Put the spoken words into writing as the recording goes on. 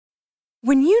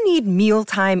When you need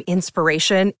mealtime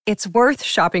inspiration, it's worth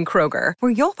shopping Kroger,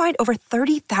 where you'll find over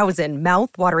 30,000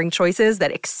 mouth-watering choices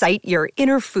that excite your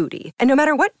inner foodie. And no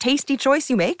matter what tasty choice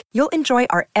you make, you'll enjoy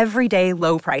our everyday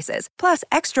low prices, plus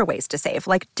extra ways to save,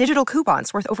 like digital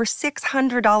coupons worth over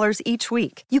 $600 each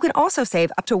week. You can also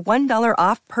save up to $1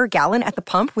 off per gallon at the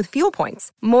pump with fuel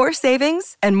points. More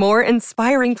savings and more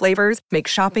inspiring flavors make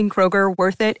shopping Kroger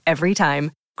worth it every time.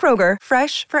 Kroger,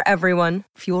 fresh for everyone.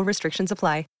 Fuel restrictions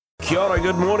apply. Kia ora,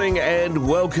 good morning and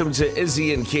welcome to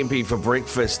Izzy and Kempy for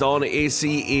breakfast on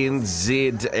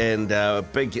SENZ, and a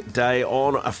big day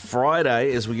on a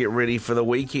Friday as we get ready for the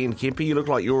weekend. Kempy, you look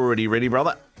like you're already ready,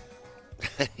 brother.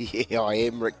 Yeah, I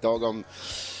am, Rick Dog. I'm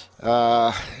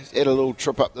had a little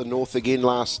trip up the north again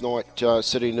last night,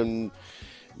 sitting in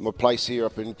my place here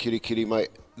up in Kirikiri,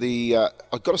 mate.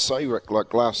 I've got to say, Rick,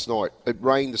 like last night, it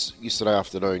rained yesterday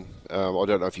afternoon. I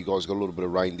don't know if you guys got a little bit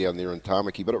of rain down there in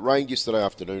Tamaki, but it rained yesterday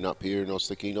afternoon up here, and I was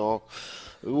thinking, it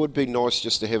would be nice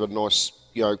just to have a nice,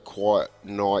 quiet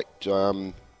night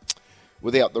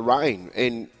without the rain.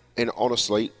 And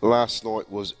honestly, last night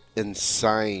was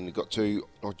insane.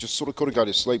 I just sort of couldn't go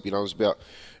to sleep. It was about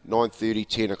 9:30,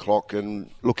 10 o'clock, and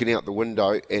looking out the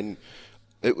window, and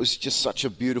it was just such a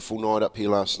beautiful night up here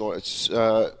last night.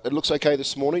 It looks okay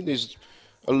this morning. There's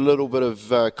a little bit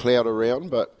of cloud around,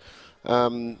 but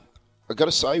I've got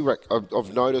to say, Rick,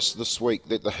 I've noticed this week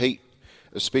that the heat,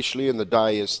 especially in the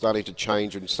day, is starting to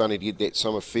change and starting to get that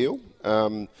summer feel.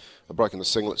 I've broken the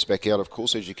singlets back out, of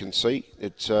course, as you can see.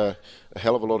 It's a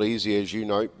hell of a lot easier, as you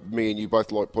know. Me and you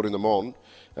both like putting them on,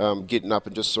 getting up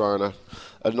and just throwing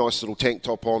a nice little tank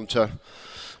top on to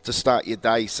start your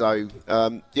day. So,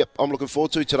 I'm looking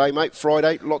forward to today, mate.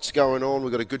 Friday, lots going on.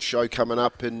 We've got a good show coming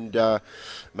up, and,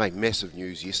 mate, massive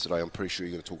news yesterday. I'm pretty sure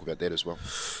you're going to talk about that as well.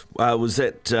 Was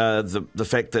that the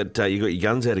fact that you got your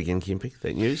guns out again, Kempy,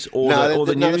 that news? Or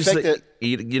the news that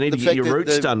you need to get your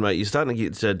roots done, mate? You're starting to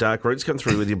get dark roots come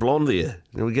through with your blonde there.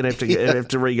 Are we going to have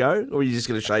to re-go, or are you just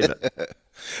going to shave it?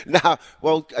 No,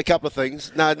 well, a couple of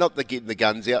things. No, not getting the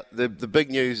guns out. The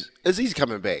big news is he's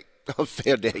coming back. I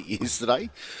found out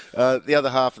yesterday, the other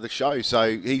half of the show.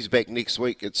 So he's back next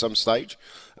week at some stage.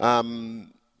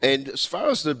 And as far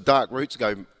as the dark roots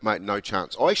go, mate, no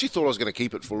chance. I actually thought I was going to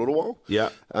keep it for a little while. Yeah.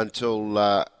 Until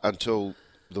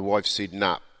the wife said,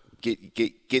 nah,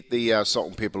 get the salt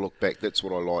and pepper look back. That's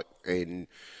what I like. And,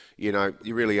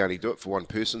 you really only do it for one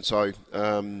person. So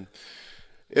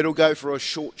it'll go for a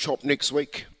short chop next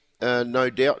week.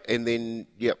 No doubt, and then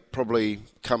probably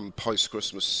come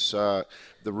post-Christmas,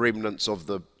 the remnants of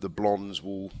the blondes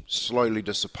will slowly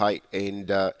dissipate, and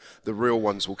the real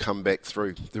ones will come back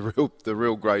through. The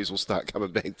real greys will start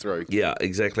coming back through. Yeah,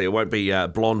 exactly. It won't be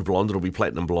blonde. It'll be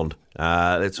platinum blonde.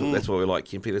 That's what we like,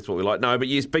 Kempy. That's what we like. No, but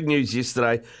yes, big news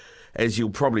yesterday, as you'll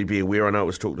probably be aware. I know it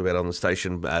was talked about on the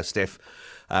station. Staff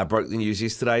broke the news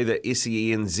yesterday that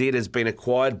SENZ has been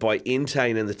acquired by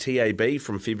Entain and the TAB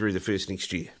from February the 1st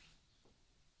next year.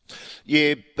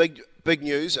 Yeah, big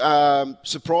news.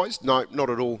 Surprised? No, not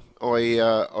at all.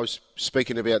 I was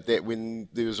speaking about that when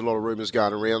there was a lot of rumours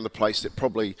going around the place that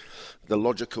probably the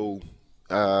logical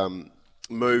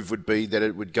move would be that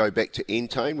it would go back to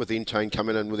Entain, with Entain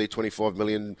coming in with their $25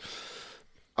 million,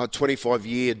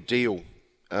 25-year deal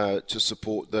to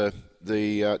support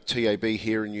the TAB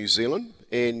here in New Zealand.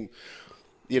 And,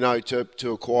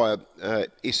 to acquire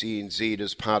SENZ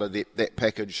as part of that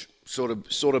package sort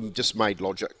of just made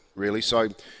logic, really. So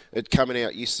it coming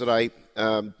out yesterday.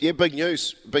 Big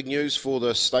news for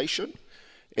the station,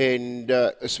 and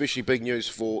especially big news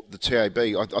for the TAB.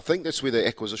 I think that's where the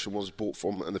acquisition was bought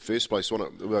from in the first place,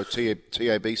 wasn't it?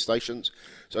 TAB stations.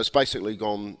 So it's basically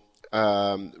gone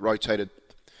rotated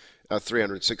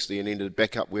 360 and ended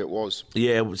back up where it was.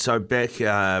 Yeah, so back,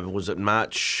 was it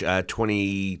March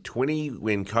 2020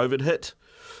 when COVID hit?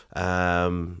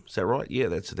 Is that right? Yeah,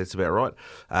 that's about right.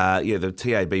 The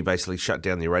TAB basically shut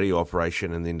down their radio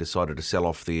operation and then decided to sell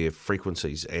off their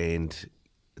frequencies, and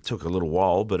it took a little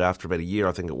while, but after about a year,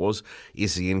 I think it was,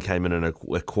 SEN came in and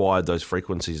acquired those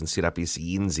frequencies and set up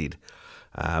SENZ.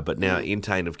 But now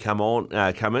Entain have come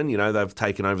in, they've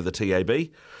taken over the TAB,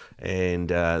 and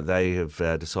they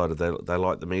have decided they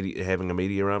like the media, having a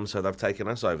media arm, so they've taken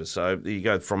us over. So there you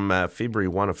go, from February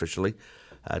 1 officially,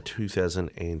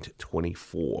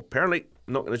 2024. Apparently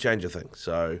not going to change a thing,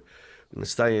 so we're going to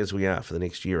stay as we are for the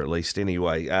next year at least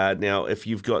anyway. Now, if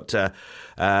you've got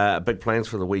big plans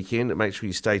for the weekend, make sure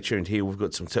you stay tuned here. We've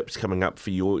got some tips coming up for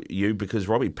you because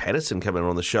Robbie Patterson coming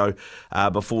on the show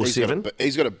before 7.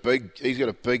 He's got a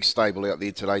big stable out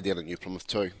there today down at New Plymouth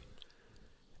too.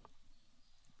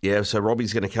 Yeah, so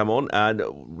Robbie's going to come on.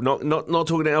 Not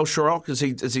talking to Al Sharrock.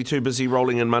 Is he too busy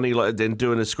rolling in money than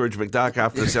doing a Scrooge McDuck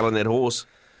after selling that horse?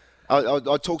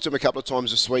 I talked to him a couple of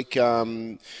times this week.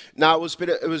 No, it was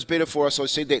better. It was better for us. I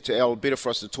said that to Al. Better for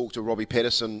us to talk to Robbie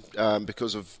Patterson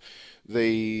because of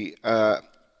the, I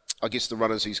guess, the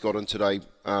runners he's got in today,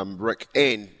 Rick,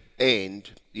 and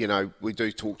we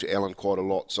do talk to Alan quite a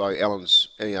lot. So Alan's,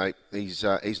 he's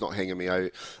not hanging me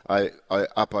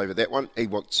up over that one. He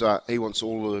wants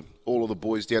all of the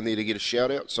boys down there to get a shout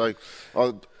out. So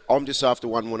I'm just after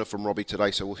one winner from Robbie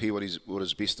today, so we'll hear what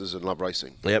his best is in love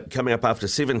racing. Yep, coming up after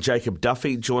 7, Jacob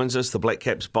Duffy joins us, the Black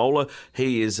Caps bowler.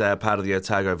 He is part of the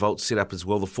Otago Vault setup as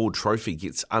well. The Ford Trophy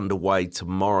gets underway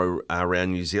tomorrow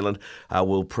around New Zealand.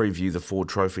 We'll preview the Ford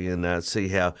Trophy and see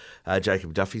how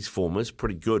Jacob Duffy's form is.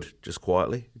 Pretty good, just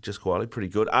quietly, pretty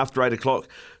good. After 8 o'clock,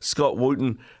 Scott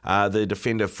Wooten, the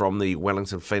defender from the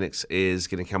Wellington Phoenix, is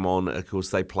going to come on. Of course,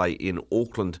 they play in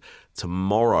Auckland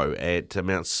tomorrow at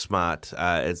Mount Smart.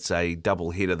 It's a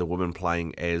double header, the women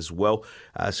playing as well.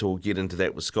 So we'll get into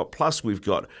that with Scott. Plus, we've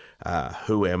got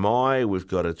Who Am I? We've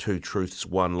got a Two Truths,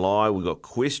 One Lie. We've got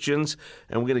questions,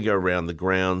 and we're going to go around the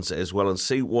grounds as well and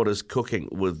see what is cooking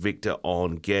with Victor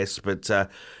on gas. But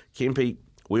Kempy,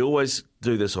 we always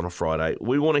do this on a Friday.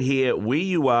 We want to hear where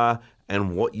you are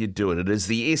and what you're doing. It is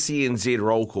the SENZ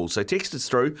roll call. So text us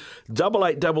through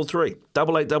 8833.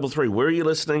 8833. Where are you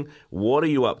listening? What are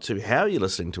you up to? How are you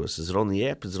listening to us? Is it on the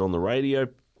app? Is it on the radio?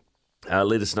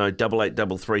 Let us know,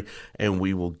 8833, and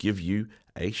we will give you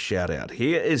a shout out.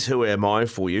 Here is Who Am I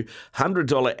for you.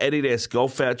 $100 Adidas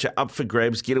golf voucher up for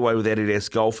grabs. Get away with Adidas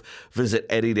Golf. Visit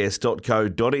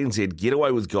adidas.co.nz. Get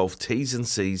away with golf. T's and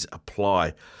C's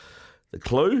apply. The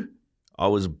clue? I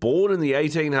was born in the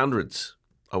 1800s.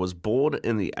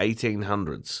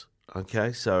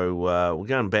 Okay, so we're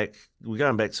going back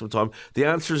some time. The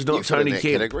answer is not Tony Kemp.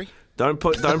 Category? Don't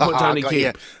put Tony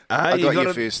Kemp. I got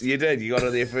you first. You did. You got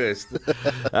it there first.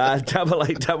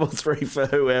 8833 for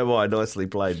Who Am I? Nicely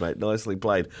played, mate. Nicely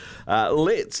played.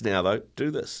 Let's now though do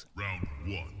this. Round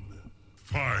 1.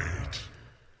 Fight.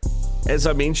 As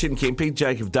I mentioned, Kempy,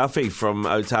 Jacob Duffy from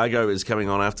Otago is coming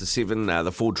on after 7.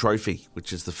 The Ford Trophy,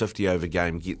 which is the 50-over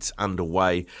game, gets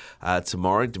underway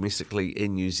tomorrow domestically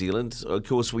in New Zealand. Of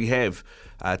course, we have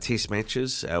test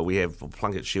matches. We have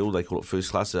Plunket Shield, they call it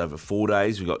first class, over 4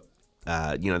 days. We've got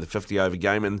the 50-over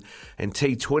game and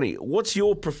T20. What's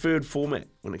your preferred format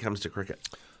when it comes to cricket?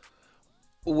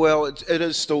 Well, it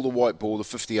is still the white ball, the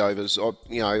 50 overs. I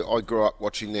grew up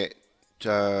watching that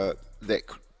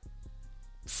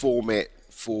format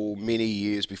for many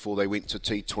years before they went to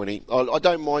T20. I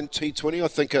don't mind T20. I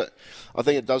think it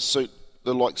does suit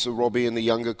the likes of Robbie and the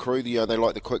younger crew. They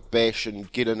like the quick bash and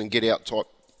get in and get out type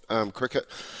cricket.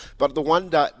 But the one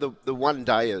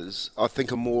day is, I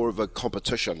think, more of a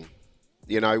competition.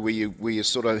 Where you're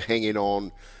sort of hanging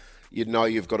on.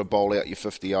 You've got to bowl out your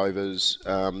 50 overs.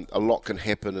 A lot can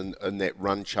happen in that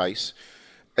run chase.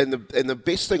 And the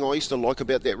best thing I used to like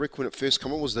about that, Rick, when it first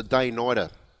came on, was the day-nighter.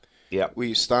 Yeah, where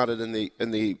you started in the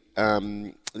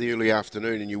early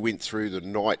afternoon and you went through the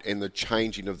night and the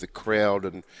changing of the crowd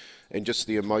and just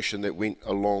the emotion that went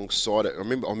alongside it. I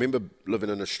remember living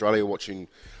in Australia watching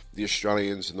the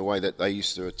Australians and the way that they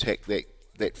used to attack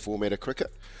that format of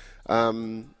cricket.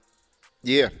 And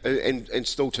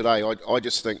still today, I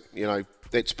just think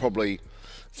that's probably,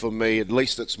 for me at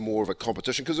least, it's more of a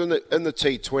competition because in the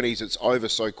T20s it's over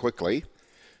so quickly,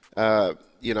 and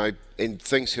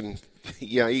things can.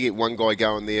 You get one guy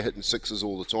going there hitting sixes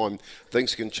all the time.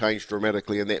 Things can change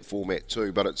dramatically in that format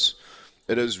too. But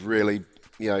it is really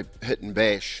hit and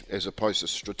bash as opposed to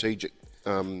strategic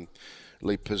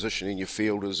positioning your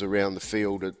fielders around the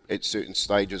field at certain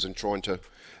stages and trying to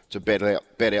bat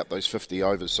out those 50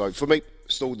 overs. So for me,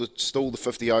 still the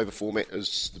 50 over format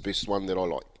is the best one that I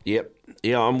like. Yep.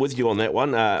 Yeah, I'm with you on that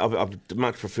one. I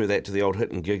much prefer that to the old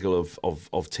hit and giggle of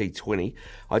T20.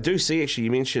 I do see, actually,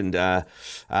 you mentioned the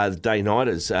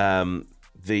day-nighters,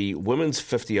 the women's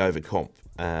 50-over comp,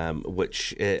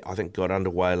 which I think got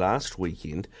underway last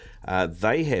weekend.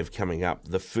 They have coming up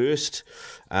the first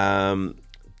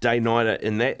day-nighter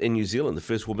in New Zealand, the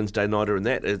first women's day-nighter in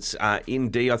that. It's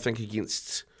ND, I think,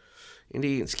 against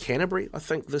Canterbury, I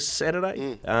think, this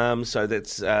Saturday. So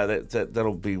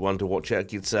that'll be one to watch out.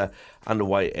 Gets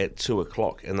underway at 2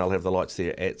 o'clock, and they'll have the lights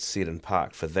there at Seddon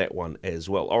Park for that one as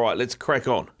well. All right, let's crack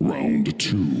on. Round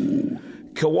 2.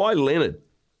 Kawhi Leonard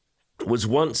was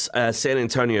once a San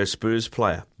Antonio Spurs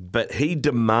player, but he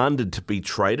demanded to be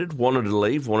traded, wanted to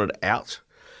leave, wanted out.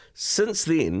 Since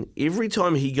then, every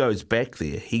time he goes back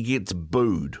there, he gets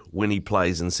booed when he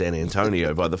plays in San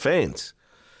Antonio by the fans.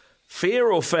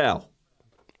 Fair or foul?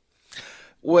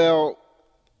 Well,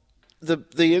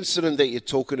 the incident that you're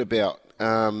talking about,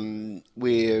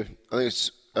 where I think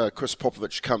it's Chris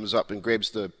Popovich comes up and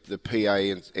grabs the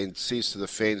PA and says to the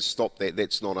fans, "Stop that!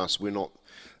 That's not us. We're not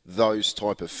those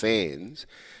type of fans."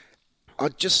 I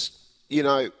just,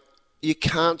 you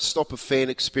can't stop a fan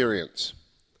experience.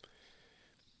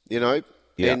 Yeah.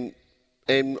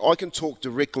 And I can talk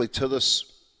directly to this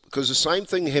because the same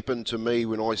thing happened to me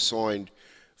when I signed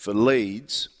for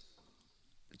Leeds,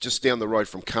 just down the road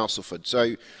from Castleford.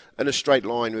 So in a straight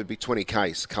line, it would be 20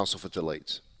 k's Castleford to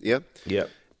Leeds. Yeah. Yeah.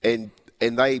 And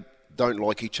they don't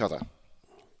like each other.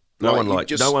 No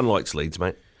one likes Leeds,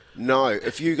 mate. No,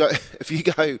 if you go,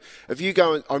 and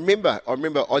I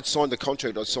remember I'd signed the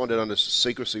contract. I signed it under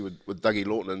secrecy with Dougie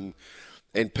Lawton,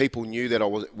 and people knew that I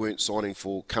weren't signing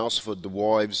for Castleford. The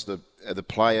wives, the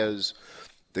players,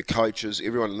 the coaches,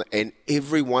 everyone, and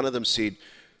every one of them said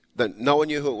that no one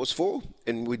knew who it was for,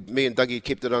 and me and Dougie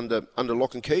kept it under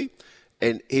lock and key,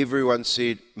 and everyone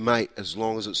said, "Mate, as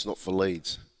long as it's not for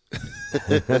Leeds."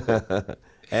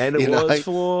 And it was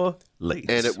for Leeds.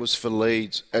 And it was for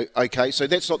Leeds. Okay, so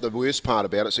that's not the worst part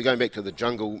about it. So going back to the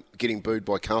jungle, getting booed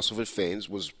by Castleford fans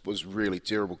was really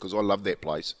terrible because I love that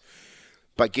place.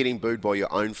 But getting booed by your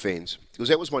own fans, because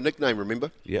that was my nickname, remember?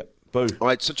 Yep, boo. I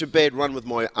had such a bad run with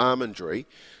my arm injury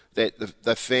that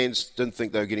the fans didn't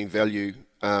think they were getting value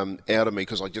out of me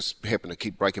because I just happened to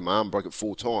keep breaking my arm, broke it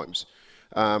 4 times.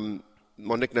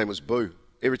 My nickname was Boo.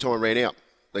 Every time I ran out,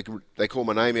 they call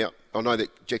my name out. I know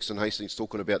that Jackson Hastings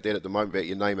talking about that at the moment, about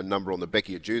your name and number on the back of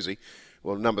your jersey.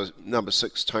 Well, number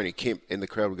 6, Tony Kemp, and the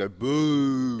crowd would go,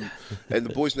 "Boo!" And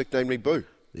the boys nicknamed me Boo.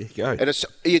 There you go. And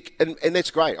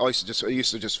that's great. I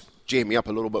used to just jam me up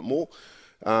a little bit more.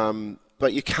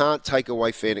 But you can't take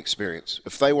away fan experience.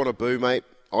 If they want to boo, mate,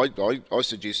 I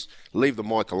suggest leave the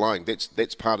mic alone.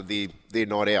 That's part of their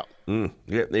night out.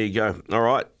 Yeah, there you go. All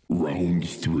right. Round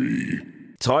 3.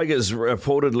 Tigers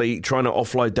reportedly trying to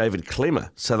offload David Klemmer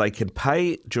so they could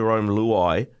pay Jerome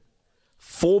Luai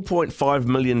 $4.5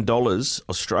 million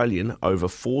Australian over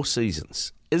 4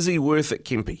 seasons. Is he worth it,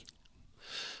 Kempy?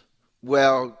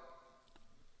 Well,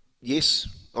 yes.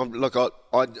 Look, I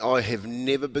have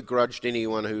never begrudged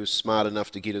anyone who is smart enough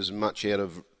to get as much out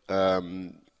of a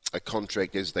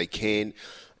contract as they can.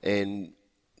 And,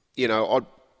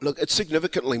 look, it's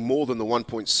significantly more than the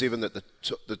 1.7 that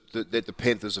the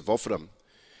Panthers have offered him.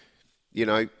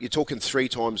 You're talking 3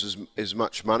 times as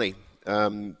much money,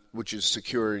 which is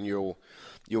securing your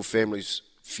family's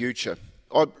future.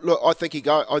 I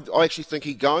actually think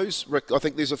he goes, Rick. I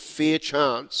think there's a fair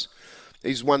chance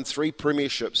he's won 3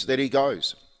 premierships that he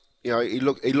goes. He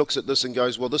looks at this and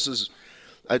goes, well, this is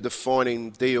a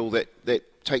defining deal that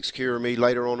takes care of me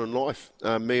later on in life.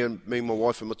 Me, my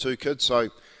wife, and my 2 kids. So,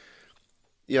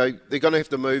 they're going to have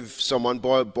to move someone.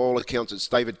 By all accounts, it's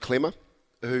David Klemmer,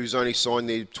 who's only signed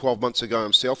there 12 months ago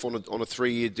himself on a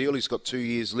 3-year deal. He's got 2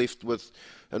 years left with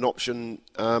an option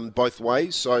both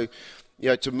ways. So,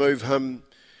 to move him,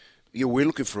 we're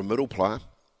looking for a middle player.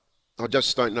 I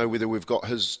just don't know whether we've got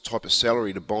his type of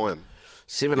salary to buy him.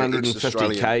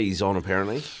 750k he's on,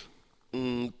 apparently.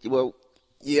 Well,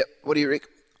 yeah. What do you reckon?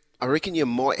 I reckon you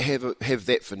might have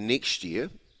that for next year.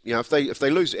 If they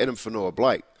lose Adam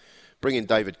Whanua-Blake, bringing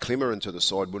David Klemmer into the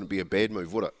side wouldn't be a bad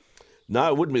move, would it? No,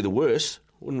 it wouldn't be the worst.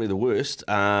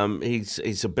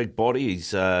 He's a big body.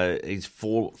 He's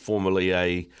formerly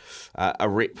a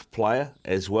rep player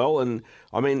as well, and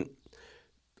I mean,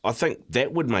 I think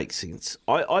that would make sense.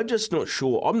 I'm just not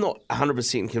sure. I'm not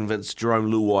 100% convinced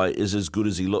Jerome Luai is as good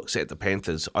as he looks at the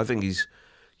Panthers. I think he's,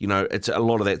 it's a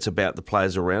lot of that's about the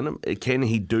players around him. Can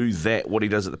he do what he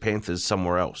does at the Panthers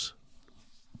somewhere else?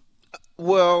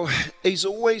 Well, he's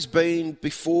always been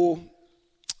before.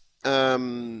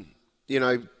 Nathan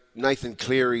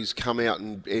Cleary's come out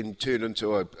and turned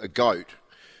into a goat.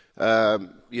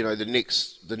 The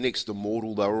next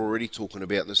immortal they're already talking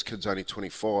about. This kid's only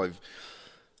 25.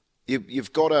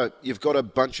 You've got a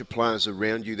bunch of players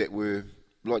around you that were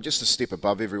like just a step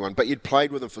above everyone, but you'd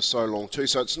played with them for so long too.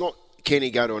 So it's not can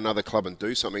he go to another club and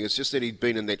do something. It's just that he'd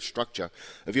been in that structure.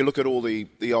 If you look at all the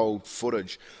old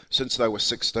footage since they were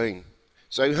 16,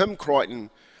 so him, Crichton,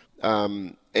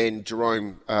 and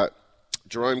Jerome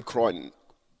Crichton,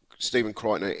 Stephen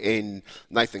Crichton, and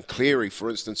Nathan Cleary, for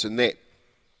instance, in that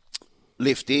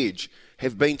left edge,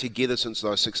 have been together since they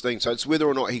were 16. So it's whether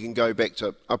or not he can go back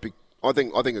to Uppy. I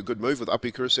think a good move with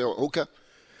Uppy Kurosawa at hooker.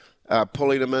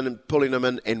 Pulling him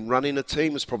in and running a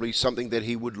team is probably something that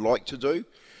he would like to do.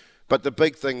 But the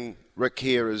big thing, Rick,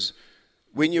 here is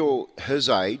when you're his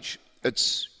age,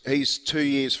 he's 2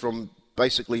 years from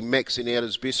basically maxing out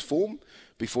his best form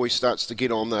before he starts to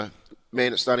get on the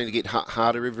man. It's starting to get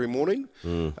harder every morning.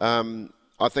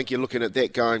 I think you're looking at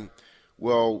that going,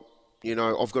 well,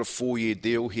 I've got a 4-year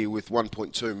deal here with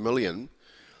 1.2 million.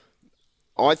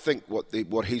 I think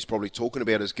what he's probably talking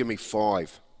about is give me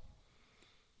 5.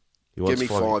 Give me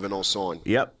 5 and I'll sign.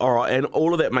 Yep, all right, and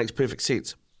all of that makes perfect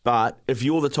sense. But if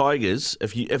you're the Tigers,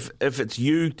 if it's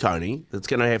you, Tony, that's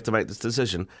going to have to make this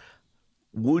decision,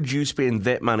 would you spend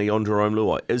that money on Jerome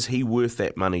Luai? Is he worth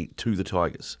that money to the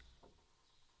Tigers?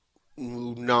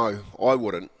 No, I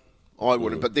wouldn't.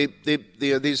 But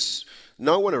there's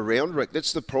no one around, Rick.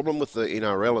 That's the problem with the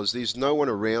NRL is there's no one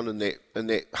around in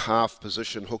that half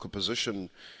position, hooker position.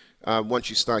 Once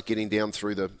you start getting down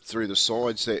through the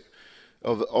sides that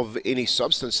of any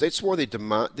substance, that's why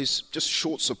there's just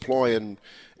short supply and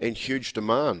huge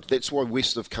demand. That's why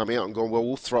West have come out and gone, well,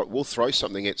 we'll throw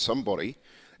something at somebody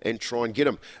and try and get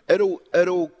him.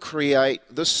 It'll create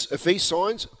this. If he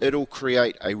signs, it'll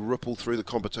create a ripple through the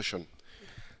competition.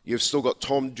 You've still got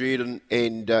Tom Jed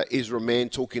and Ezra Mann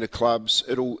talking to clubs.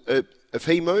 If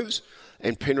he moves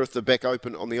and Penrith are back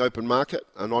open on the open market,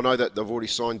 and I know that they've already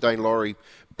signed Dane Laurie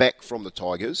back from the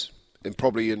Tigers, and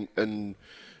probably in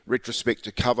retrospect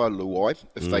to cover Luai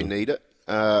if they need it.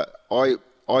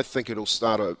 I think it'll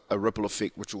start a ripple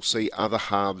effect, which will see other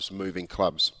halves moving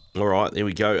clubs. All right, there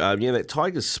we go. That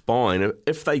Tigers spine,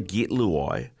 if they get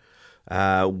Luai,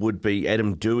 would be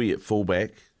Adam Dewey at fullback.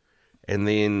 And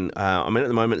then, at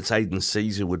the moment, it's Aiden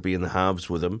Caesar would be in the halves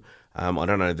with him. I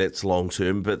don't know, that's long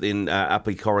term. But then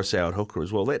Api Coruscant at hooker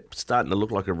as well. That's starting to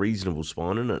look like a reasonable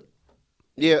spine, isn't it?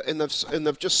 Yeah, and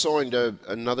they've just signed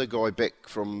another guy back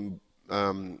from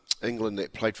England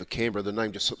that played for Canberra. The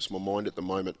name just slips my mind at the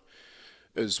moment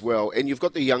as well. And you've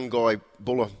got the young guy,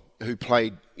 Buller, who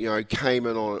played, came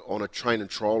in on a train and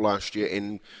trial last year,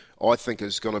 and I think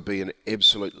is going to be an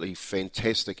absolutely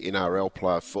fantastic NRL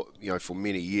player for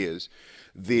many years.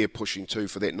 They're pushing too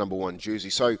for that number 1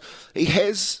 jersey. So he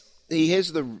has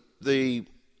the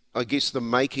I guess the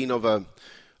making of a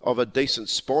decent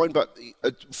spine, but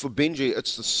for Benji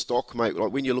it's the stock, mate.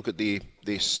 Like when you look at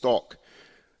their stock,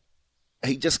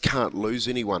 he just can't lose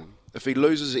anyone. If he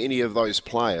loses any of those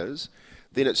players,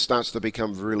 then it starts to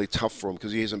become really tough for him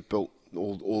because he hasn't built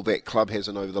all that club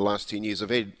hasn't over the last 10 years. I've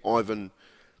had Ivan,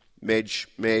 Madge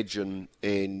and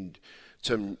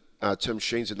Tim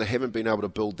Sheens, and they haven't been able to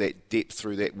build that depth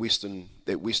through that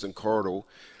western corridor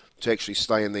to actually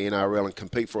stay in the NRL and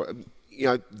compete for it.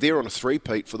 They're on a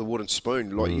three-peat for the wooden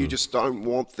spoon. You just don't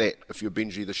want that if you're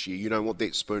Benji this year. You don't want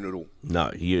that spoon at all.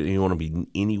 No, you want to be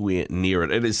anywhere near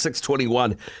it. It is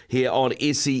 6:21 here on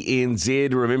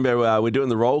SENZ. Remember, we're doing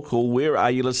the roll call. Where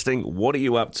are you listening? What are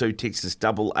you up to? Text us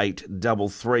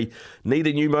 8833. Need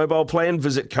a new mobile plan?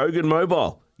 Visit Kogan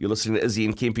Mobile. You're listening to Izzy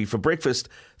and Kempy for breakfast,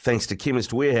 thanks to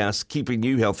Chemist Warehouse, keeping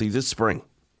you healthy this spring.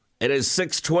 It is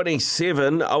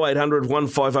 6:27, 0800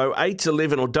 150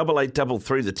 811 or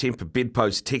 8833, the Temper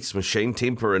Bedpost text machine.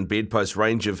 Temper and Bedpost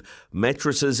range of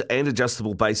mattresses and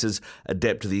adjustable bases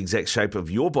adapt to the exact shape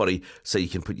of your body so you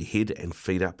can put your head and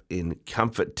feet up in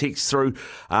comfort. Text through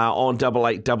on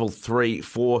 8833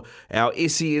 for our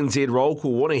SENZ roll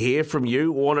call. Want to hear from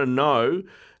you, want to know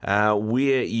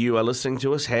where you are listening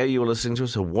to us, how you are listening to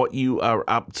us, and what you are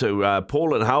up to.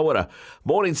 Paul and Howard,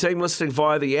 morning team, listening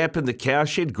via the app and the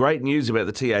cowshed. Great news about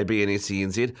the TAB and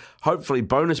SENZ. Hopefully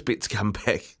bonus bets come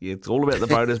back. Yeah, it's all about the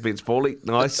bonus bets, Paulie.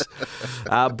 Nice.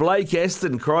 Blake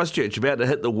Aston, Christchurch, about to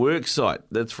hit the work site.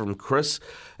 That's from Chris.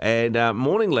 And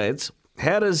morning, lads.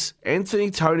 How does Anthony,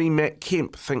 Tony, Matt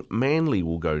Kemp think Manly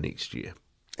will go next year?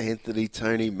 Anthony,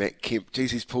 Tony, Matt Kemp. Geez,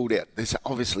 he's pulled out. There's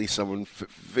obviously someone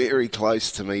very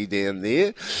close to me down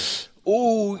there.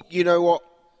 Oh, you know what?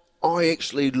 I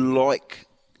actually like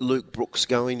Luke Brooks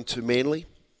going to Manly.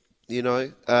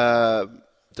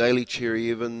 Daly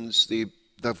Cherry Evans,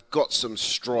 they've got some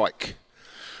strike.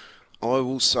 I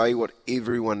will say what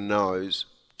everyone knows.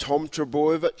 Tom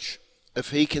Trbojevic,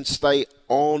 if he can stay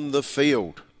on the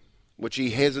field, which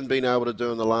he hasn't been able to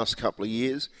do in the last couple of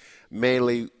years,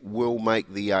 Manly will make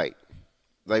the 8.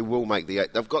 They will make the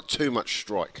 8. They've got too much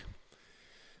strike.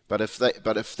 But if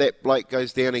that bloke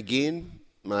goes down again,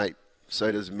 mate,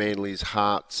 so does Manly's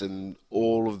hearts and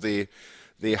all of their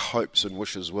hopes and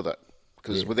wishes with it.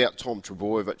 Because without Tom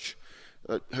Trbojevic,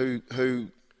 who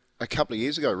a couple of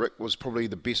years ago, Rick, was probably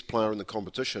the best player in the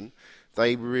competition,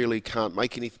 they really can't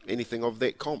make anything of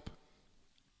that comp.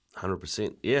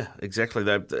 100%. Yeah, exactly.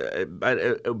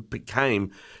 It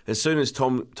became, as soon as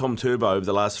Tom Turbo over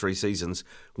the last 3 seasons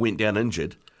went down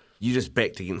injured, you just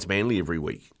backed against Manly every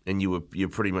week, and you're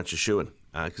pretty much a shoo-in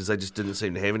because they just didn't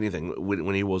seem to have anything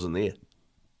when he wasn't there.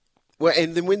 Well,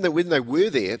 and then when they were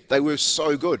there, they were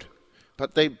so good,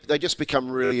 but they just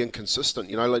become really inconsistent.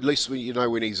 At least when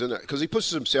he's in it, because he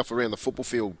pushes himself around the football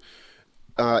field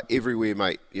everywhere,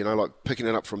 mate. You know, like picking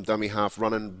it up from dummy half,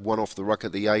 running one off the ruck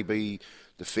at the AB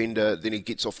defender. Then he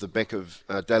gets off the back of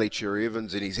Daly Cherry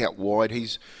Evans and he's out wide.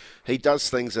 He does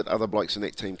things that other blokes in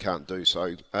that team can't do.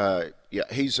 So,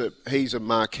 he's a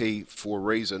marquee for a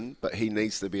reason, but he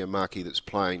needs to be a marquee that's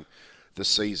playing this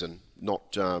season,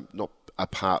 not a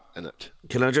part in it.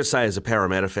 Can I just say, as a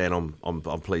Parramatta fan, I'm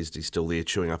pleased he's still there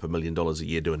chewing up $1 million a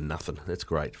year doing nothing. That's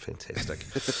great. Fantastic.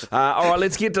 All right,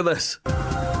 let's get to this.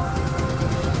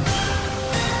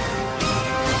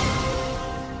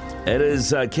 It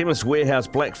is Chemist Warehouse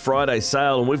Black Friday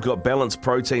sale, and we've got balanced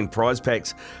protein prize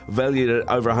packs valued at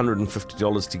over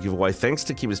 $150 to give away. Thanks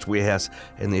to Chemist Warehouse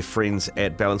and their friends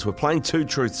at Balance. We're playing Two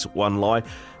Truths, One Lie.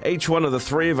 Each one of the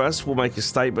three of us will make a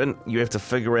statement. You have to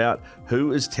figure out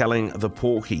who is telling the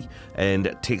porky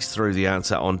and text through the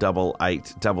answer on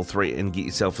 8833 and get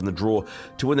yourself in the draw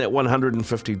to win that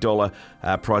 $150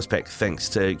 prize pack thanks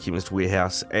to Chemist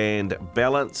Warehouse and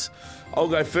Balance. I'll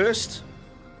go first.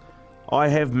 I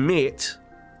have met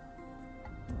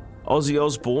Ozzy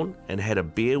Osbourne and had a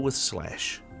beer with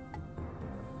Slash.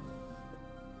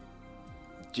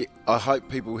 I hope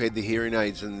people had their hearing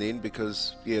aids in then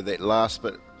because, that last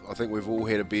bit, I think we've all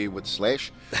had a beer with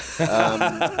Slash.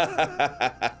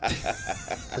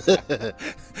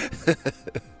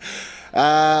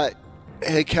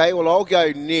 Okay, well, I'll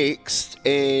go next.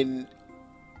 And,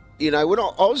 I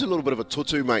was a little bit of a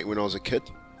tutu, mate, when I was a kid.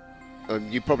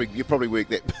 You probably worked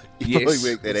that. Probably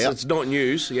worked that out. It's not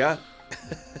news, yeah.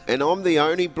 And I'm the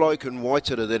only bloke in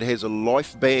Waitara that has a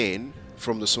life ban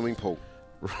from the swimming pool,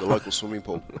 the local swimming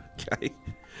pool. Okay.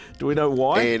 Do we know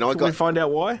why? And Can we find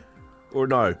out why, or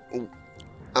no?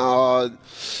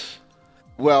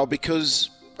 Well,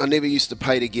 because I never used to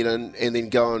pay to get in, and then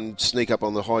go and sneak up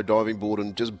on the high diving board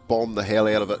and just bomb the hell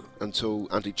out of it until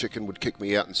Auntie Chicken would kick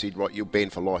me out and said, "Right, you're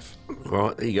banned for life." All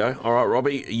right, there you go. All right,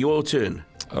 Robbie, your turn.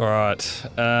 All right,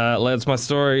 lads, my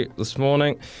story this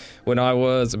morning. When I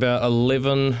was about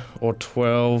 11 or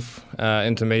 12,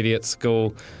 intermediate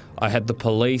school, I had the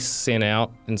police sent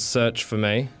out in search for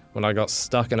me when I got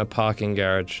stuck in a parking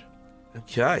garage.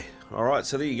 Okay. All right,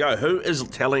 so there you go. Who is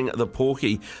telling the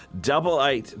porky?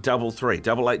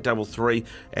 8833,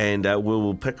 and we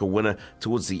will pick a winner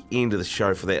towards the end of the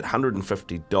show for that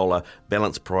 $150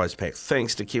 Balance prize pack.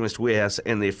 Thanks to Chemist Warehouse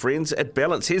and their friends at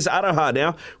Balance. Here's Aroha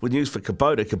now with news for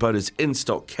Kubota. Kubota's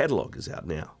in-stock catalogue is out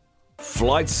now.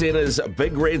 Flight Centre's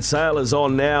Big Red Sale is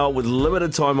on now with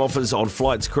limited time offers on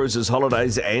flights, cruises,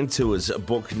 holidays and tours.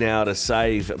 Book now to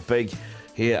save big.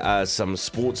 Here are some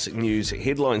sports news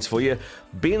headlines for you.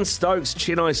 Ben Stokes,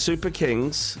 Chennai Super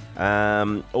Kings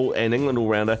and England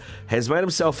all-rounder, has made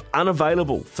himself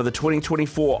unavailable for the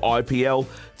 2024 IPL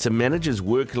to manage his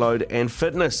workload and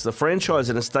fitness. The franchise,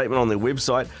 in a statement on their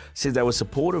website, said they were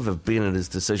supportive of Ben and his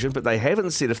decision, but they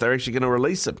haven't said if they're actually going to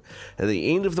release him. At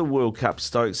the end of the World Cup,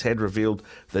 Stokes had revealed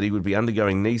that he would be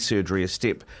undergoing knee surgery, a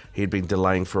step he had been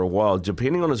delaying for a while.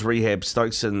 Depending on his rehab,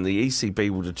 Stokes and the ECB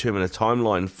will determine a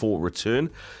timeline for return.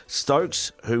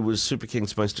 Stokes, who was Super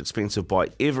Kings' most expensive buy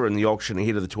ever in the auction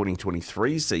ahead of the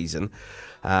 2023 season,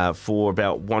 for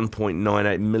about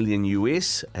 $1.98 million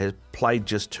US, has played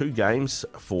just 2 games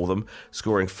for them,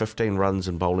 scoring 15 runs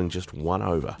and bowling just 1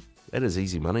 over. That is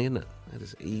easy money, isn't it? That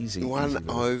is easy. One easy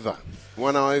over.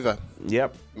 1 over.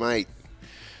 Yep. Mate,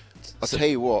 I'll tell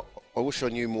you what, I wish I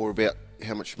knew more about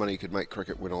how much money you could make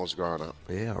cricket when I was growing up.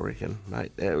 Yeah, I reckon,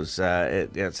 mate. That was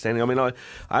outstanding. I mean, I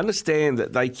understand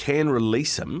that they can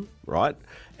release him, right?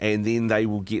 And then they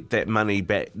will get that money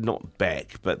back, not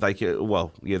back, but they can,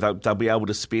 they'll be able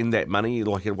to spend that money,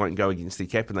 like it won't go against their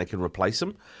cap, and they can replace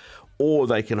him. Or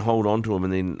they can hold on to him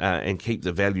and then and keep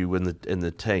the value in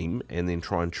the team, and then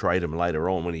try and trade him later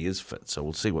on when he is fit. So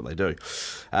we'll see what they do.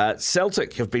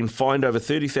 Celtic have been fined over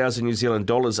 30,000 New Zealand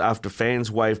dollars after fans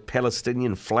waved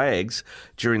Palestinian flags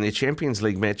during their Champions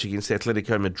League match against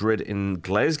Atletico Madrid in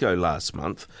Glasgow last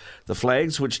month. The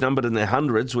flags, which numbered in their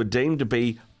hundreds, were deemed to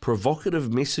be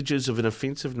provocative messages of an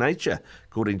offensive nature,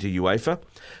 according to UEFA.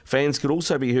 Fans could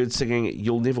also be heard singing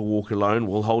 "You'll Never Walk Alone"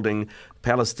 while holding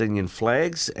Palestinian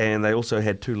flags, and they also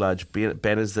had 2 large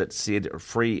banners that said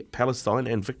 "Free Palestine"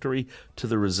 and "Victory to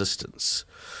the Resistance."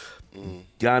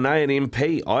 Ghanaian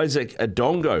MP Isaac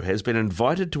Adongo has been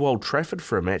invited to Old Trafford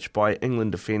for a match by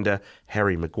England defender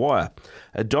Harry Maguire.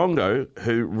 Adongo,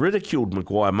 who ridiculed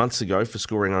Maguire months ago for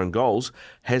scoring own goals,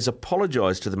 has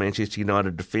apologised to the Manchester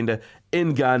United defender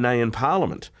in Ghanaian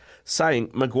Parliament,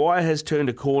 saying Maguire has turned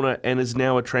a corner and is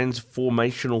now a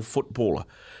transformational footballer,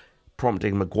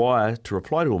 prompting Maguire to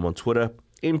reply to him on Twitter,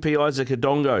 "MP Isaac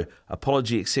Adongo,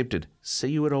 apology accepted. See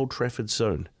you at Old Trafford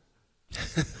soon."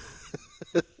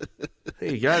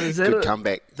 There you go. Is that Good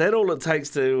comeback. That all it takes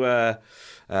to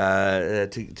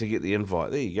get the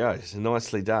invite. There you go.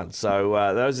 Nicely done. So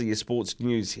those are your sports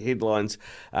news headlines.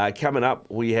 Coming up,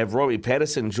 we have Robbie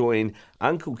Patterson join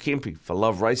Uncle Kempy for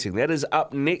Love Racing. That is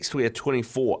up next. We are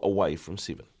 24 away from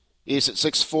 7. Yes, at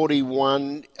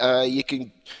 6:41, you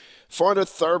can find a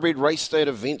thoroughbred race day at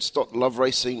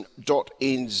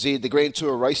events.loveracing.nz. The Grand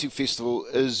Tour Racing Festival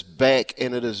is back,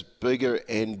 and it is bigger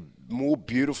and more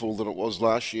beautiful than it was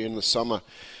last year in the summer.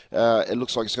 It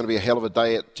looks like it's going to be a hell of a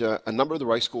day at a number of the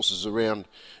racecourses around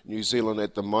New Zealand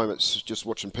at the moment. Just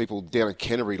watching people down in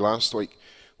Canterbury last week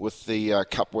with the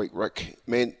Cup Week, Rick.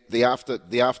 Man, the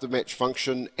after-match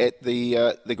function at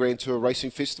the Grand Tour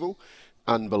Racing Festival,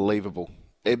 unbelievable.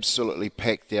 Absolutely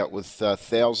packed out with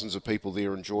thousands of people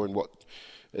there enjoying what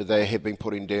they have been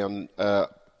putting on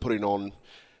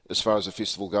as far as the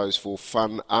festival goes for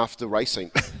fun after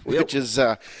racing, which is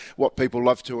what people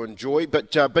love to enjoy.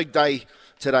 But big day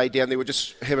today down there. We're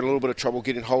just having a little bit of trouble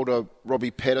getting hold of Robbie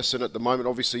Patterson at the moment.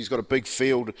 Obviously, he's got a big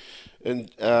field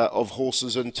of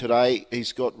horses in today.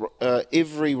 He's got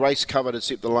every race covered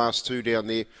except the last two down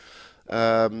there.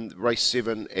 Race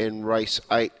 7 and race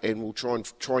 8, and we'll try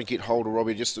and get hold of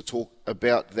Robbie just to talk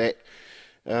about that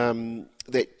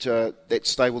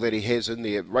stable that he has in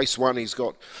there. Race 1, he's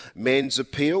got Man's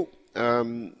Appeal,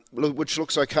 which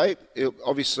looks okay.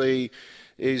 Obviously,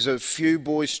 there's a few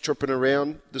boys tripping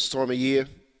around this time of year,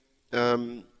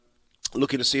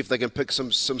 looking to see if they can pick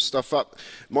some stuff up.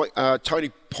 Tony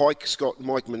Pike's got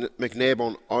Mike McNabb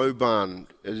on Oban,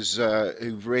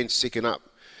 who ran second up.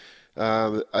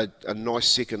 A nice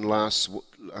second last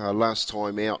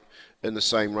time out in the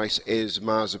same race as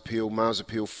Mars Appeal. Mars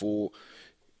Appeal for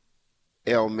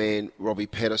our man Robbie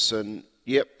Patterson.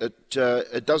 Yep,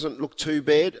 it doesn't look too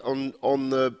bad on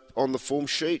the form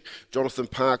sheet. Jonathan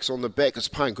Parks on the back. It's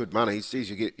paying good money.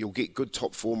 You'll get good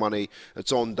top 4 money.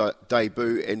 It's on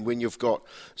debut, and when you've got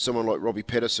someone like Robbie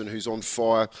Patterson who's on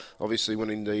fire, obviously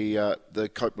winning the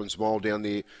Copeland's Mile down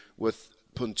there with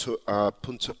Puntura,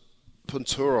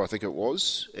 I think it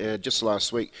was, just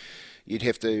last week, you'd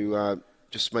have to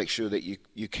just make sure that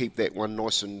you keep that one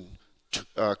nice and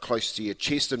close to your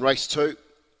chest. In race 2,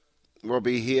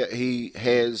 Robbie here, he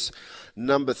has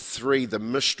number 3, the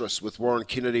Mistress, with Warren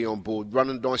Kennedy on board.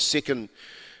 Running nice second,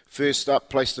 first up,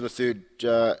 placed in a third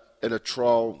in a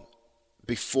trial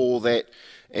before that,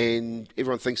 and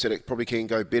everyone thinks that it probably can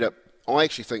go better. I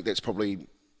actually think that's probably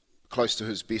close to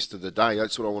his best of the day.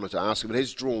 That's what I wanted to ask him. It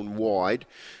has drawn wide,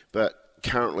 but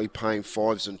currently paying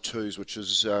 5s and 2s, which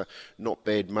is not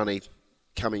bad money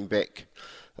coming back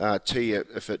to you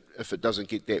if it doesn't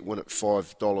get that win at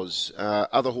 $5.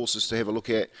 Other horses to have a look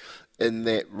at in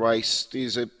that race.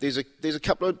 There's a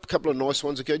couple of nice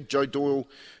ones. Okay, Joe Doyle,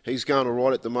 he's going all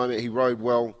right at the moment. He rode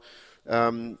well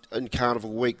in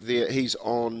Carnival Week there. He's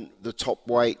on the top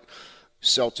weight.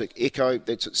 Celtic Echo,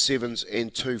 that's at 7s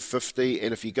and 250.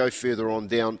 And if you go further on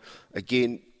down,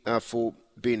 again, for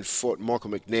Ben Foote,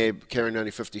 Michael McNabb, carrying only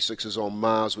 56s on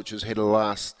Mars, which has had a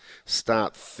last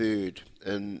start 3rd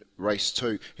in race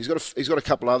 2. He's got a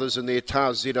couple others in there,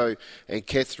 Tarzetto and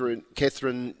Catherine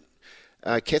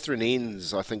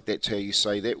Enns, I think that's how you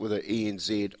say that, with an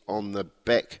ENZ on the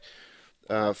back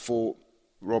for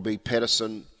Robbie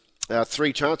Patterson.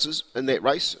 3 chances in that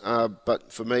race,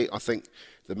 but for me, I think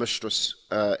the Mistress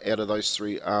out of those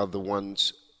 3 are the one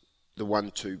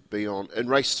to be on. In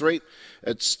race 3,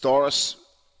 it's Doris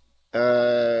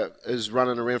is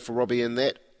running around for Robbie in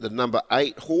that. The number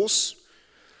 8 horse.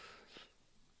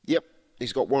 Yep,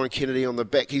 he's got Warren Kennedy on the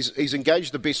back. He's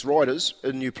engaged the best riders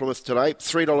in New Plymouth today.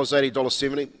 $3.80,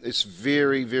 $1.70. It's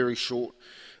very, very short.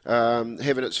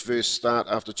 Having its first start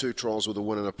after 2 trials with a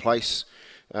win and a place.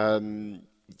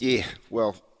 Yeah,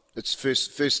 well, it's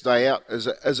first day out. Is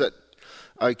it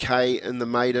okay in the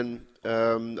maiden?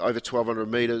 Over 1,200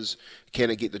 metres,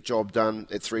 can it get the job done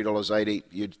at $3.80?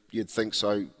 You'd think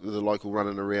so with the local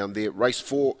running around there. Race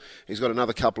 4, he's got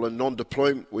another couple in. Nom de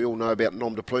Plume, we all know about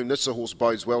Nom de Plume. This is a horse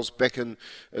bodes well's back in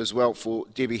as well for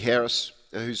Debbie Harris,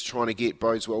 who's trying to get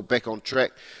Bodeswell back on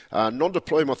track. Nom de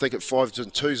Plume, I think at 5s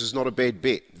and 2s is not a bad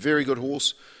bet. Very good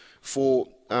horse for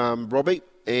Robbie.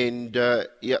 And,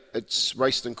 it's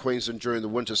raced in Queensland during the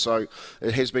winter, so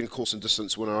it has been a course and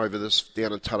distance winner over this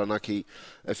down in Taranaki.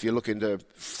 If you're looking to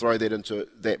throw that into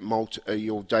that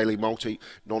your daily multi,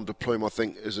 Nom de Plume, I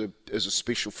think, is a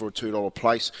special for a $2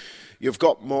 place. You've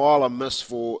got Moala Miss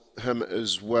for him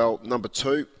as well, number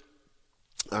 2.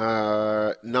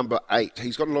 Number 8,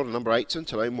 he's got a lot of number 8s in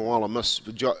today. Moala Miss,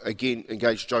 again,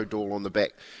 engaged Joe Doyle on the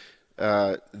back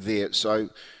there, so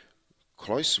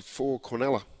close for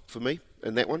Cornella for me.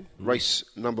 in that one. Race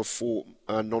number 4,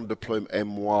 Non-de Plume and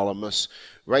Moala Miss.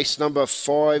 Race number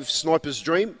 5, Sniper's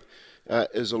Dream,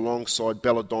 is alongside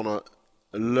Belladonna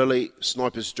Lily.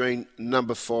 Sniper's Dream,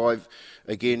 number 5,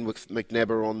 again with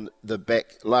McNabb on the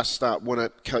back. Last start winner,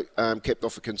 capped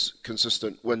off a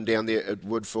consistent win down there at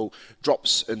Woodville.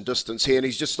 Drops in distance here, and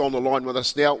he's just on the line with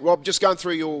us now. Rob, just going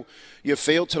through your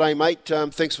field today, mate.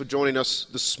 Thanks for joining us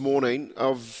this morning.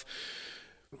 I've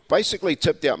basically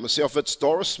tipped out myself. It's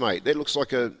Doris, mate. That looks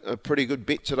like a pretty good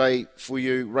bet today for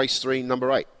you. Race 3,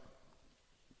 number 8.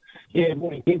 Yeah,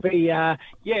 morning, Kempy.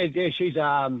 She's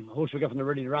horse we got from the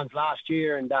Ready to Runs last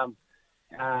year, and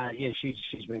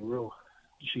she's been real.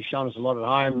 She's shown us a lot at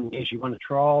home. Yeah, she won a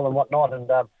trial and whatnot,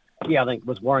 and I think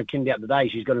with Warren Kennedy out today,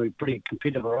 she's going to be pretty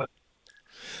competitive, all right.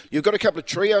 You've got a couple of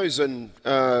trios in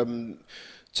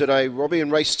today, Robbie, in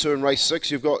race 2 and race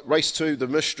 6. You've got race 2, the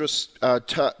Mistress,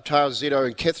 Tarzetto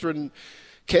and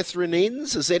Catherine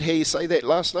Enns. Is that how you say that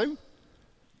last name?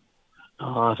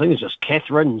 I think it's just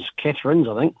Catherine's,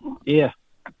 I think. Yeah.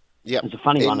 Yeah. It's a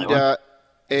funny one, that one.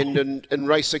 And in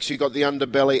race 6, you got the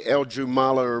Underbelly,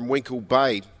 Aljumala and Winkle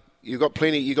Bay. You got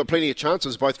plenty of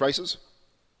chances both races.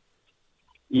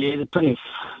 Yeah, there's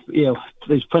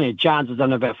plenty of chances. I don't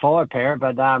know about firepower,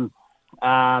 but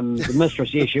the Mistress,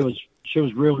 she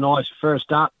was real nice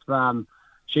first up.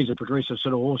 She's a progressive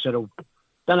sort of horse that'll,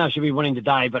 don't know if she'll be winning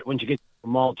today, but when she gets a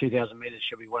mile, 2,000 metres,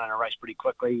 she'll be winning a race pretty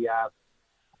quickly.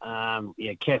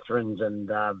 Catherine's and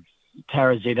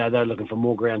Tarazzetto, they're looking for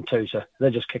more ground too, so they're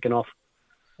just kicking off.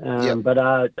 But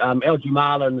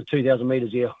Aljumala in the 2,000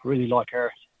 metres, really like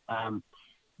her.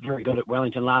 Very good at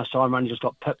Wellington last time, only just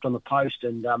got pipped on the post,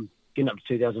 and getting up to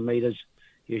 2,000 metres,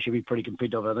 she'll be pretty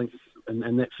competitive, I think,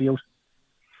 in that field.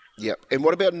 Yeah, and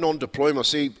what about Non-de Plume? I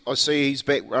see he's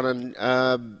back running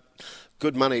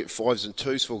good money at 5s and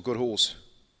 2s for a good horse.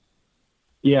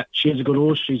 Yeah, she's a good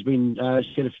horse. She's been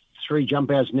she had 3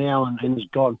 jump outs now, and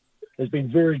has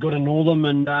been very good in all of them.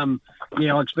 And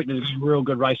I expect it to be a real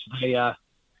good race today.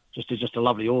 Just a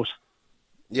lovely horse.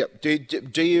 Yep. Do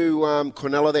you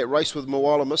Quinella that race with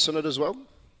Moala Miss in it as well?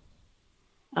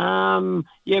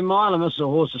 Moala Miss is a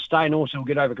horse, a staying horse, will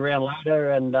get over ground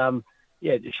later, and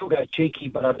she'll go cheeky,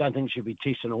 but I don't think she'll be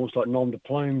testing a horse like Non-de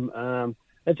Plume.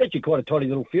 It's actually quite a tidy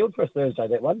little field for a Thursday,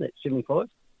 that one, that 75.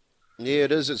 Yeah,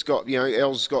 it is. It's got,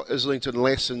 El's got Islington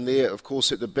Lass in there. Of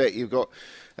course, at the back, you've got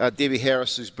Debbie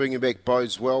Harris, who's bringing back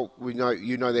Bodes Well.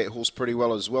 You know that horse pretty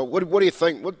well as well. What do you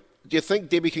think? Do you think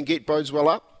Debbie can get Bodes Well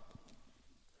up?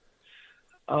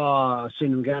 Oh, I've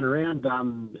seen him going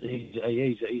around. He's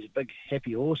a big,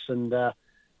 happy horse, and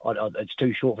it's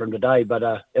too short for him today,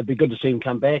 but it'd be good to see him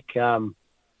come back. John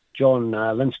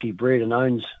Linsky bred and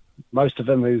owns most of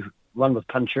them, who won with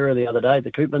Punchura the other day,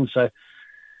 the Coopman, so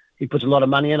he puts a lot of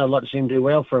money in. I'd like to see him do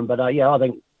well for him. But, I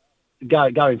think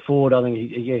going forward, I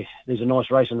think, there's a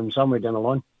nice race in him somewhere down the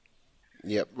line.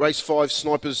 Yeah. Race 5,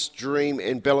 Sniper's Dream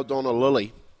and Belladonna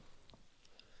Lily.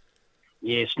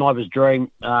 Yeah, Sniper's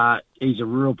Dream. He's a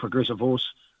real progressive horse.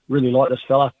 Really like this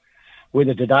fella.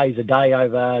 Whether today's a day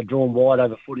over drawn wide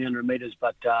over 1,400 metres,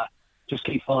 but just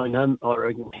keep following him. I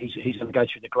reckon he's going to go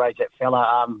through the grades, that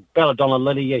fella. Belladonna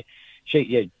Lily,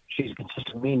 she's a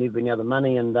consistent man every now and then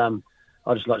money, and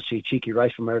I'd just like to see a cheeky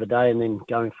race from her today, and then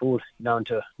going forward,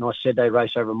 into a nice Saturday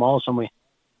race over a mile somewhere.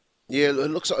 Yeah,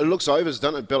 it looks overs,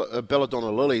 doesn't it?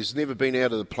 Belladonna Lily's never been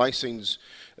out of the placings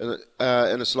in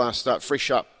its last start. Fresh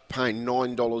up, paying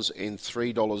 $9 and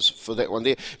 $3 for that one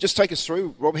there. Just take us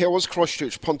through, Rob. How was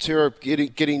Christchurch Pontero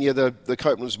getting you the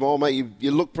Copeland's Mile, mate?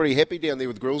 You look pretty happy down there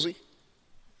with Grillsy.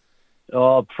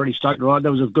 Oh, pretty stoked, right?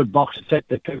 There was a good box to set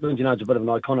the Copeland's. It's a bit of an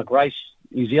iconic race,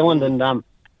 New Zealand, and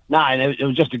it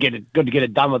was just good to get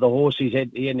it done with the horse. He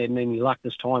hadn't had any luck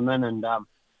this time in, and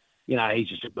he's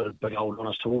just a big old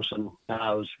honest horse, and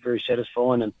it was very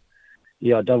satisfying. And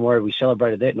don't worry, we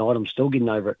celebrated that night. I'm still getting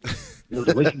over it. It was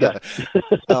a week ago.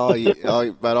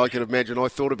 But I can imagine. I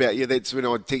thought about you. That's when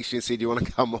I texted you and said you want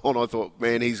to come on. I thought,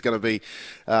 man, he's going to be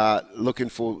looking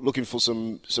for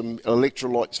some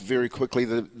electrolytes very quickly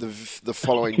the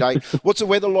following day. What's the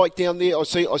weather like down there? I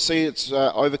see it's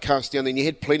overcast down there. And you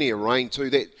had plenty of rain too.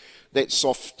 That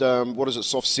soft,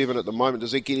 soft 7 at the moment.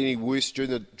 Does it get any worse during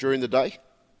the day?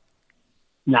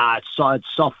 Nah, it's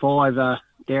soft 5.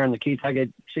 Darren, the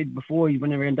caretaker, said before he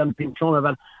went around and done the pin trauma,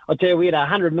 but I'll tell you, we had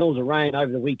 100 mils of rain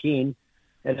over the weekend,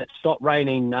 and it stopped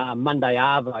raining Monday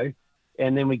arvo,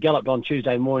 and then we galloped on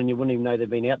Tuesday morning. You wouldn't even know they'd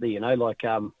been out there,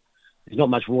 there's not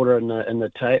much water in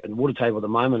the water table at the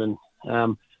moment,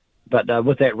 and but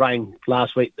with that rain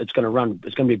last week, it's going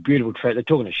to be a beautiful track. They're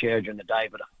talking to shower during the day,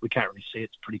 but we can't really see it.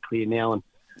 It's pretty clear now, and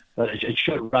it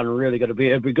should run really good.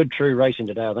 It'll be good true racing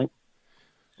today, I think.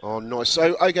 Oh, nice.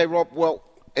 So, okay, Rob, well,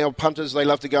 our punters, they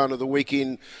love to go into the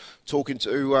weekend talking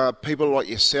to people like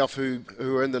yourself who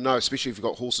are in the know, especially if you've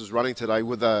got horses running today,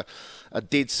 with a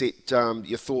dead set,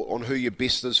 your thought on who your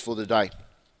best is for the day.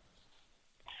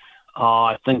 Oh,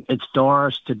 I think it's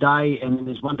Doris today, and then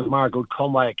there's one tomorrow called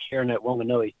Conway at Kieran at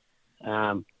Wanganui.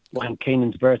 Wayne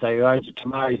Keenan's birthday, who owns it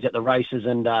tomorrow. He's at the races,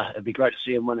 and it'd be great to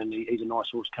see him win, and he's a nice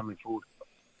horse coming forward.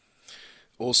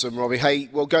 Awesome, Robbie. Hey,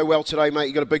 well, go well today, mate.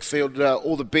 You've got a big field.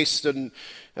 All the best, and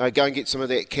go and get some of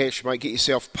that cash, mate. Get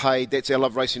yourself paid. That's our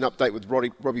Love Racing update with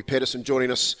Robbie Patterson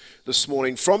joining us this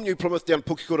morning from New Plymouth down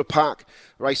Pukekura Park.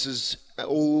 Races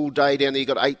all day down there. You've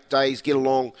got 8 days. Get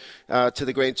along to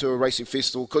the Grand Tour Racing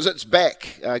Festival because it's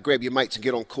back. Grab your mates and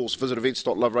get on course. Visit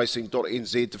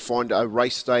events.loveracing.nz to find a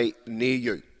race day near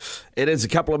you. It is a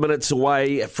couple of minutes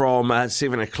away from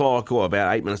 7 o'clock, or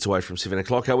about 8 minutes away from 7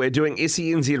 o'clock. We're doing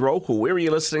SENZ Roll Call. Where are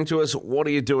you listening to us? What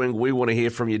are you doing? We want to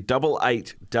hear from you.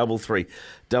 8833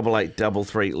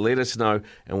 8833. Let us know,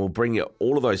 and we'll bring you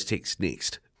all of those texts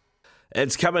next.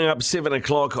 It's coming up 7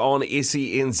 o'clock on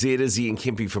SENZ. Izzy and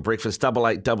Kempy for breakfast.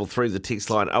 8833, the text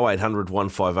line. 0800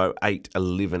 150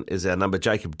 811 is our number.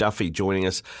 Jacob Duffy joining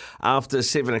us after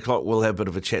 7 o'clock. We'll have a bit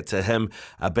of a chat to him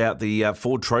about the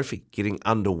Ford Trophy getting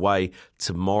underway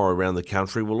tomorrow around the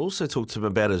country. We'll also talk to him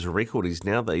about his record. He's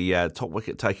now the top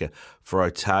wicket taker for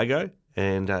Otago.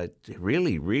 And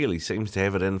really seems to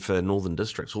have it in for Northern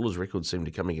Districts. All his records seem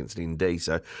to come against ND.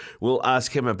 So we'll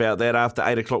ask him about that. After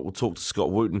 8 o'clock, we'll talk to Scott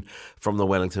Wooten from the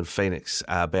Wellington Phoenix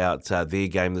about their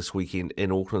game this weekend in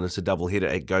Auckland. It's a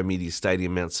doubleheader at Go Media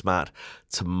Stadium, Mount Smart,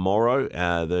 tomorrow.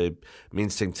 The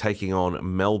men's team taking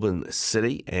on Melbourne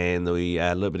City, and the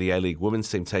Liberty A-League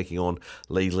women's team taking on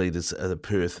league leaders the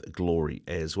Perth Glory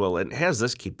as well. And how's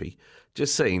this, Kempy?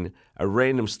 Just seen a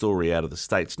random story out of the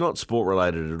States, not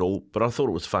sport-related at all, but I thought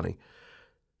it was funny.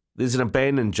 There's an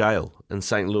abandoned jail in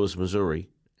St. Louis, Missouri,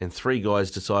 and 3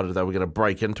 guys decided they were going to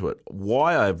break into it.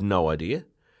 Why, I have no idea,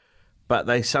 but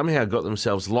they somehow got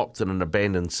themselves locked in an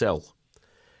abandoned cell,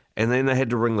 and then they had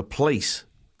to ring the police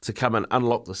to come and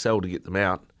unlock the cell to get them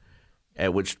out,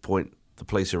 at which point the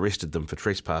police arrested them for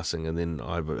trespassing, and then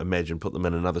I imagine put them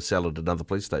in another cell at another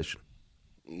police station.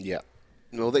 Yeah.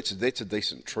 No, that's a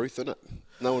decent truth, isn't it?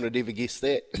 No one would ever guess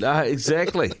that. No,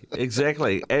 exactly.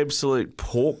 Absolute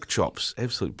pork chops.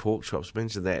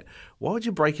 Mention that. Why would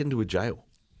you break into a jail?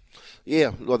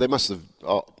 Yeah, well, they must have,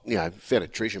 found a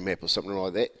treasure map or something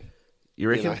like that. You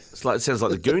reckon? It sounds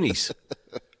like the Goonies.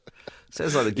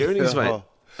 Mate.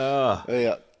 Oh.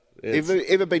 Yeah. Have you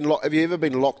ever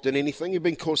been locked in anything? You've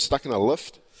been caught stuck in a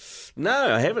lift?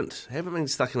 No, I haven't. Haven't been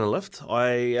stuck in a lift.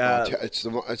 It's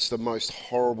the most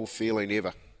horrible feeling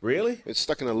ever. Really? It's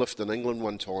stuck in a lift in England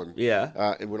one time.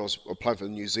 Yeah. And when I was playing for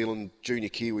the New Zealand Junior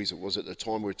Kiwis, it was at the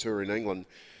time we were touring England,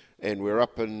 and we were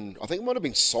up in, I think it might have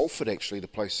been Salford actually, the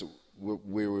place where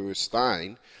we were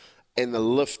staying, and the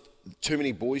lift, too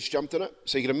many boys jumped in it.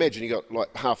 So you can imagine you got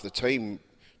like half the team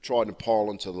trying to pile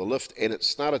into the lift, and it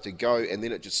started to go, and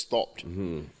then it just stopped.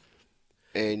 Mm-hmm.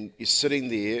 And you're sitting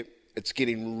there. It's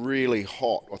getting really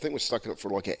hot. I think we're stuck in it for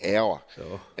like an hour.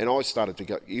 Oh. And I started to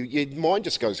go, your mind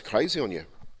just goes crazy on you.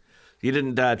 You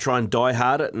didn't try and die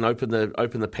hard it and open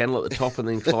the panel at the top and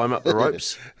then climb up the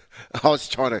ropes? I was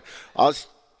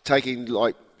taking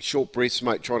like short breaths,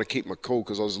 mate, trying to keep my cool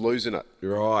because I was losing it.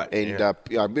 Right.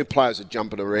 And players are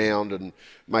jumping around and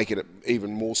making it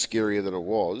even more scarier than it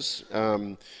was.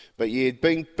 But yeah,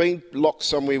 being locked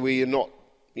somewhere where you're not,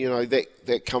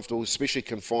 that comfortable, especially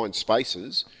confined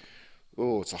spaces.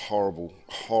 Oh, it's a horrible,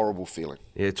 horrible feeling.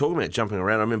 Yeah, talking about jumping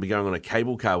around, I remember going on a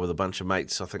cable car with a bunch of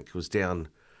mates. I think it was down,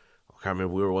 I can't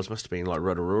remember where it was, must have been like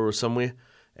Rotorua or somewhere.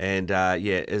 And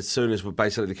as soon as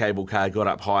basically the cable car got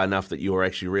up high enough that you were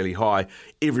actually really high,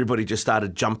 everybody just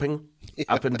started jumping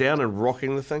up and down and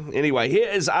rocking the thing. Anyway, here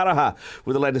is Araha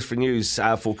with the latest for news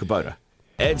for Kubota.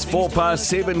 It's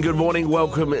 7:04. Good morning.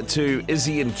 Welcome to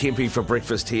Izzy and Kempy for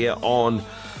breakfast here on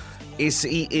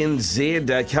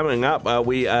SENZ. Coming up,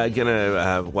 we are going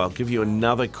to give you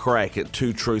another crack at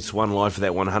 2 Truths, 1 Lie for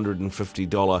that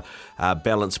 $150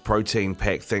 balanced protein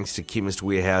pack thanks to Chemist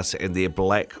Warehouse and their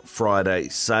Black Friday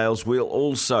sales. We'll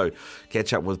also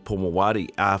catch up with Paul Mawadi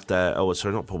not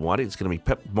Paul Mawadi, it's going to be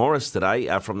Pip Morris today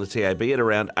from the TAB at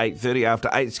around 8:30.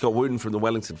 After 8, Scott Wooten from the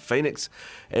Wellington Phoenix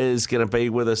is going to be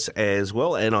with us as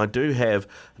well. And I do have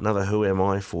another Who Am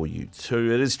I for you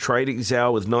too. It is Trading's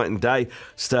Hour with Night and Day.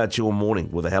 Start your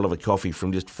morning with a hell of a coffee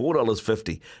from just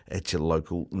 $4.50 at your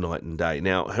local Night and Day.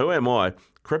 Now, Who Am I?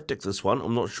 Cryptic this one.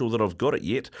 I'm not sure that I've got it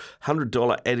yet. $100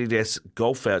 Adidas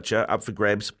golf voucher up for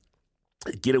grabs.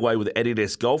 Get away with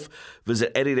Adidas Golf.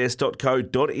 Visit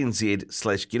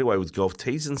adidas.co.nz/getawaywithgolf.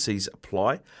 T's and C's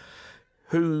apply.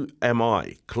 Who am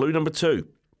I? Clue number 2.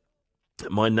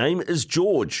 My name is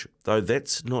George, though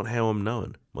that's not how I'm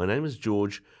known. My name is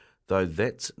George, though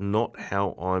that's not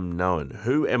how I'm known.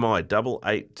 Who am I?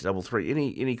 8833.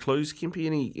 Any clues, Kempy?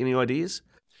 Any ideas?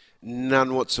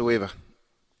 None whatsoever.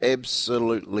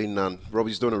 Absolutely none.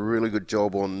 Robbie's doing a really good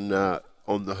job on the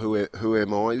who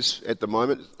am I's at the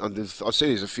moment. I see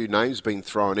there's a few names being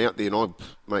thrown out there, and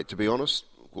mate, to be honest,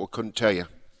 I couldn't tell you.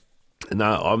 No,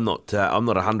 I'm not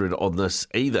 100 on this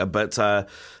either, but I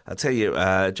tell you,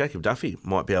 Jacob Duffy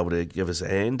might be able to give us a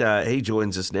hand. He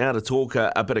joins us now to talk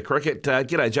a bit of cricket.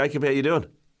 G'day, Jacob. How you doing?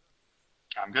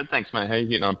 I'm good, thanks, mate. How you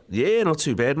getting on? Yeah, not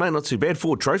too bad, mate. Not too bad.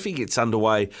 Ford Trophy gets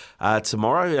underway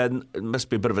tomorrow, and it must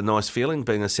be a bit of a nice feeling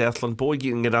being a Southland boy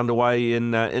getting it underway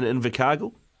in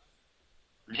Invercargill.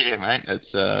 Yeah, mate.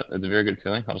 It's a very good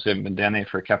feeling. Obviously, I haven't been down there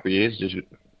for a couple of years,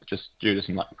 just due to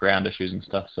some ground issues and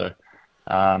stuff. So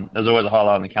there's always a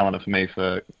highlight on the calendar for me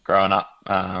for growing up.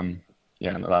 In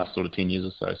the last sort of 10 years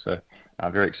or so. So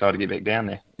very excited to get back down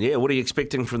there. Yeah, what are you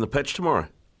expecting from the pitch tomorrow?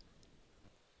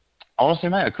 Honestly,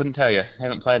 mate, I couldn't tell you.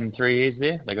 Haven't played in 3 years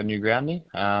there. They got a new groundie.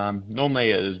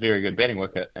 Normally, it is very good batting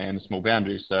wicket and small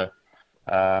boundaries. So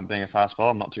being a fast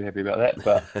bowler, I'm not too happy about that.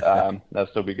 But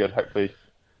that'll still be good. Hopefully,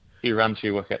 few runs,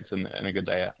 few wickets, and a good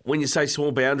day out. When you say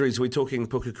small boundaries, are we talking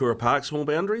Pukakura Park small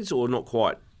boundaries or not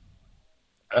quite?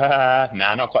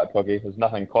 Not quite Pookie. There's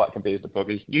nothing quite compared to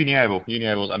Pookie. Uni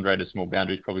Oval's underrated small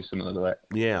boundaries, probably similar to that.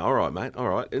 Yeah, all right, mate. All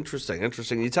right, interesting.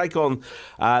 You take on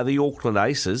the Auckland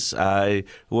Aces,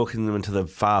 walking them into the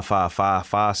far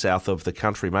south of the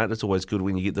country, mate. It's always good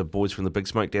when you get the boys from the Big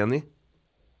Smoke down there.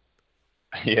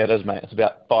 Yeah, it is, mate. It's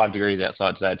about 5 degrees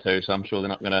outside today too, so I'm sure they're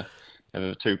not going to have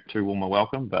a too warm a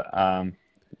welcome. But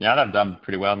they've done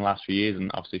pretty well in the last few years, and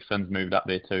obviously Finn's moved up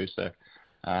there too, so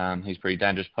he's a pretty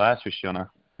dangerous player, especially on a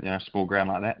small ground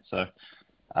like that. So,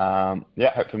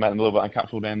 hopefully make them a little bit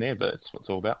uncomfortable down there, but it's what it's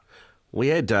all about. We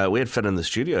had Finn in the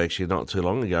studio actually not too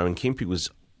long ago, and Kempy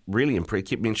was really impressed.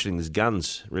 Kept mentioning his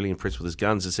guns. Really impressed with his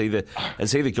guns. Is he the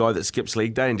guy that skips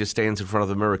leg day and just stands in front of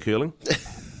the mirror curling?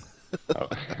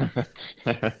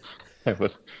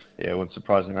 It wouldn't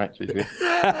surprise me, mate. To be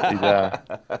fair.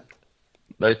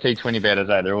 Those T20 batters,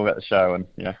 they're all about the show, and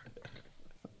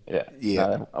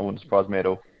I wouldn't surprise me at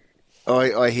all.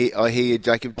 I hear you,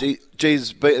 Jacob.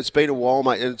 Geez, it's been a while,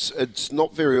 mate. It's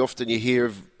not very often you hear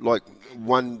of like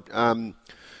one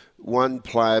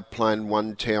player playing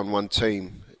one town, one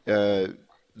team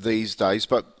these days.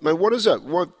 But man, what is it?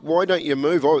 Why don't you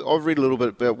move? I've read a little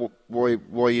bit about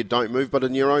why you don't move. But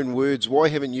in your own words, why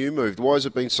haven't you moved? Why has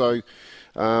it been so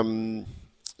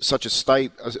such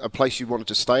a place you wanted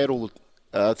to stay at all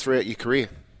throughout your career?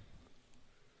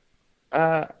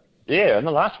 In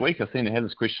the last week I've seen I had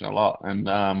this question a lot, and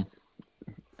I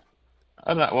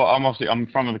don't know. Well, I'm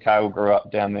from Invercargill, grew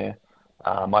up down there.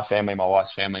 My family, my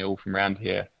wife's family, all from around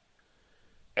here,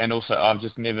 and also I've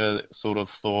just never sort of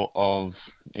thought of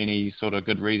any sort of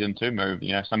good reason to move.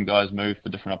 Some guys move for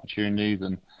different opportunities,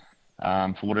 and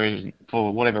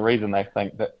for whatever reason they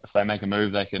think that if they make a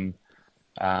move they can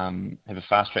have a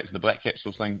fast track to the Black Caps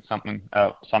or something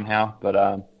somehow. But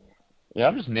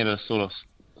I've just never sort of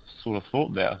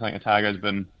thought that. I think Otago's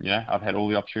been, I've had all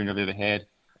the opportunity I've ever had.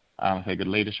 I've had good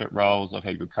leadership roles. I've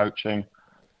had good coaching.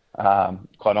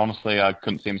 Quite honestly, I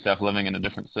couldn't see myself living in a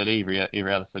different city.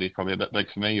 Every other city is probably a bit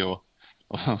big for me, or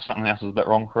something else is a bit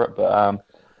wrong for it. But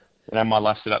my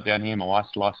life's set up down here. My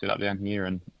wife's life's set up down here,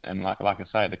 and like I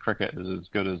say, the cricket is as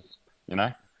good as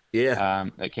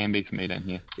it can be for me down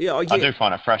here. Yeah, I do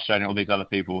find it frustrating. All these other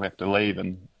people have to leave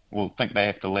and will think they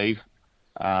have to leave.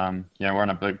 We're in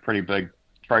a pretty big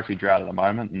trophy drought at the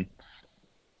moment, and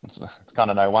it's kind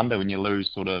of no wonder when you lose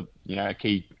sort of a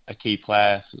key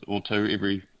player or two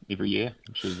every year,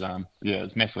 which is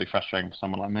it's massively frustrating for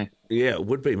someone like me. Yeah, it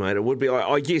would be, mate. It would be.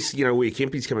 I guess where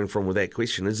Kempy's coming from with that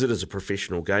question is it is a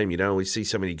professional game. We see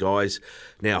so many guys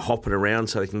now hopping around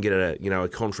so they can get a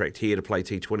contract here to play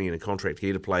T20 and a contract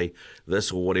here to play this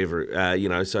or whatever.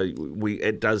 So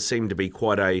it does seem to be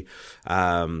quite a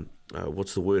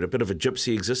what's the word? A bit of a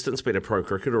gypsy existence, being a pro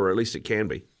cricketer, or at least it can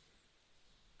be.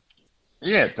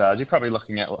 Yeah, it does. You're probably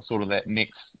looking at what sort of that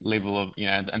next level of, the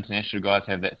international guys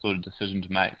have that sort of decision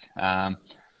to make. I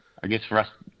guess for us,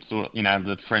 sort of,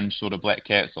 the fringe sort of Black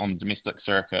Caps on domestic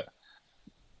circuit,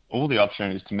 all the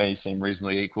opportunities to me seem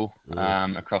reasonably equal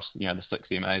across, the 6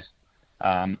 MAs.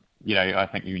 I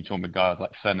think you can talk about guys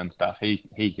like Finn and stuff.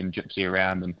 He can gypsy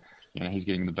around and, he's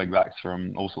getting the big bucks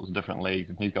from all sorts of different leagues,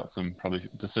 and he's got some probably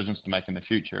decisions to make in the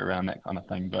future around that kind of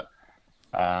thing. But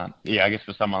I guess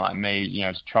for someone like me,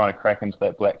 just trying to crack into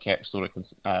that Black Cap sort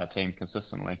of team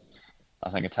consistently, I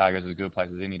think Otago's as good a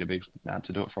place as any to do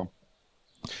it from.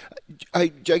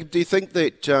 Hey, Jacob, do you think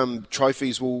that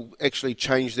trophies will actually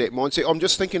change that mindset? I'm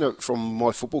just thinking of, from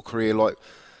my football career, like,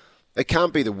 it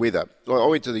can't be the weather. Like, I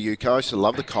went to the UK, I used to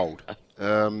love the cold,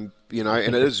 and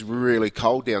it is really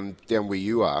cold down where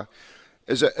you are.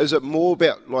 Is it more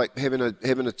about like having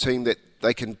a team that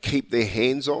they can keep their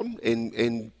hands on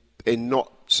and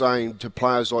not saying to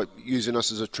players like using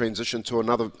us as a transition to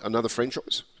another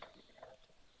franchise?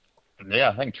 Yeah,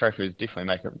 I think trophies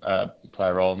definitely play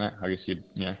a role in that. I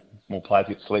guess more players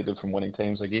get selected from winning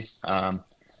teams, I guess.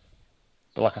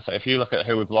 But like I say, if you look at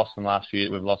who we've lost in the last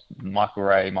year, we've lost Michael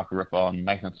Ray, Michael Rippon,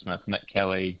 Nathan Smith, Nick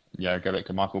Kelly, go back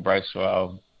to Michael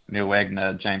Bracewell, Neil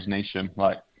Wagner, James Neesham.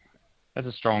 Like, that's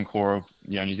a strong core of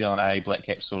New Zealand A, Black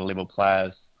Caps sort of level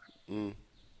players.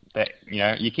 That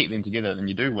you keep them together and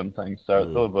you do win things. So it's a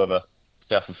little bit of a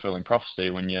self-fulfilling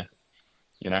prophecy when you're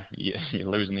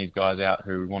losing these guys out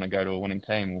who want to go to a winning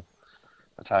team. Well,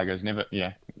 Otago's never.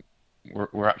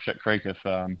 We're up shit creek if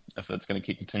it's going to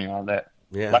keep continuing like that.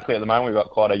 Yeah. Luckily, at the moment, we've got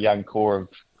quite a young core of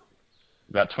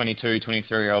about 22,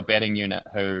 23-year-old batting unit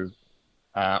who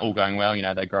all going well.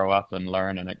 They grow up and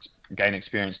learn and gain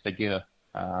experience together.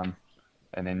 And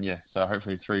then, so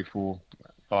hopefully 3, 4,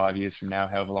 5 years from now,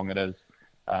 however long it is,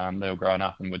 they're all growing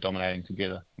up and we're dominating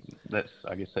together.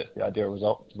 I guess that's the ideal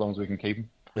result, as long as we can keep them.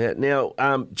 Yeah. Now,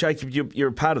 Jacob, you're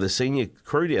a part of the senior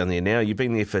crew down there now. You've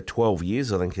been there for 12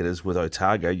 years, I think it is, with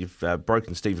Otago. You've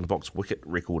broken Stephen Box's wicket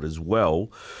record as well.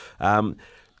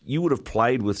 You would have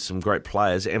played with some great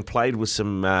players and played with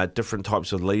some different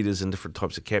types of leaders and different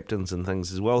types of captains and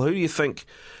things as well. Who do you think,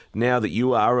 now that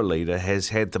you are a leader, has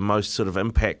had the most sort of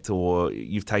impact, or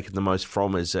you've taken the most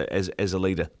from as a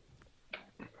leader?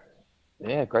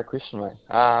 Yeah, great question, mate.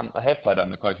 I have played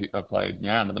under quite a few. I played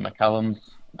under the McCullums.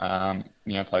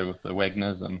 Played with the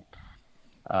Wagners and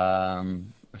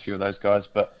a few of those guys,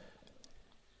 but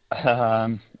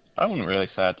I wouldn't really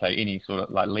say I'd take any sort of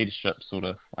like leadership sort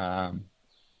of.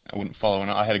 I wouldn't follow. And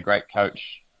I had a great coach,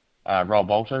 Rob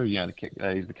Bolter. He's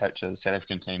the coach of the South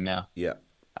African team now. Yeah.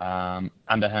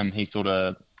 Under him, he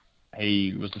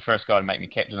was the first guy to make me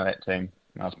captain of that team.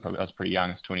 I was pretty young.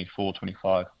 I was 24,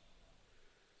 25,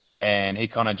 and he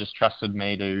kind of just trusted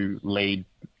me to lead.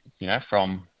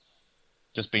 From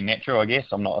just be natural, I guess.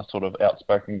 I'm not a sort of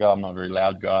outspoken guy. I'm not a very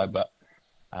loud guy, but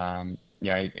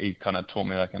he kind of taught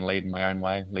me that I can lead in my own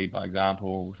way, lead by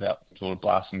example, without sort of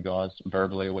blasting guys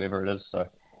verbally or whatever it is. So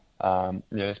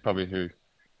that's probably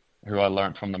who I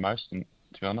learned from the most, and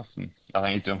to be honest. And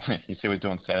I think you see what he's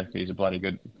doing Saturday. He's a bloody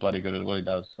good at what he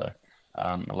does. So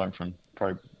I learned from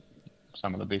probably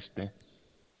some of the best there.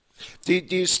 Do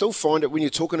you still find it when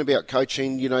you're talking about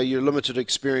coaching, your limited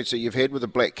experience that you've had with the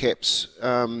Black Caps,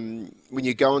 when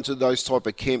you go into those type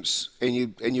of camps and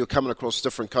you're coming across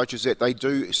different coaches, that they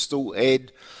do still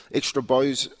add extra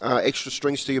extra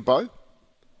strings to your bow?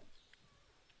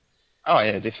 Oh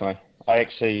yeah, definitely. I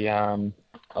actually I went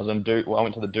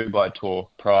to the Dubai tour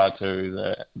prior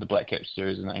to the Black Caps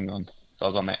series in England, so I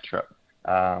was on that trip.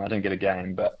 I didn't get a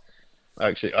game, but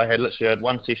actually I literally had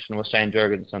one session with Shane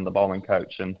Jurgensen, the bowling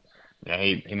coach, and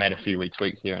he made a few wee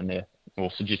tweaks here and there,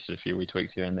 or suggested a few wee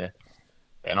tweaks here and there.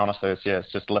 And honestly,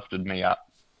 it's just lifted me up.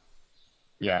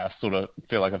 Yeah, I sort of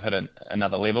feel like I've hit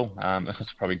another level.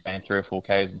 It's probably gained 3 or 4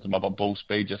 Ks into my ball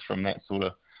speed just from that sort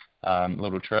of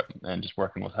little trip and just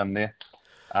working with him there.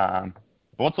 But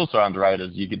what's also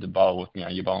underrated is you get to bowl with,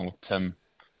 you're bowling with Tim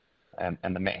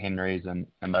and the Matt Henrys and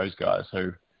those guys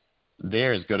who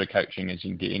they're as good at coaching as you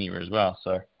can get anywhere as well.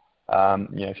 So,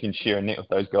 if you can share a net with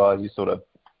those guys, you sort of,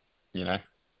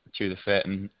 chew the fat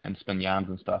and spin yarns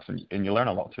and stuff, and you learn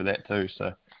a lot through that too.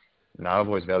 So, I've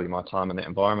always valued my time in that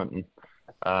environment, and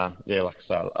like I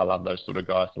say, I love those sort of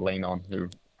guys to lean on who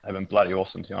have been bloody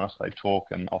awesome. To be honest, they talk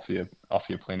and offer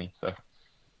you plenty. So,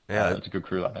 it's a good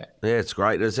crew like that. Yeah, it's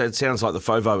great. It sounds like the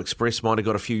Fovo Express might have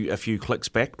got a few clicks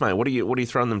back, mate. What are you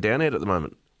throwing them down at the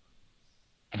moment?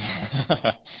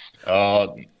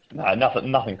 No,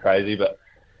 nothing crazy, but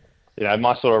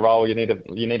my sort of role, you need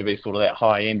to be sort of that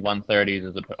high end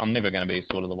 130s. I'm never going to be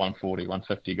sort of the 140,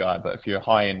 150 guy, but if you're a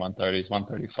high end 130s,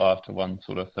 135 to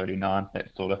 139,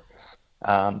 that's sort of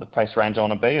the pace range I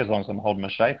want to be, as long as I'm holding my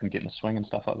shape and getting a swing and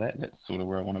stuff like that. That's sort of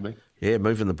where I want to be. Yeah,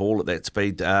 moving the ball at that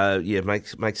speed,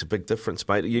 makes a big difference,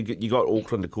 mate. You got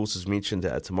Auckland, of course, as mentioned,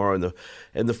 tomorrow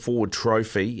in the Ford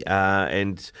Trophy,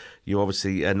 and you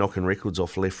obviously are knocking records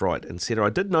off left, right, and centre. I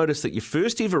did notice that your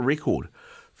first ever record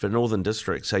for Northern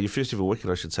Districts, your first ever wicket,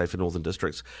 I should say, for Northern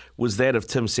Districts, was that of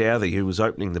Tim Southey, who was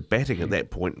opening the batting at that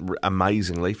point,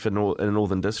 amazingly, in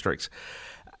Northern Districts.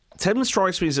 Tim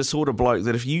strikes me as a sort of bloke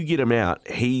that if you get him out,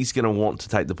 he's going to want to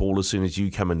take the ball as soon as you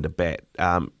come into bat.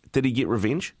 Did he get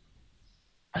revenge?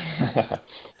 I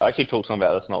actually talked to him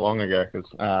about this not long ago because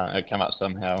it came up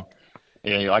somehow.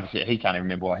 Yeah, like I said, he can't even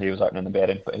remember why he was opening the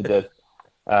batting, but he did.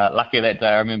 Lucky that day,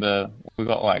 I remember we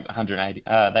got like 180.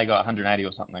 They got 180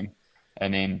 or something,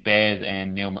 and then Baz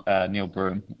and Neil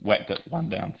Broom whacked it one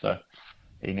down. So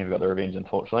he never got the revenge,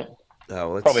 unfortunately.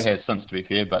 Oh, well, Probably has since, to be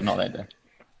fair, but not that day.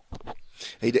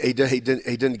 He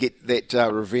didn't get that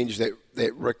revenge that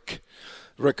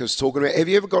Rick is talking about. Have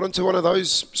you ever got into one of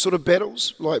those sort of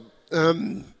battles, like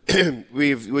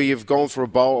where you've gone for a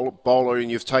bowler and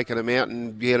you've taken him out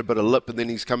and you had a bit of lip and then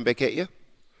he's come back at you?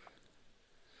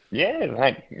 Yeah,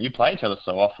 mate, you play each other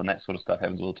so often, that sort of stuff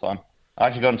happens all the time. I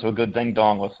actually got into a good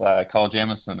ding-dong with Kyle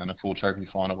Jamieson in a full trophy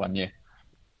final one year.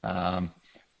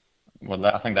 Well,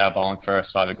 I think they were bowling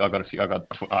first, so I got a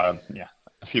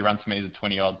few runs for me as a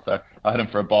 20-odd, so I hit him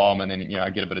for a bomb, and then, I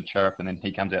get a bit of chirp, and then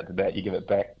he comes out to bat, you give it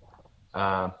back.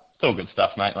 It's all good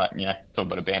stuff, mate, it's all a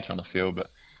bit of banter on the field,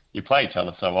 but you play each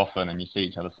other so often, and you see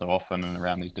each other so often and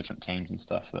around these different teams and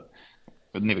stuff that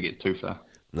it never gets too far.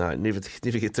 No, never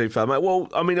get too far, mate. Well,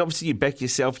 I mean, obviously you back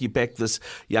yourself, you back this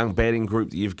young batting group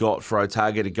that you've got for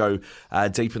Otago to go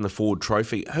deep in the Ford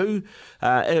Trophy. Who,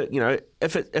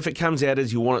 if it comes out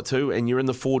as you want it to and you're in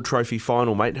the Ford Trophy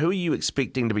final, mate, who are you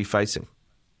expecting to be facing?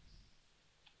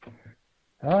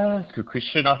 That's a good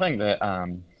question. I think that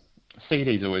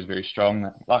CD's always very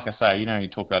strong. Like I say, you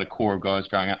talk about a core of guys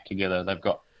growing up together. They've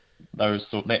got that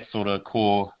sort of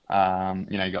core.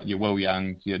 You got your Will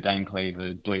Youngs, your Dane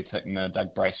Cleaver, Blair Tickner,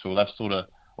 Doug Bracewell. They're sort of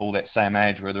all that same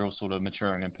age where they're all sort of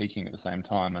maturing and peaking at the same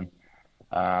time. And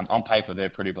on paper, they're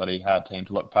a pretty bloody hard team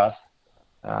to look past.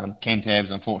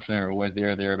 Cantabs, unfortunately, are always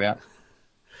there or thereabouts.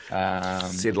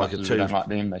 Said like a two. Don't like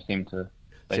them. They seem to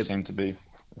be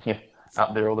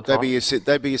up there all the time.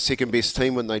 They'd be your second best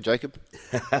team, wouldn't they, Jacob?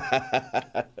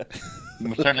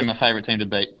 Certainly my favourite team to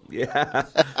beat. Yeah,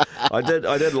 I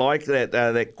did like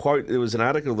that quote. There was an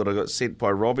article that I got sent by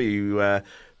Robbie where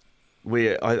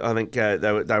I think they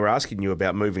were asking you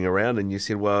about moving around, and you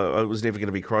said, well, it was never going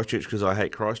to be Christchurch because I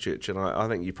hate Christchurch, and I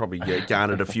think you probably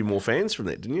garnered a few more fans from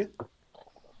that, didn't you?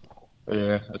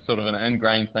 Yeah, it's sort of an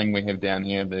ingrained thing we have down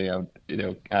here. The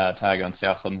Otago and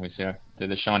Southland, they're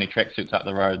the shiny tracksuits up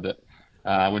the road that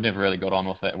we never really got on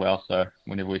with that well. So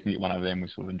whenever we can get one of them, we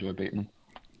sort of enjoy beating them.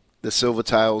 The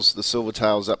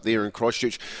Silvertails up there in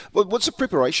Christchurch. What's the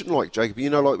preparation like, Jacob?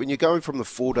 Like when you're going from the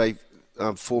 4-day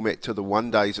format to the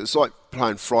 1 days, it's like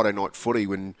playing Friday night footy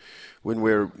when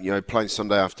we're playing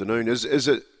Sunday afternoon. Is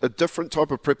it a different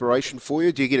type of preparation for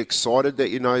you? Do you get excited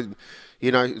that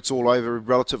it's all over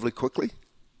relatively quickly?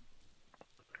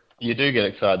 You do get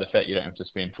excited the fact you don't have to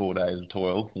spend 4 days of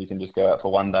toil. You can just go out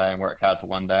for 1 day and work hard for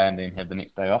 1 day and then have the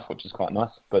next day off, which is quite nice.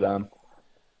 But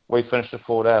we finished the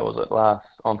 4 day,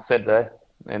 on Saturday,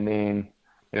 and then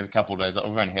we have a couple of days.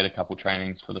 We've only had a couple of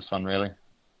trainings for this one, really.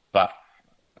 But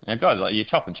guys, you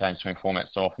chop and change between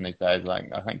formats so often these days.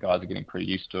 I think guys are getting pretty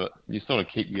used to it. You sort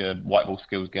of keep your white ball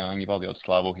skills going. You've got the odd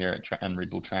slow ball here and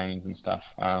red ball trainings and stuff.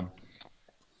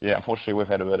 Unfortunately, we've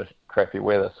had a bit of crappy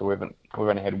weather, so we've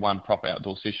only had one proper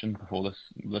outdoor session before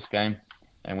this game,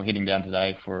 and we're heading down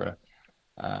today for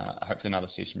hopefully another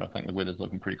session. But I think the weather's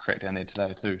looking pretty crap down there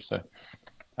today too. So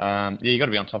you got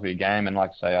to be on top of your game, and like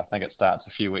I say, I think it starts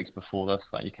a few weeks before this.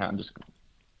 You can't just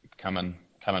come in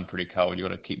pretty cold. You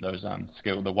got to keep those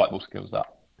the white ball skills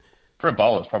up. For a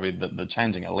bowler, it's probably the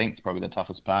changing a length is probably the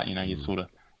toughest part. You're sort of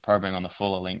probing on the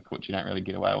fuller length, which you don't really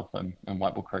get away with in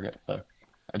white ball cricket. So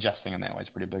adjusting in that way is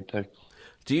pretty big too.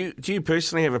 Do you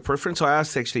personally have a preference? I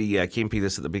asked actually Kempy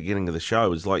this at the beginning of the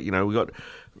show. It's like, we've got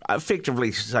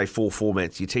effectively, say, 4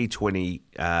 formats. Your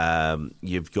T20,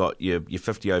 you've got your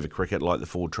 50 over cricket like the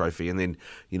Ford Trophy, and then,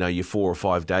 your 4 or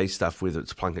 5 day stuff, whether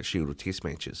it's Plunket Shield or Test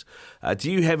matches.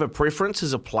 Do you have a preference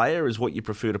as a player as what you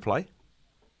prefer to play?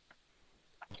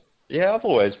 Yeah, I've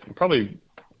always probably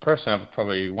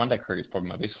 1 day cricket's probably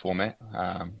my best format.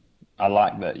 I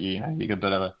like that you get a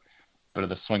bit of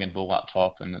the swinging ball up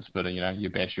top, and it's a bit of, you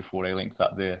bash your 4-day lengths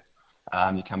up there.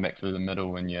 You come back through the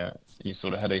middle and you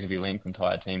sort of hit a heavy length and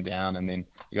tie a team down, and then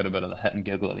you got a bit of the hit and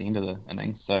giggle at the end of the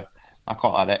innings. So I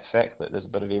quite like that fact that there's a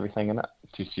bit of everything in it.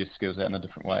 Test your skills out in the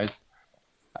different ways.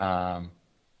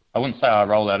 I wouldn't say I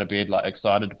roll out of bed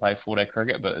excited to play 4-day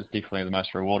cricket, but it's definitely the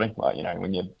most rewarding.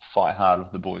 When you fight hard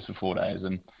with the boys for 4 days,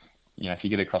 and if you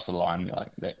get across the line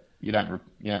that, you don't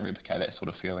replicate that sort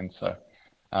of feeling. So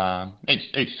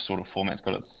each sort of format's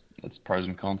got its pros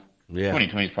and cons. Yeah.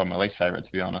 2020 is probably my least favourite,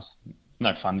 to be honest.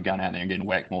 No fun going out there and getting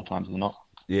whacked more times than not.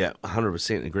 Yeah,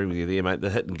 100% agree with you there, mate. The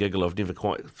hit and giggle, I've never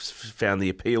quite found the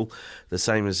appeal the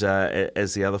same as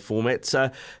the other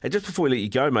formats. And just before we let you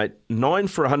go, mate, 9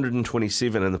 for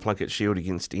 127 in the Plunket Shield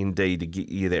against ND to get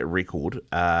you that record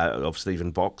of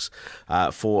Stephen Box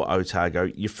for Otago.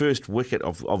 Your first wicket,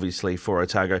 obviously, for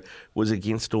Otago was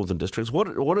against Northern Districts.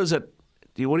 What is it?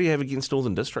 What do you have against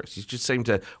Northern Districts? You just seem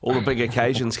to, all the big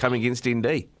occasions come against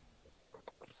ND.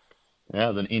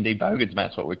 Yeah, the ND Bogans,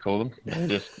 that's what we call them.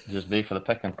 Just there for the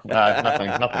picking. No,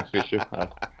 nothing special.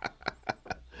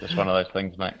 Just one of those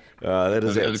things, mate. That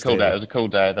is it was a cool day. It was a cool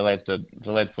day. The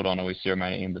lads put on a wee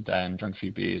ceremony at the end of the day and drank a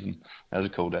few beers, and it was a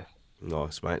cool day.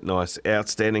 Nice, mate. Nice.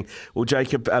 Outstanding. Well,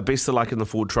 Jacob, best of luck in the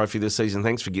Ford Trophy this season.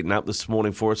 Thanks for getting up this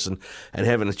morning for us and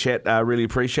having a chat. Really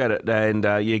appreciate it. And,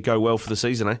 go well for the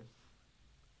season, eh?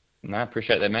 No,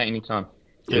 appreciate that, mate. Anytime.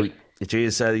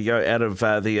 Cheers. There you go, out of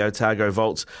the Otago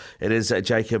Vaults. It is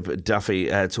Jacob Duffy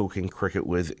talking cricket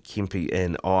with Kempy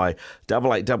and I.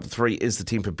 8833 is the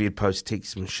Temper Bedpost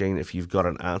text machine if you've got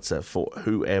an answer for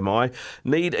Who Am I?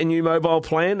 Need a new mobile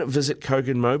plan? Visit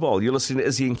Kogan Mobile. You're listening to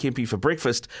Izzy and Kempy for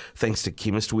breakfast, thanks to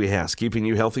Chemist Warehouse, keeping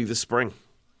you healthy this spring.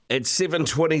 It's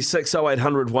 7:26,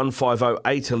 0800 150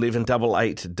 811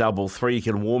 8833. You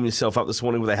can warm yourself up this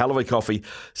morning with a hell of a coffee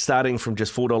starting from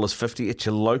just $4.50 at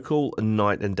your local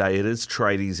night and day. It is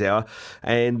Tradies Hour.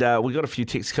 And we got a few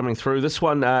texts coming through. This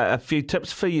one, a few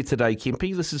tips for you today,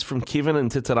 Kempy. This is from Kevin in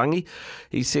Titirangi.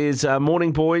 He says,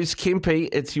 morning boys, Kempy,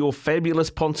 it's your fabulous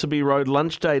Ponsonby Road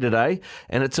lunch day today,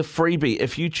 and it's a freebie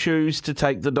if you choose to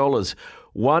take the dollars.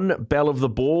 1, Bell of the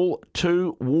Ball.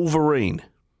 2, Wolverine.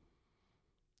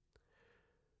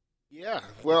 Yeah,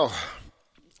 well,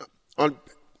 I'd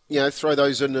throw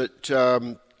those in at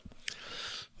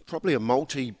probably a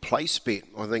multi-place bet,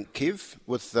 I think, Kev,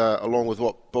 with along with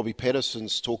what Bobby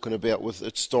Patterson's talking about with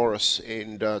its Doris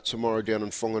and tomorrow down in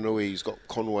Whanganui, he's got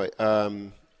Conway.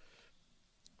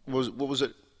 What was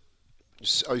it?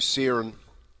 O'Searan.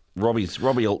 Robbie's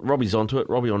onto it.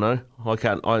 Robbie will know. I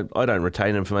don't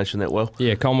retain information that well.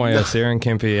 Yeah, Conway O'Searan,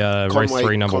 Kempy, race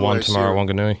 3, number Conway 1 tomorrow,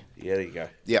 Wanganui. Yeah, there you go.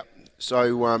 Yeah.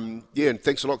 So, and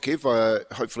thanks a lot, Kev.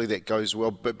 Hopefully that goes well.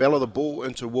 But Bell of the Ball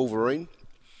into Wolverine.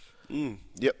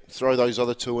 Yep, throw those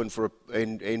other two in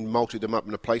and multi them up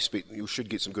in a place bet. You should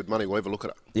get some good money. We'll have a look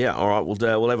at it. Yeah, all right,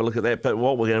 we'll have a look at that. But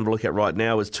what we're going to look at right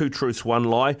now is 2 truths, 1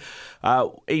 lie.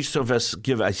 Each of us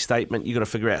give a statement. You've got to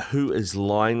figure out who is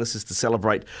lying. This is to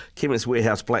celebrate Chemist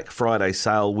Warehouse Black Friday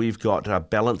sale. We've got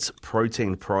Balance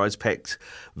Protein prize packs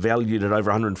valued at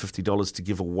over $150 to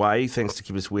give away, thanks to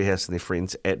Chemist Warehouse and their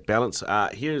friends at Balance.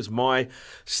 Here's my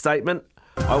statement.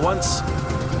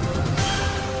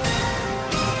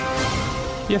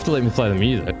 You have to let me play the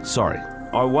music. Sorry.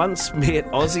 I once met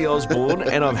Ozzy Osbourne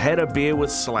and I've had a beer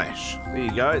with Slash. There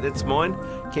you go. That's mine.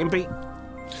 Kempy?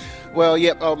 Well,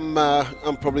 yep, I'm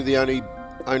probably the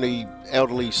only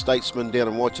elderly statesman down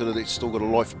in Waitara that's still got a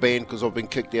life ban because I've been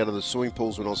kicked out of the swimming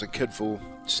pools when I was a kid for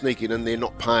sneaking in there,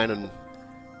 not paying and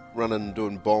running and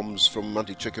doing bombs from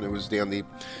Munty Chicken who was down there.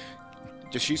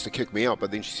 Just used to kick me out,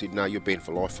 but then she said, no, you're banned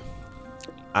for life.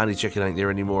 Auntie Chicken ain't there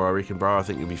anymore, I reckon, bro. I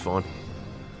think you'll be fine.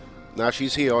 No,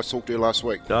 she's here. I talked to her last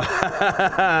week.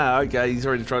 Okay, he's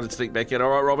already trying to sneak back in. All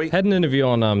right, Robbie? Had an interview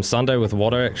on Sunday with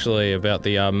Watto, actually, about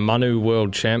the Manu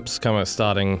World Champs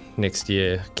starting next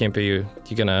year. Kempy,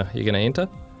 you gonna enter?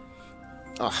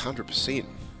 100%.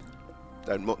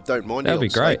 Don't mind. That'd be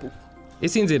great. Staple.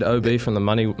 SNZ OB from the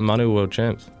Manu World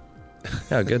Champs.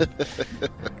 How good.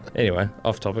 Anyway,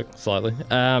 off topic slightly.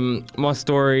 My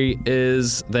story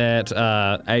is that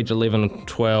age 11,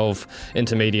 12,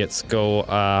 intermediate school,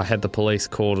 had the police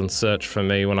called and searched for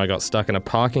me when I got stuck in a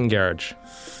parking garage.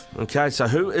 Okay, so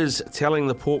who is telling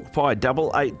the pork pie?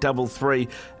 8833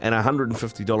 and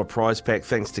 $150 prize pack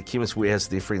thanks to Chemist Warehouse,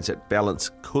 their friends at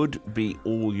Balance, could be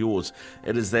all yours.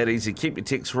 It is that easy. Keep your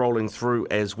texts rolling through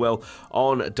as well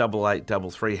on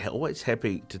 8833. Always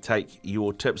happy to take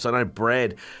your tips. I know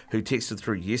Brad, who texted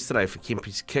through yesterday for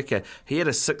Kempy's kicker, he had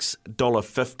a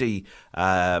 $6.50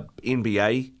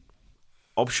 NBA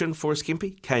option for his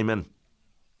Kempy, came in.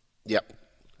 Yep.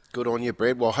 Good on you,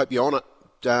 Brad. Well, I hope you're on it.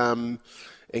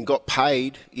 And got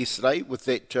paid yesterday with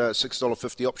that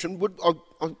 $6.50 option.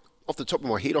 Off the top of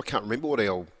my head, I can't remember what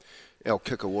our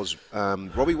kicker was.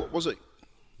 Robbie, what was it?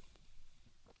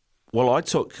 Well, I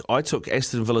took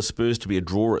Aston Villa Spurs to be a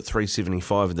draw at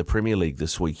 375 in the Premier League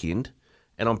this weekend,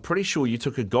 and I'm pretty sure you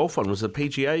took a golf one. Was it the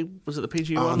PGA? Was it the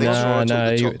PGA one?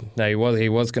 He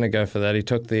was going to go for that. He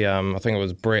took the I think it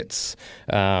was Brett's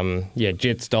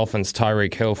Jets Dolphins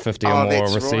Tyreek Hill 50 or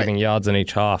more receiving yards in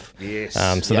each half. Yes.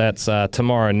 That's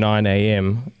tomorrow 9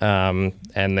 a.m.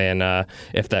 And then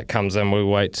if that comes in, we'll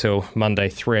wait till Monday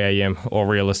 3 a.m. or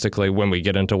realistically when we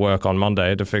get into work on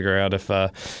Monday to figure out if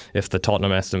the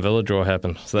Tottenham Aston Villa draw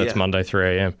happens. So that's Monday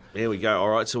 3 a.m. There we go. All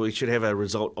right, so we should have a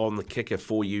result on the kicker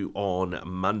for you on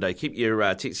Monday. Keep your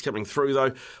texts coming through,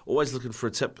 though. Always looking for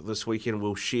a tip this weekend.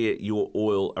 We'll share your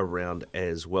oil around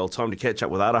as well. Time to catch up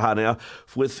with Araha now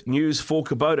with news for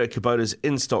Kubota. Kubota's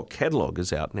in-stock catalogue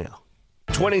is out now.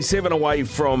 27 away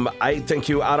from 8. Thank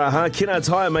you, Araha. Kennards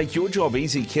Hire, make your job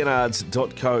easy.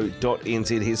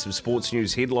 Kennards.co.nz. Here's some sports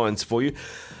news headlines for you.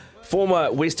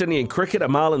 Former West Indian cricketer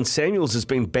Marlon Samuels has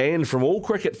been banned from all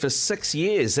cricket for 6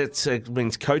 years. That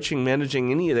means coaching,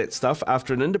 managing, any of that stuff,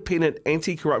 after an independent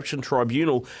anti-corruption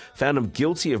tribunal found him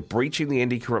guilty of breaching the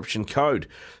anti-corruption code.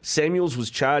 Samuels was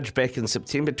charged back in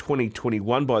September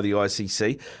 2021 by the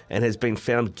ICC and has been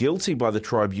found guilty by the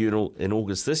tribunal in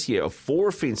August this year of 4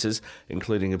 offences,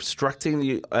 including obstructing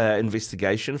the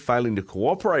investigation, failing to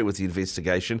cooperate with the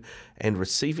investigation, and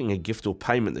receiving a gift or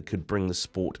payment that could bring the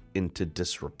sport into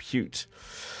disrepute.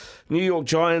 New York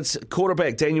Giants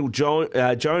quarterback Daniel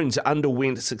Jones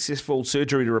underwent successful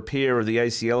surgery to repair the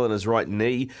ACL in his right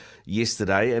knee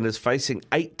yesterday and is facing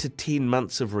 8 to 10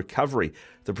 months of recovery.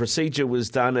 The procedure was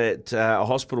done at a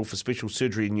hospital for special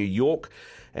surgery in New York,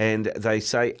 and they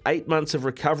say 8 months of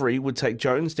recovery would take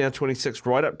Jones, now 26,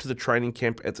 right up to the training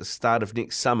camp at the start of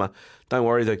next summer. Don't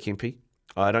worry though, Kempy.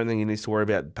 I don't think he needs to worry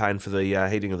about paying for the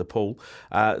heating of the pool.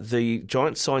 The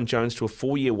Giants signed Jones to a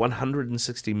 4-year,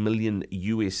 $160 million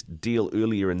US deal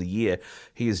earlier in the year.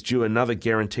 He is due another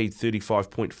guaranteed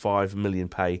 $35.5 million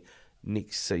pay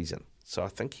next season. So I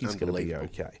think he's going to be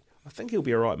okay. I think he'll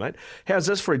be all right, mate. How's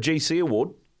this for a GC award?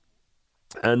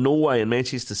 Norway and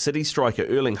Manchester City striker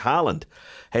Erling Haaland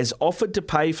has offered to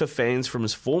pay for fans from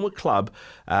his former club,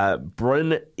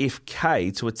 Bryn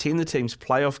FK, to attend the team's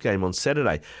playoff game on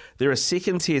Saturday. They're a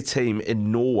second-tier team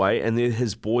in Norway, and they're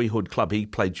his boyhood club. He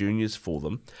played juniors for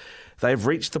them. They've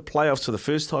reached the playoffs for the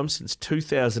first time since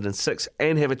 2006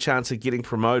 and have a chance of getting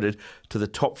promoted to the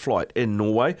top flight in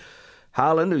Norway.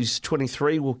 Haaland, who's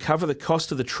 23, will cover the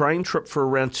cost of the train trip for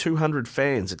around 200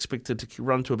 fans, expected to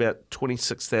run to about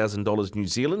 $26,000 New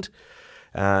Zealand.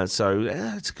 So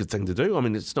it's a good thing to do. I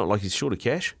mean, it's not like he's short of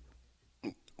cash.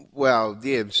 Well,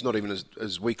 yeah, it's not even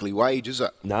his weekly wage, is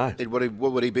it? No.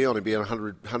 What would he be on? He'd be on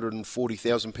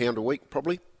 £140,000 a week,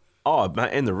 probably? Oh,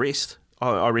 and the rest.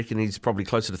 I reckon he's probably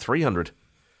closer to 300.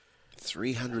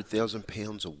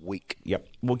 £300,000 a week. Yep.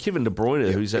 Well, Kevin De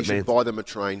Bruyne, who's at Man... buy them a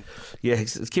train. Yeah,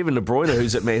 it's Kevin De Bruyne,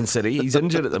 who's at Man City. He's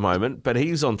injured at the moment, but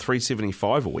he's on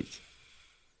 $375 a week.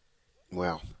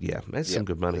 Wow. Yeah, that's some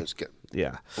good money. That's good.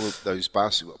 Yeah. All of those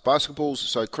basketballs,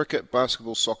 so cricket,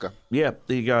 basketball, soccer. Yeah,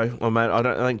 there you go. Well, mate, I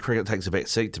think cricket takes a back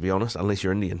seat, to be honest, unless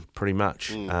you're Indian, pretty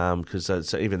much. Because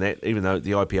so even though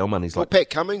the IPL money's like... Well,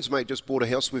 Pat Cummins, mate, just bought a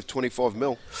house with 25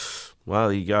 mil. Well,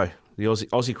 there you go. The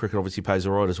Aussie cricket obviously pays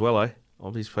all right as well, eh?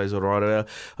 Obviously pays all right.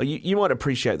 You might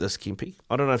appreciate this, Kempy.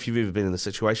 I don't know if you've ever been in this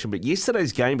situation, but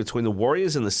yesterday's game between the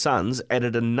Warriors and the Suns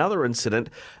added another incident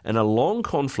in a long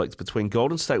conflict between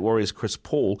Golden State Warriors' Chris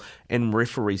Paul and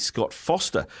referee Scott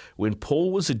Foster, when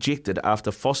Paul was ejected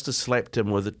after Foster slapped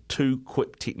him with 2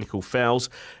 quick technical fouls.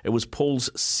 It was Paul's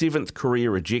 7th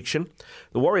career ejection.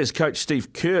 The Warriors coach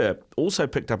Steve Kerr also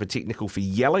picked up a technical for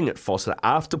yelling at Foster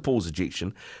after Paul's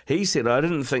ejection. He said, "I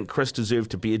didn't think Chris deserved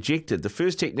to be ejected. The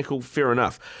first technical, fair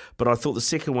enough, but I thought the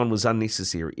second one was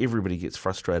unnecessary." Everybody gets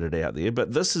frustrated out there,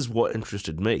 but this is what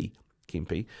interested me,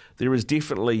 Kempy. There is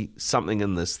definitely something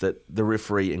in this that the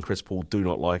referee and Chris Paul do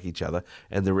not like each other,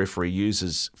 and the referee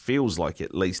feels like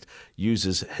at least,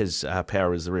 uses his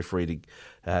power as the referee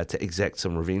to exact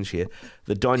some revenge here.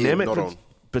 The dynamic...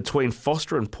 between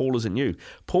Foster and Paul isn't new.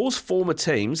 Paul's former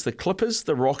teams, the Clippers,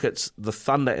 the Rockets, the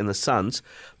Thunder and the Suns,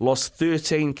 lost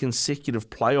 13 consecutive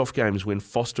playoff games when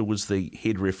Foster was the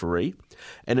head referee.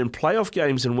 And in playoff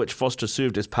games in which Foster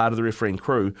served as part of the refereeing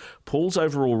crew, Paul's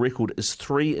overall record is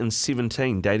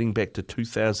 3-17, dating back to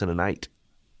 2008.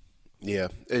 Yeah,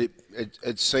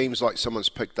 it seems like someone's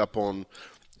picked up on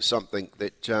something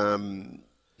that,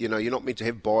 you're not meant to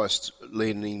have bias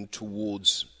leaning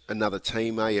towards another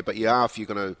team, are you? But you are if you're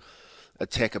going to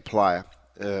attack a player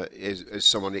as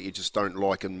someone that you just don't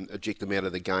like and eject them out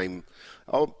of the game.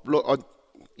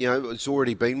 it's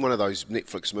already been one of those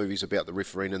Netflix movies about the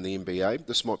refereeing in the NBA.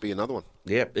 This might be another one.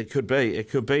 Yeah, it could be.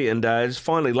 It could be. And just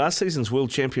finally, last season's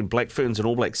world champion Black Ferns and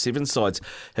All Black Sevens sides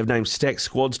have named stacked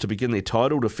squads to begin their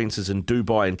title defences in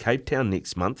Dubai and Cape Town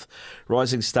next month.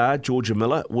 Rising star Georgia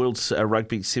Miller, World's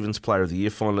Rugby Sevens Player of the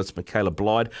Year finalist Michaela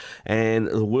Blyde, and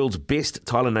the world's best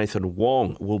Tyler Nathan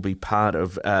Wong will be part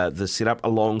of the setup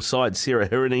alongside Sarah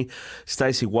Hirini,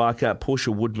 Stacey Waka,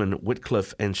 Portia Woodman,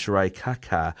 Whitcliffe and Sheree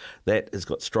Kaka. That has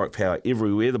got strike power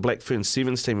everywhere. The Black Ferns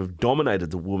Sevens team have dominated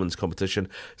the women's competition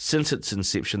since its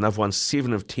inception. They've won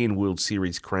 7 of 10 World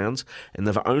Series crowns, and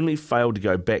they've only failed to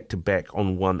go back-to-back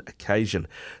on one occasion.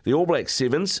 The All Black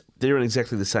Sevens, they're in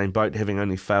exactly the same boat, having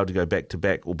only failed to go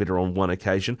back-to-back or better on one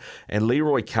occasion. And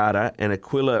Leroy Carter and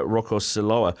Aquila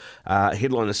Rokosiloa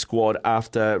headline the squad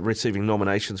after receiving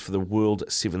nominations for the World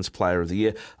Sevens Player of the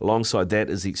Year. Alongside that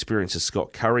is the experience of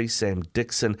Scott Curry, Sam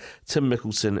Dixon, Tim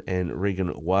Mickelson and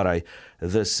Regan Ware.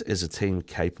 This is a team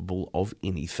capable of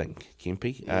anything.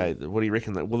 Kempy, what do you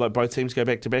reckon? Will both teams go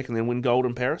back-to-back and then win gold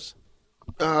in Paris?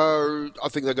 I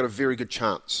think they've got a very good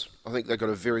chance. I've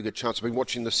been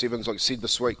watching the Sevens, like I said,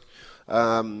 this week.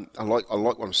 I like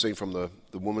what I'm seeing from the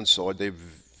women's side. They're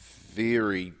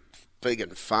very big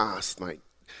and fast, mate.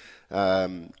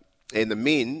 And the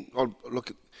men, I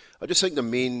just think the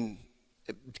men,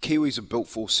 Kiwis are built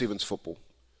for Sevens football.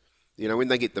 When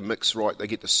they get the mix right, they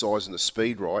get the size and the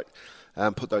speed right,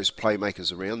 put those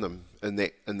playmakers around them in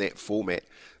that format,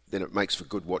 then it makes for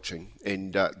good watching.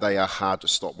 And they are hard to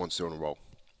stop once they're on a roll.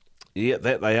 Yeah,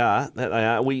 that they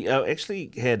are. We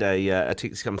actually had a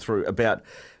text come through about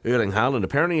Erling Haaland.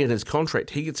 Apparently in his contract,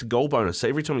 he gets a goal bonus. So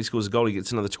every time he scores a goal, he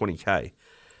gets another 20k.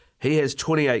 He has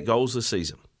 28 goals this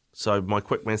season. So my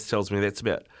quick maths tells me that's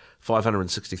about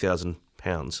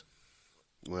 £560,000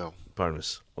 Wow.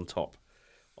 bonus on top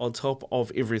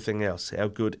of everything else. How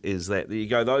good is that? There you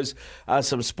go. Those are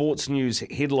some sports news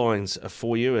headlines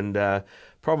for you. And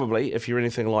probably, if you're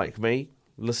anything like me,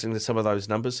 listening to some of those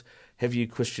numbers, have you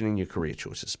questioning your career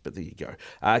choices? But there you go.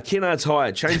 Kennards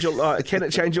Hire. Can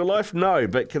it change your life? No,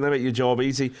 but can they make your job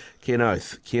easy? Ken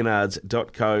Oath.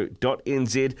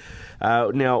 Kennards.co.nz.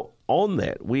 Now, on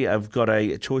that, we have got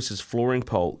a Choices flooring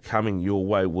poll coming your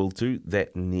way. We'll do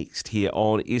that next here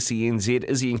on SENZ.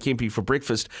 Izzy and Kempy for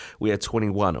breakfast. We are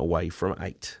 21 away from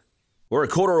 8. We're a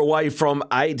quarter away from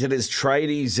 8. It is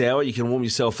Tradies Hour. You can warm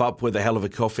yourself up with a hell of a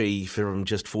coffee from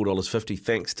just $4.50.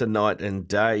 Thanks to Night and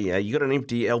Day. You got an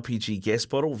empty LPG gas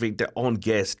bottle?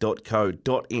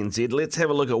 VectorOnGas.co.nz. Let's have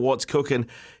a look at what's cooking,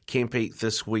 Kempy,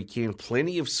 this weekend.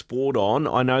 Plenty of sport on.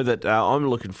 I know that I'm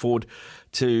looking forward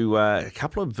to a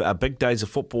couple of big days of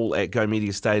football at Go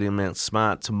Media Stadium, Mount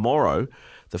Smart. Tomorrow,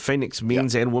 the Phoenix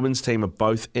men's and women's team are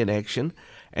both in action.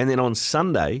 And then on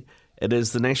Sunday, it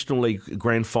is the National League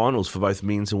Grand Finals for both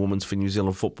men's and women's for New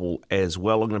Zealand football as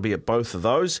well. I'm going to be at both of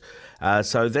those.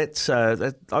 So those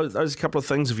are a couple of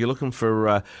things if you're looking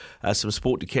for some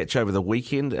sport to catch over the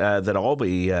weekend that I'll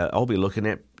be looking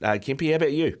at. Kempy, how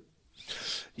about you?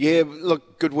 Yeah,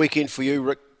 look, good weekend for you,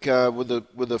 Rick. With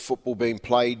the football being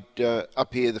played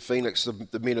up here, the Phoenix,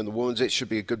 the men and the women's, that should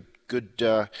be a good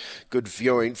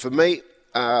viewing for me.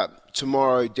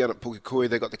 Tomorrow down at Pukekohe,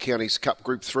 they've got the Counties Cup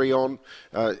Group 3 on.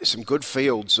 Some good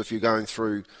fields if you're going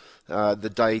through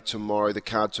the day tomorrow, the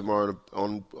card tomorrow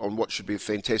on what should be a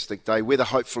fantastic day. Weather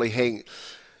hopefully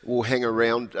will hang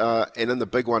around. And in the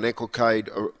big one,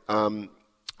 Aquacade,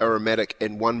 Aromatic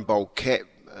and One Bowl Cap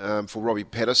for Robbie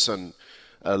Patterson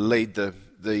lead the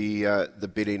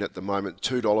betting at the moment.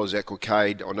 $2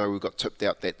 Aquacade. I know we've got tipped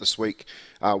out that this week.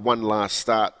 One last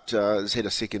start. Has had a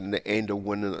second and a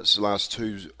win in its last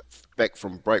two back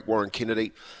from break. Warren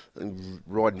Kennedy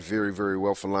riding very, very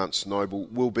well for Lance Noble.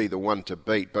 Will be the one to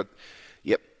beat. But,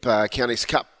 yep, Counties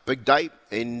Cup, big day,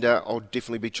 and I'll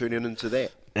definitely be tuning into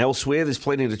that. Elsewhere, there's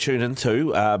plenty to tune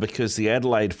into because the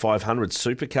Adelaide 500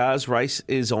 Supercars race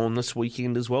is on this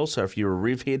weekend as well. So if you're a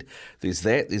rev head, there's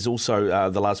that. There's also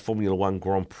the last Formula One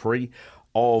Grand Prix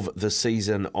of the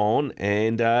season on.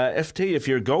 And if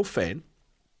you're a golf fan,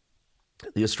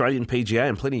 the Australian PGA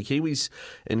and plenty of Kiwis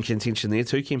in contention there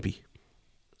too, Kempy,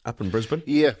 up in Brisbane.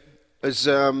 Yeah, as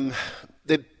the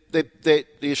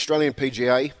Australian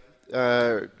PGA,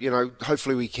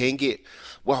 hopefully we can get.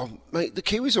 Well, mate, the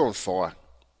Kiwis are on fire.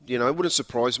 Wouldn't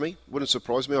surprise me.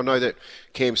 I know that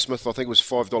Cam Smith, I think, was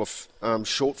 $5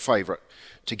 short favourite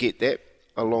to get that,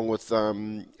 along with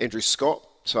Andrew Scott.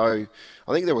 So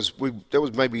I think that was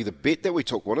maybe the bet that we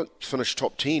took, wasn't it? Finish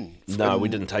top 10. No, we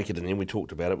didn't take it, and then we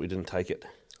talked about it. We didn't take it.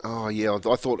 Oh yeah,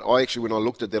 I thought when I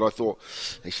looked at that, I thought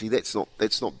actually that's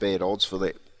not bad odds for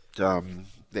that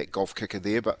golf kicker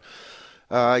there. But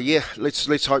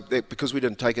let's hope that because we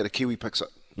didn't take it, a Kiwi picks it.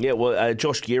 Yeah, well,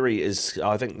 Josh Geary is,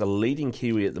 I think, the leading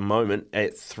Kiwi at the moment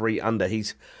at 3 under.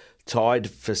 He's tied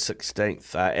for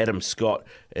 16th. Adam Scott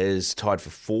is tied for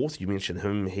 4th. You mentioned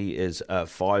him. He is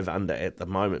 5 under at the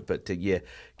moment. But,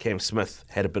 Cam Smith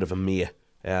had a bit of a mare.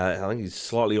 I think he's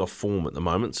slightly off form at the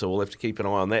moment, so we'll have to keep an eye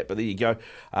on that. But there you go.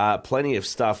 Plenty of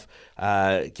stuff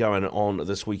going on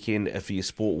this weekend for your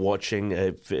sport watching.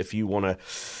 If you want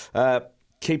to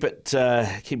keep it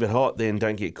hot, then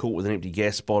don't get caught with an empty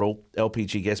gas bottle,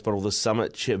 LPG gas bottle this summer.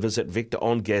 Visit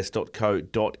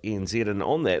vectorongas.co.nz. And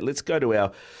on that, let's go to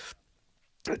our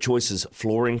Choices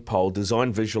flooring poll.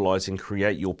 Design, visualise and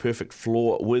create your perfect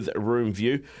floor with Room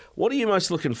View. What are you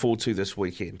most looking forward to this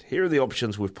weekend? Here are the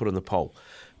options we've put in the poll.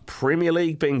 Premier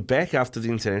League being back after the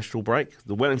international break,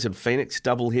 the Wellington Phoenix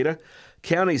doubleheader,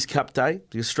 Counties Cup Day,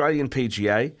 the Australian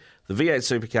PGA, the V8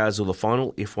 Supercars, or the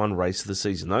final F1 race of the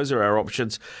season. Those are our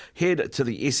options. Head to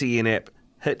the SEN app,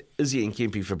 hit Izzy and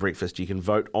Kempy for breakfast. You can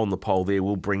vote on the poll there.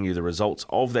 We'll bring you the results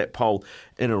of that poll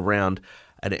in around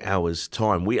an hour's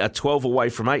time. We are 12 away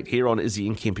from 8 here on Izzy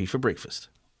and Kempy for breakfast.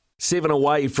 7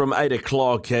 away from 8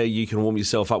 o'clock. You can warm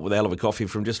yourself up with a hell of a coffee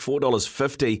from just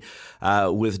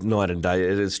 $4.50 with night and day.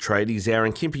 It is tradies hour.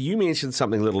 And Kempy, you mentioned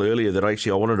something a little earlier that I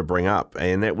wanted to bring up,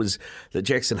 and that was that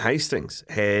Jackson Hastings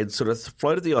had sort of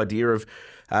floated the idea of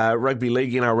rugby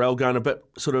league NRL going a bit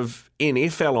sort of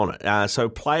NFL on it. So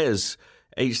players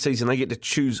each season, they get to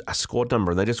choose a squad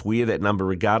number, and they just wear that number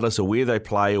regardless of where they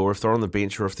play or if they're on the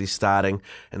bench or if they're starting,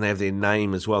 and they have their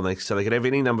name as well. So they could have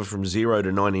any number from 0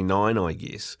 to 99, I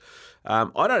guess.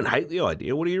 I don't hate the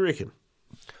idea. What do you reckon?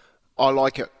 I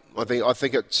like it. I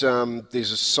think it's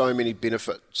there's so many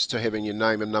benefits to having your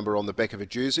name and number on the back of a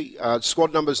jersey.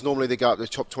 Squad numbers, normally they go up to the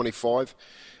top 25,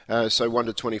 so 1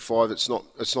 to 25. It's not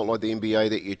like the NBA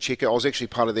that you check it. I was actually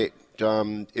part of that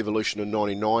evolution in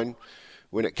 '99.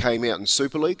 When it came out in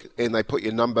Super League, and they put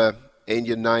your number and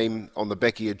your name on the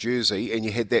back of your jersey, and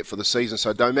you had that for the season.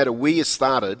 So no matter where you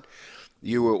started,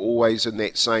 you were always in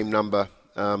that same number.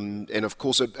 And of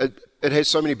course, it has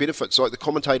so many benefits. Like the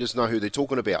commentators know who they're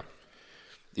talking about.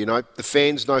 You know, the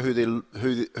fans know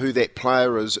who that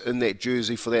player is in that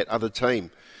jersey for that other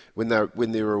team when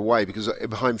they're away, because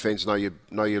home fans know you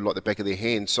like the back of their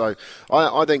hand. So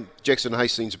I think Jackson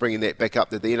Hastings bringing that back up,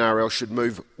 that the NRL should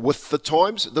move with the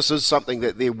times. This is something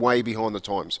that they're way behind the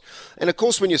times. And of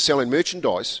course, when you're selling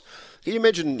merchandise, can you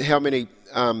imagine how many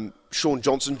Sean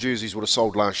Johnson jerseys would have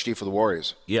sold last year for the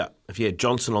Warriors? Yeah, if you had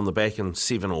Johnson on the back and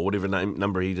 7 or whatever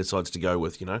number he decides to go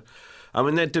with, I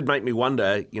mean, that did make me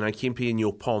wonder, Kempy, in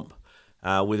your pomp,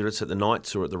 whether it's at the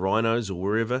Knights or at the Rhinos or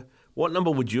wherever, what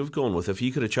number would you have gone with if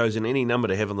you could have chosen any number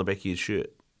to have on the back of your shirt?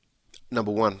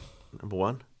 Number 1. Number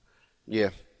 1? Yeah,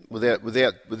 without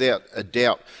a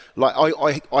doubt. Like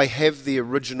I have the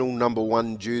original number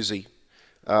 1 jersey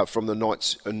from the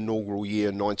Knights' inaugural year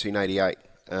in 1988.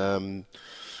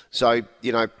 So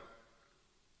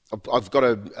I've got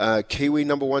a Kiwi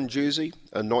number 1 jersey,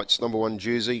 a Knights number 1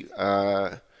 jersey.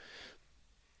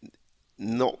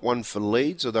 Not one for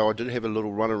Leeds, although I did have a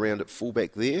little run around at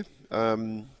fullback there.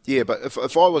 But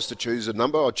if I was to choose a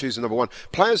number, I'd choose a number 1.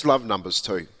 Players love numbers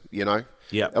too, Yeah.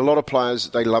 A lot of players,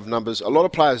 they love numbers. A lot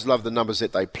of players love the numbers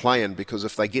that they play in, because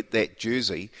if they get that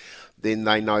jersey, then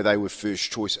they know they were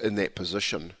first choice in that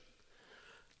position.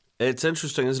 It's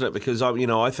interesting, isn't it? Because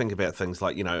I think about things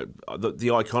like, the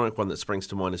iconic one that springs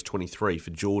to mind is 23 for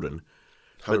Jordan.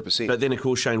 100%. But then, of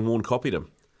course, Shane Warne copied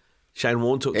him. Shane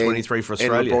Warne took 23 for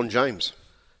Australia. And LeBron James.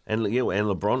 And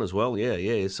LeBron as well,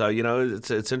 yeah. So,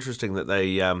 it's interesting that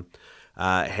they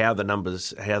how the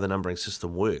numbering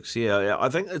system works. Yeah, I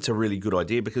think it's a really good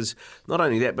idea, because not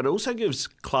only that, but it also gives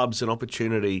clubs an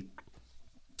opportunity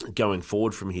going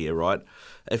forward from here, right?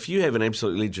 If you have an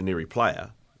absolute legendary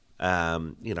player,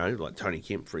 like Tony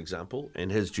Kemp, for example,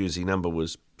 and his jersey number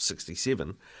was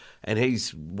 67, and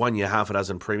he's won you half a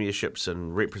dozen premierships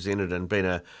and represented and been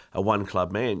a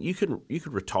one-club man, you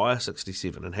could retire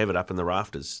 67 and have it up in the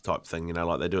rafters type thing,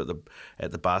 like they do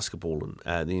at the basketball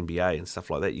and the NBA and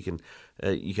stuff like that.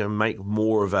 You can make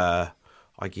more of a,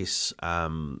 I guess,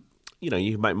 you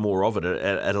can make more of it.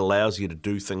 It allows you to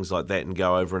do things like that and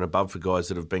go over and above for guys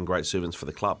that have been great servants for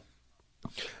the club.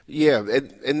 Yeah,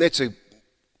 and that's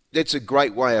a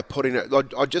great way of putting it.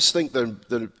 I just think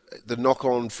the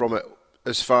knock-on from it,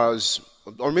 as far as...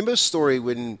 I remember a story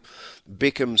when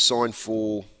Beckham signed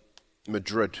for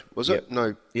Madrid, was it? Yep.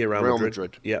 No, yeah, Real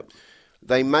Madrid. Yep.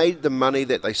 They made the money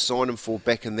that they signed him for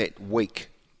back in that week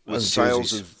with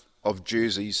sales of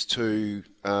jerseys to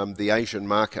the Asian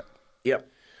market. Yep.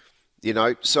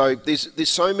 So there's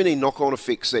so many knock-on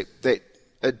effects that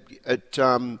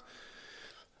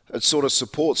it sort of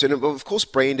supports. And of course,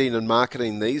 branding and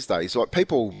marketing these days, like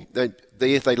people, they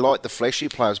like the flashy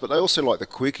players, but they also like the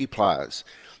quirky players.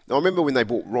 Now, I remember when they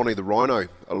brought Ronnie the Rhino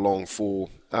along for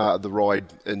the ride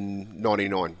in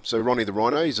 '99. So Ronnie the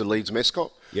Rhino, he's a Leeds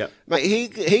mascot. Yeah,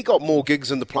 mate, he got more gigs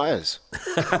than the players.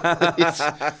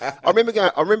 I remember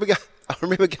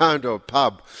going to a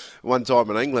pub one time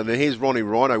in England, and here's Ronnie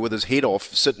Rhino with his head off,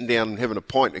 sitting down and having a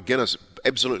pint of Guinness,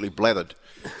 absolutely blathered.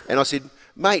 And I said,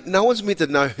 mate, no one's meant to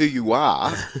know who you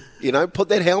are. Put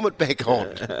that helmet back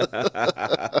on.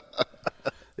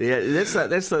 Yeah, that's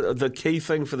the key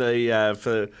thing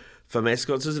for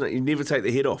mascots, isn't it? You never take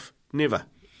the head off. Never.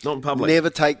 Not in public.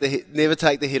 Never take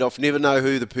the head off. Never know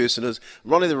who the person is.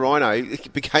 Ronnie the Rhino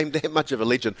became that much of a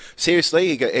legend.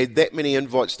 Seriously, he had that many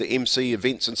invites to MC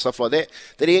events and stuff like that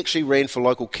he actually ran for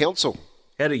local council.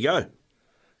 How'd he go?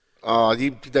 Oh,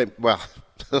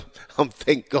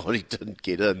 thank God he didn't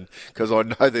get in, because I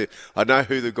know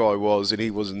who the guy was, and he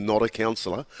was not a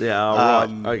councillor. Yeah, right.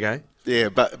 Okay. Yeah,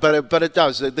 but it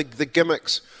does the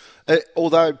gimmicks.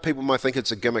 Although people might think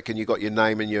it's a gimmick and you got your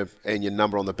name and your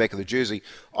number on the back of the jersey,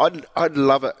 I'd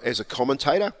love it as a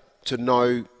commentator to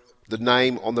know the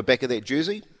name on the back of that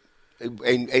jersey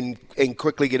and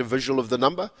quickly get a visual of the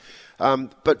number.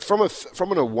 But from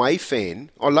an away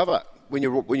fan, I love it when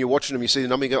you're watching them. You see the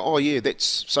number, you go, oh yeah,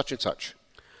 that's such and such.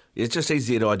 It's just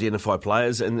easier to identify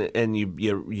players, and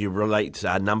you relate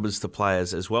numbers to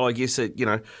players as well. I guess it'd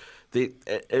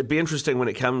be interesting when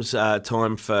it comes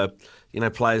time for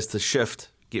players to shift,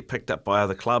 get picked up by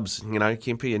other clubs,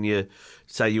 Kempy, and you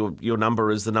say your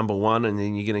number is the number one, and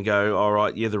then you're going to go, all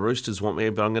right, yeah, the Roosters want me,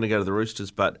 but I'm going to go to the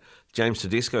Roosters, but James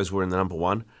Tedesco's wearing the number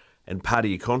one, and part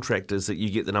of your contract is that you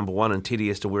get the number one and Teddy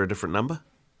has to wear a different number?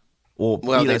 Or,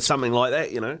 something like that,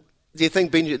 Do you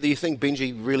think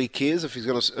Benji really cares if he's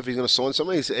going to sign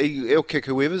something? He'll kick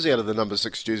whoever's out of the number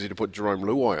 6 jersey to put Jerome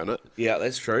Luai on it. Yeah,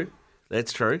 that's true.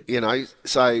 That's true.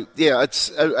 So yeah,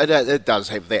 it does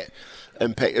have that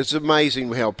impact. It's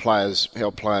amazing how players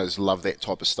love that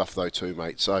type of stuff though too,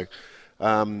 mate. So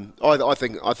I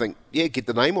think yeah, get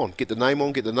the name on, get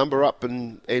the number up,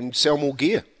 and sell more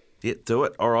gear. Yeah, do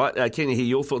it. All right. Can you hear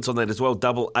your thoughts on that as well?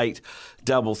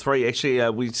 8833. Actually,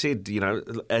 we said,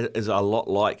 is a lot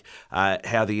like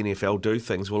how the NFL do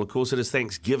things. Well, of course, it is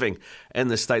Thanksgiving in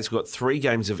the States. We've got 3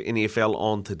 games of NFL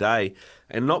on today.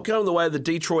 And not going the way of the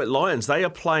Detroit Lions. They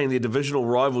are playing their divisional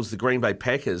rivals, the Green Bay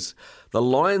Packers. The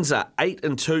Lions are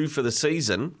 8-2 for the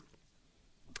season.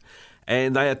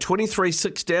 And they are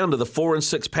 23-6 down to the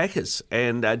 4-6 Packers.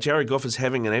 And Jared Goff is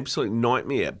having an absolute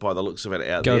nightmare by the looks of it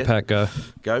out there. Go Pack, go.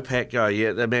 Go Pack, go.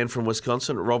 Yeah, the man from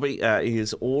Wisconsin, Robbie, he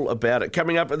is all about it.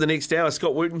 Coming up in the next hour,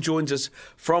 Scott Wooten joins us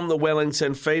from the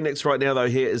Wellington Phoenix. Right now, though,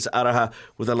 here is Araha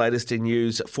with the latest in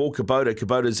news for Kubota.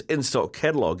 Kubota's in-stock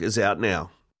catalogue is out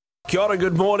now. Kia ora,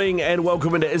 good morning, and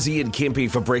welcome into Izzy and Kempy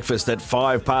for breakfast at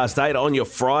 8:05 on your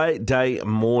Friday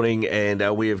morning.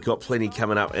 And we have got plenty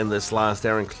coming up in this last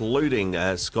hour, including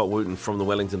Scott Wooten from the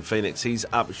Wellington Phoenix. He's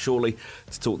up shortly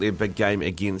to talk their big game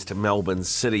against Melbourne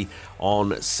City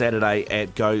on Saturday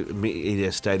at Go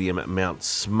Media Stadium at Mount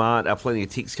Smart. Plenty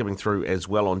of texts coming through as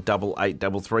well on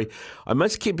 8833. I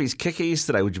missed Kempy's kicker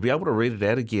yesterday. Would you be able to read it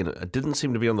out again? It didn't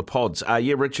seem to be on the pods.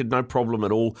 Yeah, Richard, no problem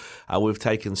at all. We've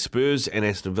taken Spurs and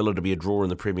Aston Villa to be a draw in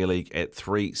the Premier League at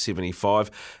 3.75,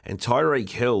 and Tyreek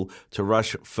Hill to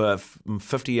rush for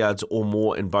 50 yards or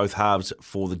more in both halves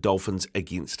for the Dolphins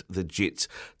against the Jets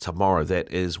tomorrow. That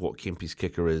is what Kempy's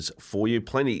kicker is for you.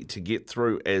 Plenty to get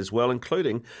through as well,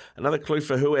 including another clue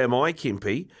for Who Am I,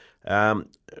 Kempy? I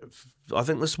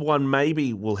think this one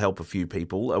maybe will help a few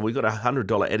people. We've got a $100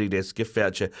 Adidas gift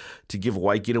voucher to give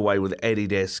away. Get away with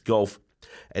Adidas Golf.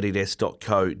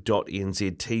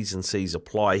 Adidas.co.nz. T's and C's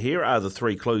apply. Here are the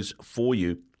 3 clues for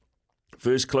you.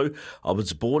 First clue, I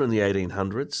was born in the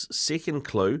 1800s. Second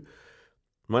clue,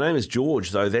 my name is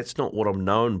George, though that's not what I'm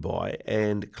known by.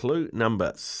 And clue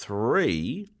number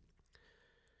 3,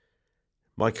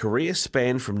 my career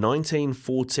spanned from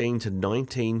 1914 to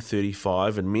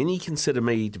 1935, and many consider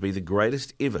me to be the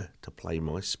greatest ever to play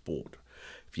my sport.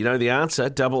 If you know the answer,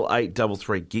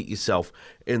 8833, get yourself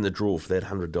in the draw for that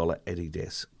 $100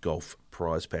 Adidas Golf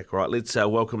prize pack. All right, let's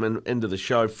welcome into the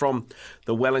show from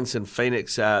the Wellington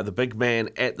Phoenix, the big man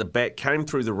at the back, came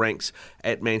through the ranks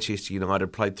at Manchester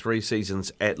United, played 3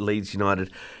 seasons at Leeds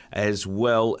United as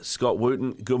well. Scott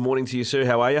Wooten, good morning to you, sir.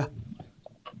 How are you?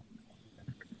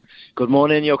 Good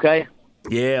morning, you okay?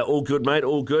 Yeah, all good, mate,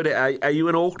 all good. Are you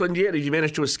in Auckland yet? Did you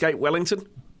manage to escape Wellington?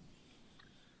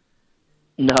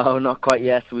 No, not quite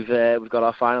yet. We've got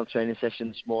our final training session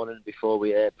this morning before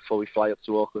we fly up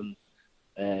to Auckland.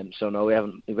 So no,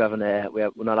 we're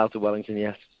not out to Wellington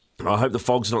yet. I hope the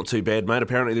fog's not too bad, mate.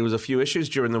 Apparently there was a few issues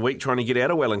during the week trying to get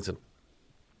out of Wellington.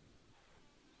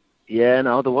 Yeah,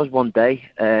 no, there was one day.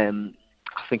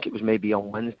 I think it was maybe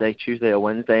on Tuesday or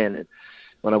Wednesday, and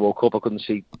when I woke up, I couldn't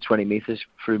see 20 metres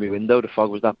through my window. The fog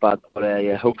was that bad. But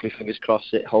yeah, hopefully, fingers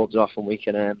crossed, it holds off and we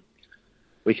can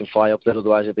fly up there.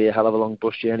 Otherwise, it'll be a hell of a long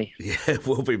bus journey. Yeah, it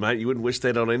will be, mate. You wouldn't wish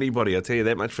that on anybody. I'll tell you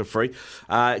that much for free.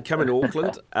 Coming to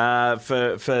Auckland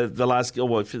for the last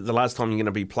time you're going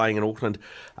to be playing in Auckland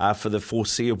for the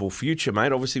foreseeable future,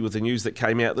 mate. Obviously, with the news that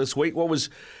came out this week, what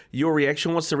was your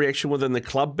reaction? What's the reaction within the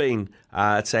club been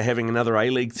to having another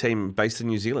A-League team based in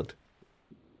New Zealand?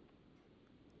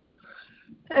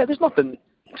 There's not been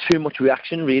too much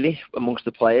reaction, really, amongst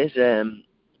the players.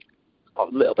 A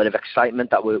little bit of excitement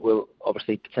that we'll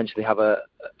obviously potentially have a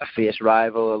fierce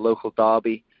rival, a local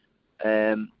derby.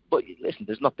 But listen,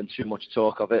 there's not been too much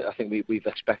talk of it. I think we've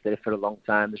expected it for a long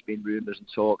time. There's been rumours and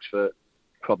talks for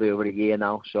probably over a year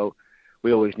now. So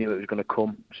we always knew it was going to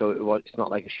come. So it's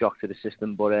not like a shock to the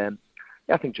system. But yeah,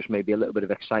 I think just maybe a little bit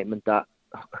of excitement that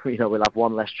we'll have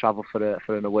one less travel for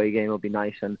an away game. It'll be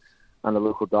nice, and a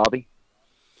local derby.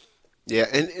 Yeah,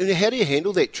 and how do you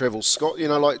handle that travel, Scott?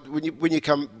 Like when you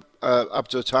come up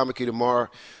to Tamaki tomorrow,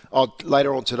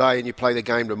 later on today, and you play the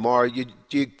game tomorrow, do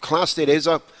you class that as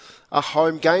a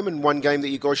home game and one game that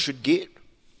you guys should get?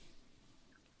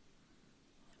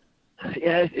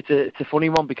 Yeah, it's a funny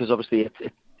one because obviously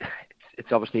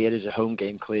it is a home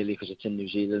game clearly because it's in New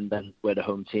Zealand and we're the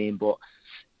home team, but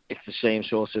it's the same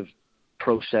sort of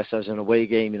process as an away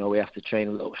game. We have to train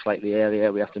a little slightly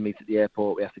earlier, we have to meet at the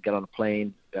airport, we have to get on a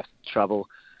plane, we have to travel.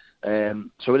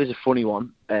 So it is a funny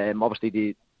one.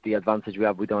 Obviously the advantage we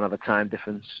have, we don't have a time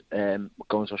difference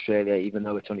going to Australia, even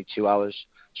though it's only 2 hours,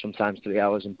 sometimes 3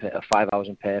 hours in Perth, 5 hours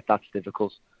in Perth. That's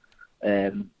difficult. So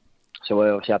we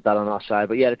obviously have that on our side.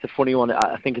 But yeah, it's a funny one.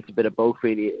 I think it's a bit of both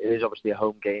really. It is obviously a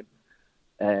home game,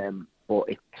 but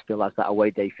it still has that away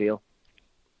day feel.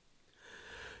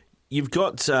 You've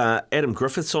got Adam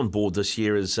Griffiths on board this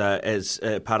year as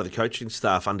part of the coaching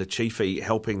staff under Chiefy,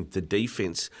 helping the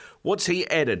defence. What's he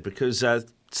added? Because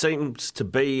it seems to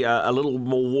be a little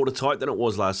more watertight than it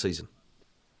was last season.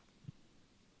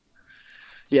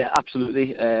 Yeah,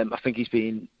 absolutely. I think he's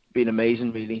been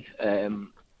amazing, really.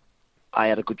 I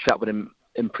had a good chat with him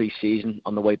in pre-season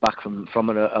on the way back from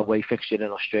an away fixture in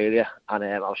Australia, and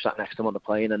I was sat next to him on the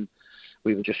plane, and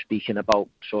we were just speaking about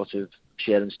sort of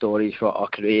sharing stories for our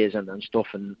careers and stuff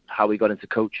and how we got into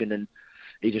coaching. And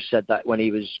he just said that when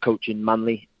he was coaching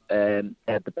Manly, they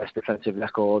had the best defensive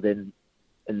record in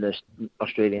the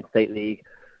Australian State League.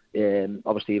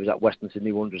 Obviously, he was at Western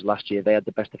Sydney Wanderers last year. They had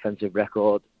the best defensive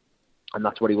record, and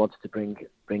that's what he wanted to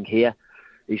bring here.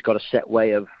 He's got a set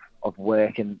way of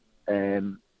working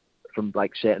from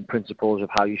like certain principles of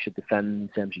how you should defend in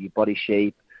terms of your body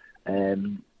shape,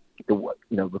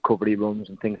 recovery runs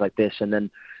and things like this. And then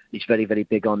he's very, very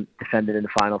big on defending in the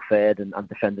final third and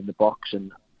defending the box,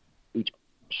 and each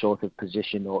sort of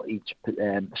position or each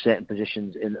certain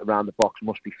positions around the box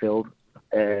must be filled.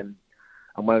 And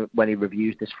when he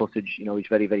reviews this footage, he's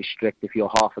very, very strict. If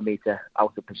you're half a metre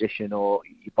out of position or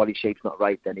your body shape's not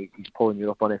right, then he's pulling you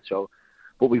up on it. So,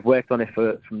 but we've worked on it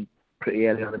from pretty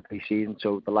early on in pre-season,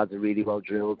 so the lads are really well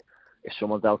drilled. If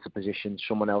someone's out of position,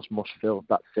 someone else must fill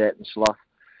that certain slot.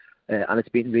 And it's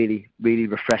been really, really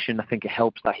refreshing. I think it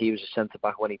helps that he was a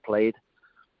centre-back when he played.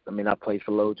 I mean, I've played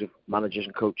for loads of managers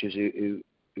and coaches who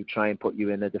try and put you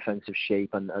in a defensive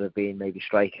shape and have been maybe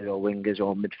strikers or wingers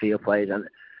or midfield players, and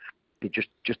they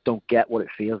just don't get what it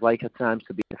feels like at times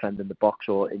to be defending the box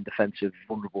or in defensive,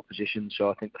 vulnerable positions. So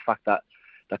I think the fact that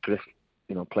Griff,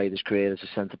 played his career as a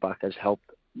centre-back has helped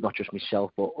not just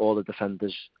myself, but all the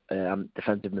defenders,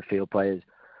 defensive midfield players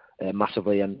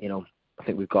massively. And, I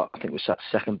think we're sat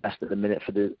second best at the minute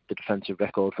for the defensive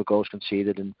record for goals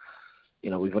conceded, and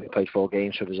we've only played 4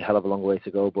 games, so there's a hell of a long way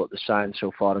to go. But the signs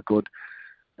so far are good,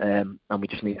 and we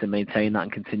just need to maintain that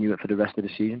and continue it for the rest of the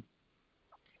season.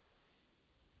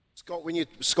 Scott, when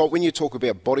you talk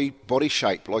about body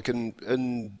shape, like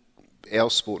in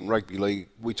our sport in rugby league,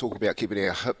 we talk about keeping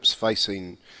our hips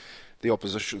facing the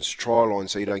opposition's try line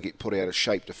so you don't get put out of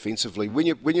shape defensively. When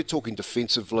you're talking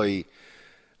defensively.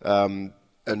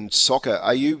 In soccer,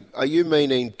 are you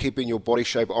meaning keeping your body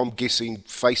shape, I'm guessing,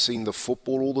 facing the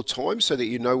football all the time so that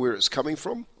you know where it's coming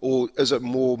from? Or is it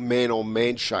more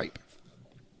man-on-man shape?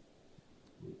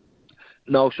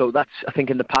 No, so I think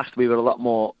in the past we were a lot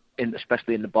more,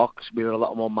 especially in the box, we were a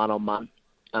lot more man-on-man.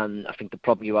 And I think the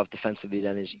problem you have defensively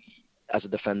then is, as a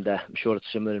defender, I'm sure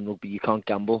it's similar in rugby, you can't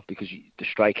gamble because the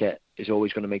striker is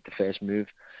always going to make the first move.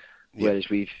 Yep. Whereas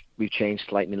we've changed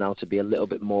slightly now to be a little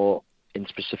bit more in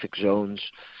specific zones.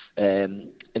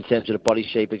 In terms of the body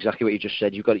shape, exactly what you just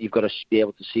said. You've got to be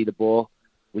able to see the ball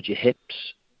with your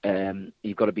hips.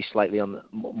 You've got to be slightly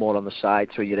more on the side,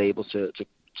 so you're able to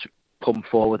come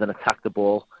forward and attack the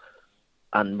ball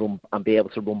and be able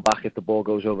to run back if the ball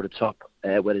goes over the top.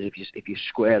 Whereas if you're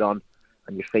square on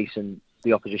and you're facing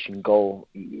the opposition goal,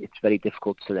 it's very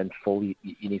difficult to then you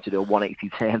need to do a 180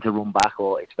 turn to run back,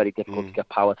 or it's very difficult to get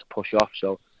power to push off.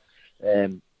 So,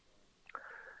 these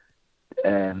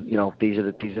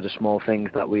are the small things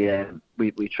that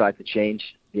we try to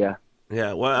change. Yeah.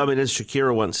 Yeah, well, I mean, as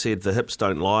Shakira once said, the hips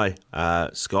don't lie,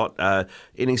 Scott.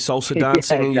 Any salsa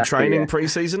dancing in your training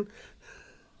pre-season?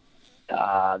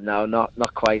 No,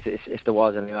 not quite. If there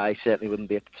was, anyway, I certainly wouldn't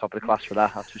be at the top of the class for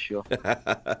that, that's for sure.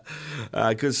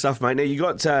 Good stuff, mate. Now, you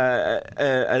got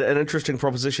an interesting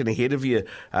proposition ahead of you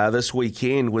this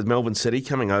weekend with Melbourne City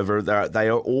coming over. They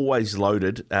are always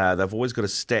loaded. They've always got a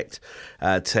stacked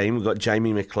team. We've got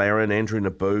Jamie McLaren, Andrew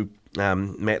Naboo,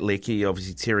 Matt Leckie,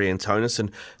 obviously Terry Antonis,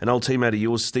 and an old teammate of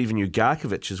yours, Stephen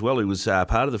Ugarkovic, as well, who was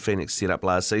part of the Phoenix setup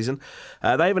last season. They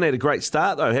haven't had a great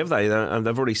start, though, have they?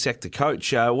 They've already sacked the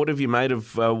coach. What have you made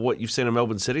of what you've seen in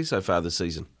Melbourne City so far this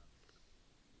season?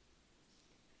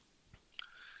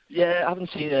 Yeah, I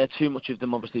haven't seen too much of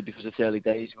them, obviously, because it's early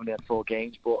days. We only had 4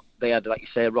 games, but they had, like you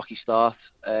say, a rocky start.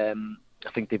 I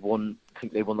think they won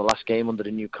the last game under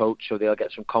the new coach, so they'll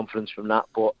get some confidence from that.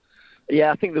 But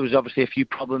yeah, I think there was obviously a few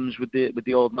problems with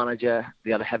the old manager.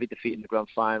 They had a heavy defeat in the grand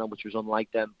final, which was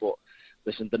unlike them. But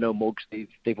listen, they're no mugs.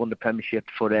 They've won the Premiership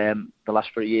for the last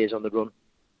 3 years on the run.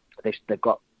 They've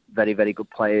got very, very good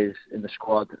players in the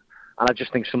squad. And I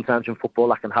just think sometimes in football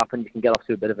that can happen. You can get off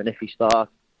to a bit of an iffy start.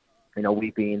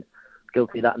 We've been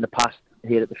guilty of that in the past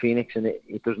here at the Phoenix, and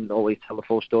it doesn't always tell the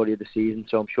full story of the season.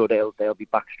 So I'm sure they'll be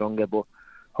back stronger. But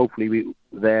hopefully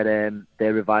their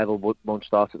revival won't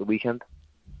start at the weekend.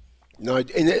 No, and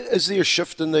is there a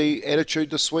shift in the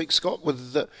attitude this week, Scott,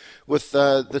 with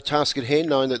the task at hand,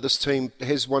 knowing that this team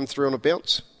has won through on a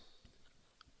bounce?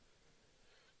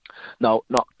 No,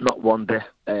 not one bit.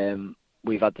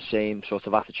 We've had the same sort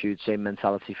of attitude, same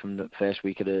mentality from the first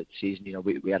week of the season.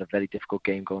 We had a very difficult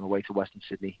game going away to Western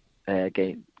Sydney,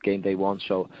 game day one.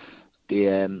 So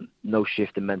the no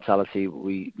shift in mentality.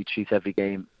 We treat every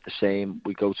game the same.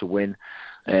 We go to win.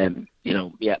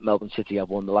 Melbourne City have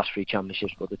won the last 3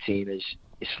 championships, but the team is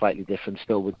slightly different.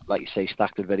 Still, with, like you say,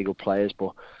 stacked with very good players,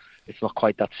 but it's not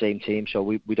quite that same team. So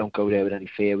we don't go there with any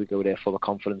fear. We go there full of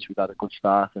confidence. We've had a good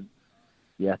start, and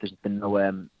there's been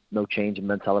no change in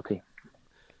mentality.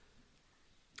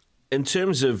 In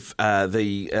terms of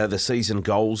the season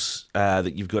goals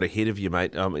that you've got ahead of you,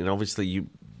 mate, I mean, obviously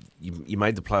you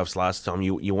made the playoffs last time.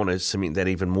 You want to cement that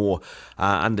even more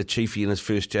under Chiefy in his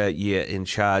first year in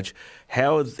charge.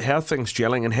 How are things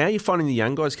gelling, and how are you finding the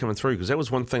young guys coming through? Because that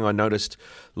was one thing I noticed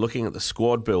looking at the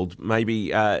squad build.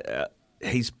 Maybe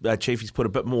Chiefy's put a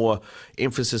bit more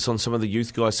emphasis on some of the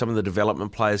youth guys, some of the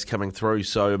development players coming through.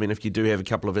 So, I mean, if you do have a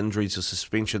couple of injuries or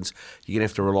suspensions, you're going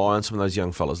to have to rely on some of those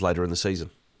young fellas later in the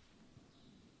season.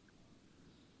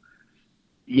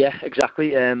 Yeah, exactly.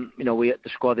 The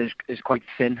squad is quite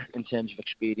thin in terms of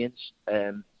experience,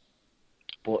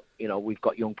 but we've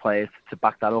got young players to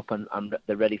back that up, and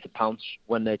they're ready to pounce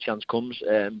when their chance comes.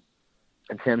 In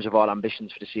terms of our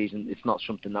ambitions for the season, it's not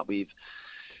something that we've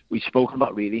spoken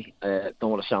about really.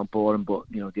 Don't want to sound boring, but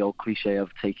the old cliche of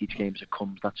take each game as it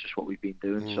comes. That's just what we've been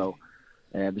doing. So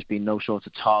there's been no sort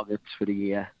of targets for the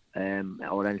year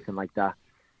or anything like that.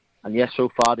 And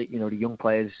so far, the young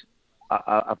players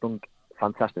I've done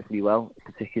fantastically well,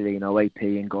 particularly AP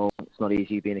in goal. It's not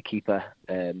easy being a keeper.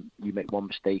 You make one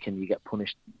mistake and you get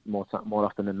punished more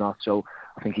often than not. So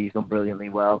I think he's done brilliantly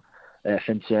well.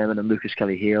 Finn Sermon and Lucas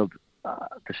Kelly-Heald,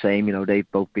 the same.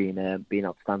 They've both been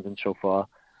outstanding so far.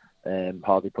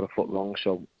 Hardly put a foot wrong.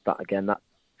 So that's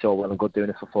all well and good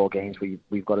doing it for 4 games.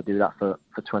 We've got to do that for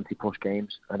 20 plus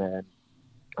games, and then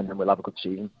we'll have a good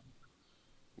season.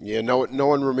 Yeah, no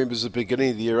one remembers the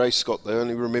beginning of the year, Scott? They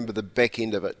only remember the back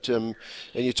end of it. And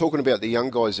you're talking about the young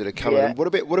guys that are coming. Yeah.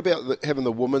 What about having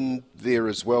the women there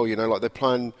as well? Like they're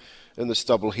playing in the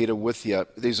stubble header with you.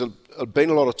 There's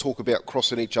been a lot of talk about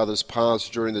crossing each other's paths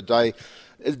during the day.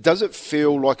 Does it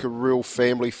feel like a real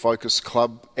family-focused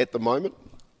club at the moment?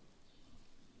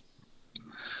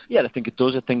 Yeah, I think it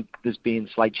does. I think there's been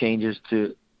slight changes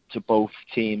to both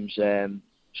teams'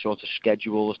 sort of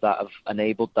schedules that have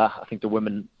enabled that. I think the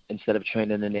women, instead of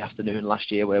training in the afternoon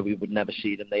last year where we would never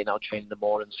see them, they now train in the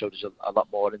morning, so there's a lot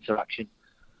more interaction.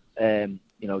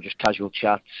 Just casual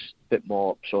chats, a bit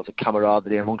more sort of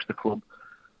camaraderie amongst the club.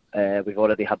 We've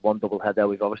already had one double header.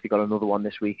 We've obviously got another one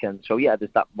this weekend. So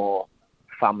there's that more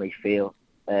family feel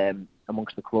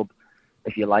amongst the club.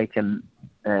 if you like, and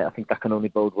I think that can only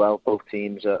bode well. Both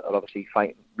teams are obviously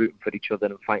fighting, rooting for each other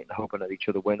and fighting, hoping that each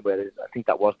other win. Whereas I think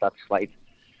that was that slight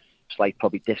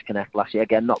probably disconnect last year.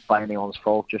 Again, not by anyone's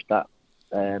fault, just that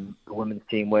the women's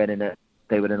team weren't in it.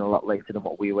 They were in a lot later than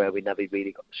what we were. We never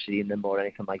really got to see them or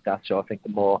anything like that. So I think the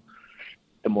more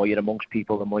you're amongst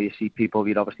people, the more you see people,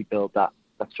 you'd obviously build that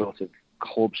sort of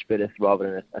club spirit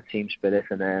rather than a team spirit.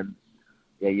 And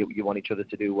you want each other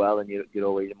to do well, and you're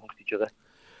always amongst each other.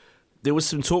 There was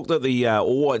some talk that the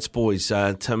All Whites boys,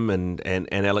 Tim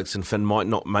and Alex and Finn, might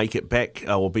not make it back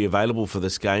or be available for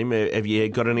this game. Have you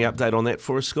got any update on that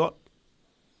for us, Scott?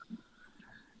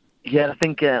 Yeah, I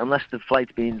think unless the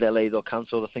flight's been delayed or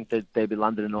cancelled, I think they'll be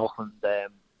landing in Auckland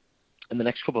in the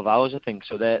next couple of hours, I think.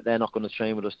 So they're not going to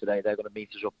train with us today. They're going to meet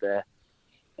us up there,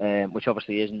 which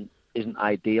obviously isn't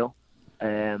ideal.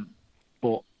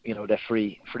 But they're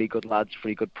three good lads,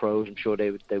 three good pros. I'm sure they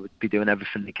would be doing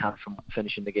everything they can from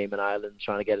finishing the game in Ireland,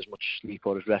 trying to get as much sleep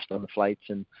or as rest on the flights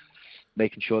and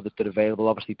making sure that they're available.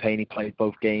 Obviously, Payne played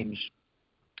both games.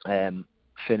 Finn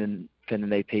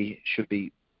and AP should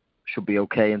be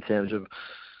okay in terms of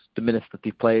the minutes that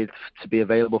they played to be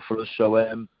available for us. So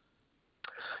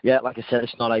like I said,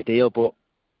 it's not ideal, but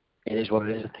it is what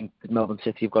it is. I think Melbourne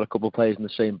City have got a couple of players in the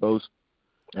same boat.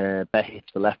 Becky,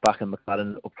 the left back, and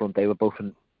McLaren up front. They were both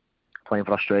playing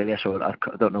for Australia, so I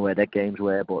don't know where their games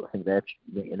were, but I think they're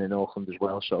meeting in Auckland as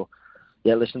well. So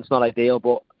yeah, listen, it's not ideal,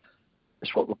 but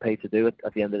it's what we're paid to do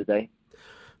at the end of the day.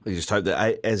 We just hope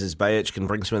that Aziz Bayich can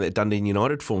bring some of that Dundee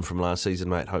United form from last season,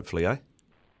 mate, hopefully, eh?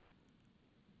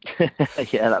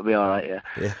 Yeah, that'd be all right,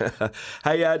 yeah.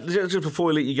 Hey, just before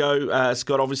we let you go,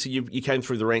 Scott, obviously you came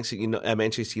through the ranks at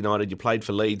Manchester United, you played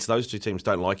for Leeds. Those two teams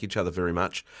don't like each other very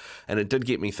much, and it did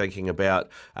get me thinking about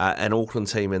an Auckland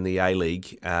team in the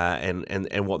A-League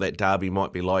and what that derby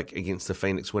might be like against the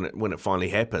Phoenix when it finally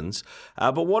happens.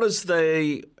 But what is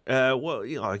the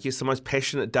I guess the most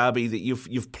passionate derby that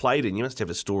you've played in? You must have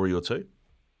a story or two.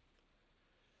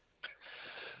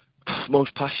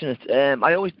 Most passionate.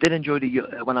 I always did enjoy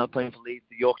when I was playing for Leeds.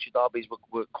 The Yorkshire derbies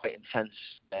were quite intense.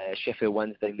 Sheffield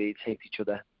Wednesday, Leeds hate each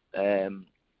other.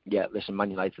 Listen,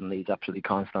 Man United and Leeds absolutely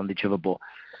can't stand each other. But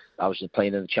I was just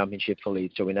playing in the Championship for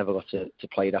Leeds, so we never got to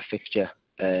play that fixture.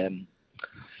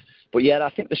 But yeah,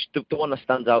 I think the one that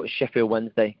stands out is Sheffield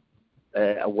Wednesday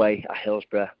away at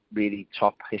Hillsborough. Really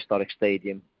top historic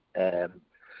stadium.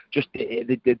 Just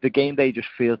the game day just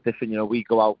feels different. We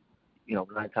go out. 9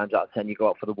 times out of 10 you go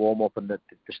out for the warm-up and the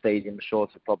stadium is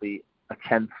sort of probably a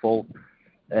 10th full,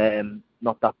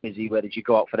 not that busy, whereas you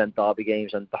go out for them derby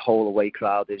games and the whole away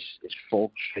crowd is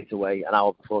full straight away, an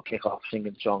hour before kick-off,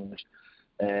 singing songs,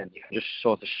 and you can just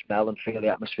sort of smell and feel the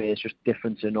atmosphere. It's just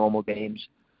different to normal games,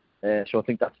 so I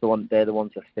think they're the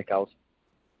ones that stick out.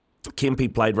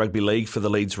 Kempy played rugby league for the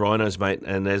Leeds Rhinos, mate,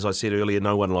 and as I said earlier,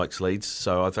 no one likes Leeds,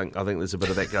 so I think there's a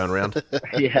bit of that going around.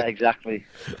 Yeah, exactly.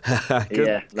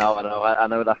 Yeah, no, I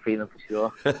know that feeling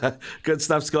for sure. Good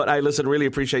stuff, Scott. Hey, listen, really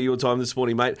appreciate your time this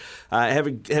morning, mate. Have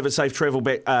a safe travel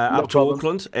back up to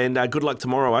Auckland, and good luck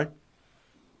tomorrow, eh?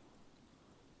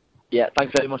 Yeah,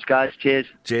 thanks very much, guys. Cheers.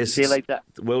 See you later.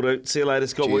 Will do. See you later.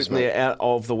 Scott Wooten there out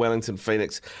of the Wellington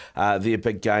Phoenix. Their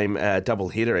big game, double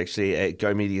header actually, at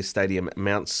Go Media Stadium,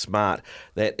 Mount Smart.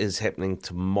 That is happening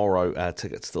tomorrow.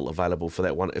 Tickets still available for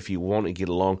that one if you want to get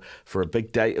along for a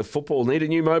big day of football. Need a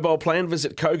new mobile plan?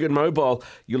 Visit Kogan Mobile.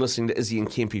 You're listening to Izzy and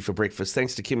Kempy for breakfast.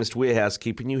 Thanks to Chemist Warehouse,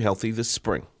 keeping you healthy this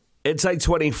spring. It's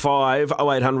 8:25,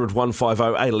 0800 150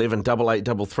 811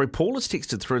 8833. Paul has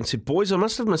texted through and said, boys, I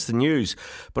must have missed the news,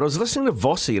 but I was listening to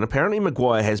Vossi and apparently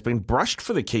Maguire has been brushed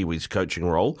for the Kiwis coaching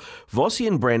role. Vossi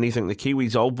and Brandy think the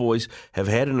Kiwis old boys have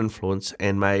had an influence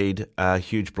and made a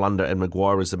huge blunder, and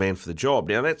Maguire is the man for the job.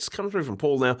 Now, that's come through from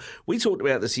Paul. Now, we talked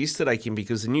about this yesterday, Kim,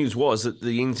 because the news was that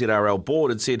the NZRL board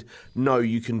had said, no,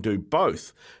 you can do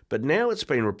both. But now it's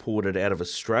been reported out of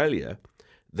Australia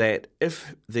that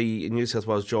if the New South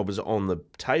Wales job is on the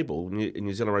table,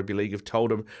 New Zealand Rugby League have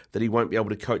told him that he won't be able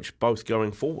to coach both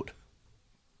going forward.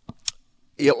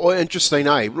 Yeah, well, interesting,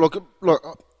 eh? Look,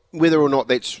 whether or not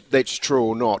that's true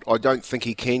or not, I don't think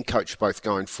he can coach both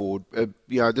going forward.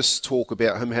 This talk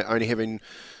about him only having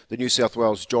the New South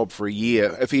Wales job for a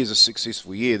year, if he has a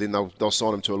successful year, then they'll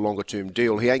sign him to a longer-term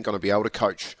deal. He ain't going to be able to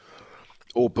coach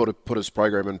or put his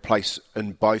program in place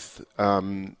in both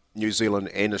New Zealand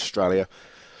and Australia.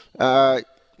 Now,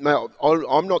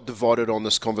 I'm not divided on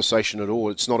this conversation at all.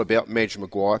 It's not about Madge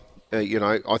Maguire.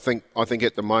 I think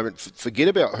at the moment, forget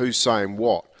about who's saying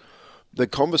what. The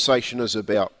conversation is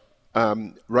about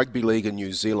rugby league in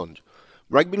New Zealand.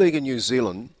 Rugby league in New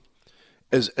Zealand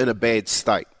is in a bad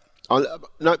state.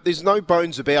 No, there's no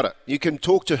bones about it. You can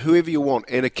talk to whoever you want,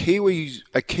 and a Kiwi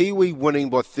winning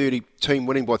by 30, team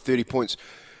winning by 30 points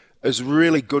is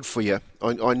really good for you.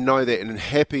 I know that, and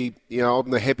happy. I'm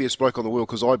the happiest bloke on the world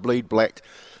because I bleed black,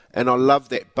 and I love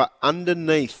that. But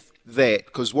underneath that,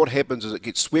 because what happens is it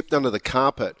gets swept under the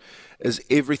carpet, is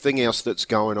everything else that's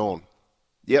going on.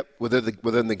 Yep,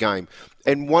 within the game.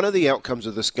 And one of the outcomes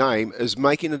of this game is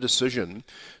making a decision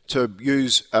to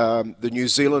use the New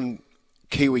Zealand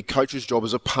Kiwi coach's job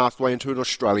as a pathway into an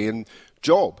Australian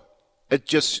job. It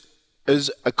just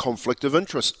is a conflict of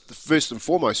interest, first and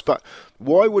foremost. But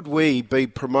why would we be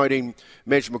promoting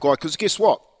Madge Mackay? Because guess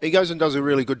what? He goes and does a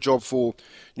really good job for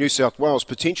New South Wales.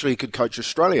 Potentially he could coach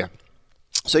Australia.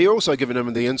 So you're also giving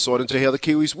him the insight into how the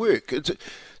Kiwis work.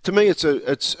 To me,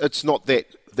 it's not that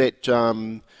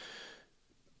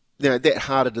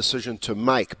hard a decision to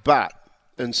make. But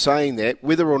in saying that,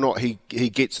 whether or not he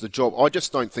gets the job, I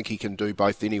just don't think he can do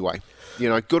both anyway.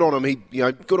 Good on him.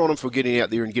 Good on him for getting out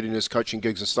there and getting his coaching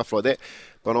gigs and stuff like that.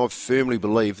 But I firmly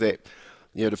believe that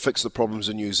to fix the problems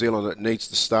in New Zealand, it needs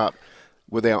to start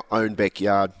with our own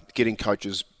backyard, getting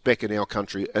coaches back in our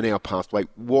country, in our pathway.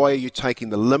 Why are you taking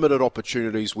the limited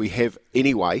opportunities we have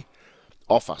anyway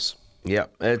off us? Yeah,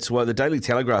 the Daily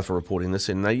Telegraph are reporting this,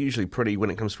 and they usually when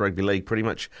it comes to rugby league, pretty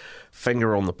much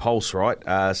finger on the pulse, right?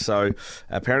 So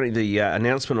apparently the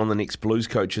announcement on the next Blues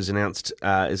coach is announced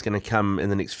is going to come in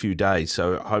the next few days.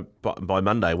 So I hope by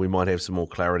Monday we might have some more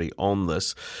clarity on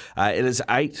this. It is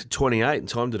 8:28,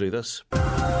 time to do this.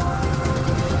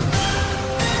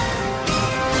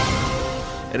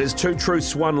 It is 2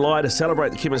 truths, 1 lie. To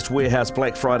celebrate the Chemist Warehouse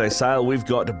Black Friday sale, we've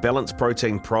got a Balance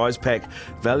Protein Prize Pack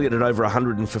valued at over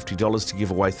 $150 to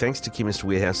give away, thanks to Chemist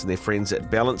Warehouse and their friends at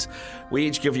Balance. We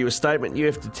each give you a statement. You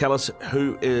have to tell us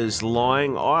who is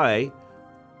lying. I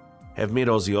have met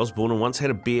Ozzy Osbourne and once had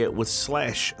a beer with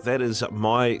Slash. That is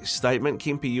my statement.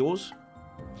 Kempy, yours?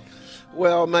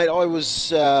 Well, mate, I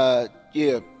was,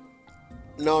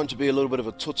 known to be a little bit of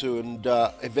a tutu and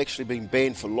have actually been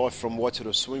banned for life from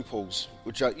Waitara swimming pools,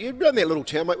 which you run that little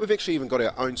town, mate. We've actually even got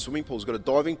our own swimming pools. We've got a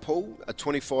diving pool, a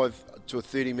 25 to a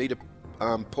 30 metre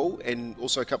pool, and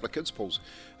also a couple of kids pools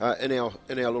in our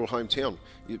little hometown.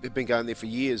 We've been going there for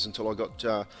years until I got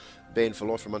banned for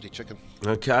life from Auntie Chicken.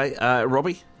 Okay,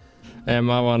 Robbie? And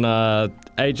my one,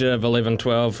 age of 11,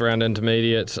 12, around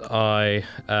intermediate, I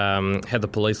had the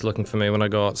police looking for me when I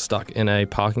got stuck in a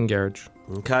parking garage.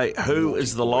 Okay, who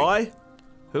is the lie?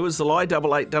 Who is the lie?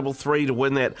 8833 to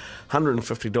win that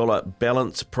 $150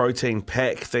 Balance Protein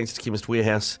Pack, thanks to Chemist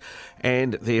Warehouse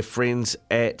and their friends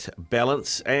at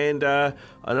Balance. And I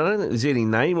don't think there's any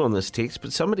name on this text,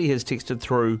 but somebody has texted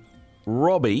through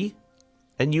Robbie,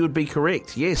 and you would be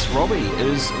correct. Yes, Robbie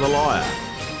is the liar.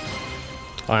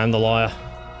 I am the liar.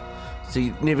 So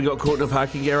you never got caught in a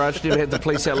parking garage? Never had the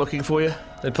police out looking for you?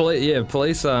 The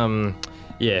police,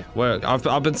 well,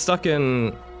 I've been stuck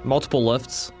in multiple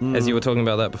lifts, as you were talking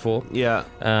about that before. Yeah.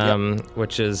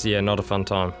 Which is, not a fun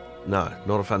time. No,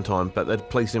 not a fun time. But the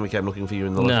police never came looking for you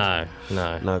in the lift?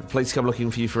 No. No, the police come looking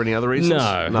for you for any other reasons?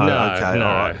 No. Okay, no.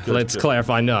 all right. Let's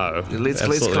clarify, no. Let's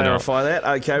clarify that.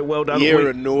 Okay, well done. You're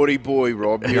a naughty boy,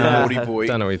 Rob. You're a naughty boy.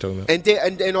 Don't know what you're talking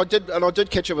about. And I did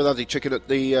catch up with Auntie Chicken at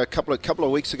the couple of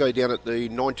weeks ago down at the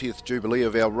 90th Jubilee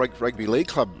of our rugby league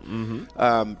club,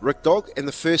 Rick Dog. And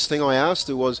the first thing I asked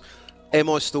her was, am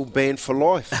I still banned for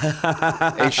life?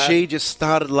 And she just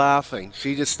started laughing.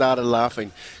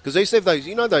 Because they used to have those,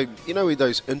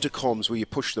 those intercoms where you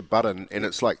push the button and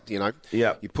it's like, you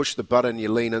push the button,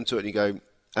 you lean into it and you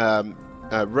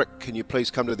go, Rick, can you please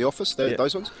come to the office?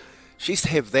 Those ones. She used to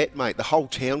have that, mate. The whole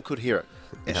town could hear it.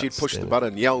 And she'd push the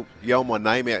button, yell my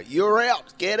name out. You're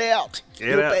out. Get out.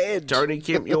 You're banned. Tony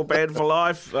Kemp, you're banned for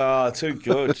life. Too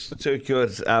good. Too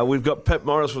good. We've got Pip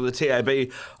Morris from the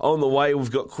TAB on the way. We've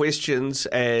got questions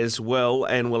as well,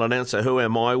 and we'll announce a Who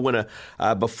Am I winner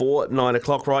before 9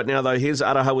 o'clock. Right now, though, here's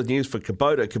Araha with news for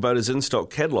Kubota. Kubota's in-stock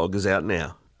catalogue is out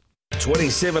now.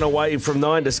 27 away from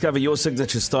 9. Discover your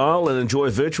signature style and enjoy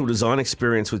a virtual design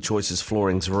experience with Choices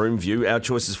Flooring's Room View. Our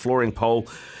Choices Flooring poll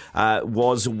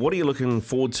was, what are you looking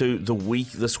forward to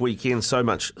this weekend? So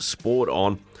much sport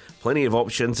on, plenty of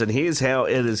options, and here's how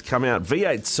it has come out.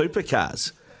 V8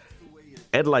 Supercars,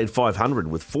 Adelaide 500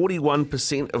 with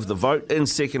 41% of the vote. In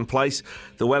second place,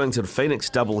 the Wellington Phoenix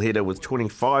doubleheader with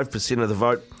 25% of the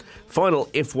vote. Final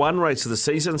F1 race of the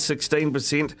season,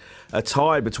 16%. A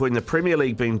tie between the Premier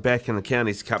League being back and the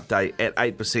Counties Cup Day at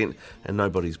 8%. And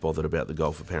nobody's bothered about the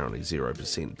golf, apparently,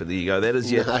 0%. But there you go. That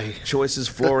is your Choices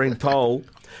Flooring poll.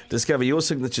 Discover your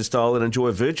signature style and enjoy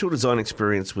a virtual design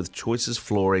experience with Choices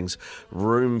Flooring's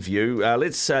Room View.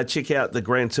 Let's check out the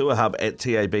Grand Tour Hub at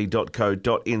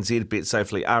tab.co.nz. Bet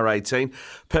safely R18.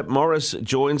 Pip Morris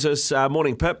joins us.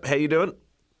 Morning, Pip. How you doing?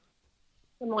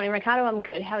 Good morning, Ricardo. I'm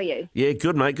good. How are you? Yeah,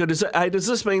 good, mate. Good. Does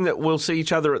this mean that we'll see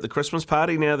each other at the Christmas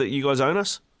party now that you guys own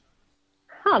us?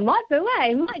 Oh, might be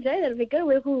way. Might do. That'll be good.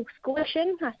 We'll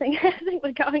squishing. I think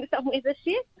we're going somewhere this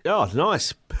year. Oh,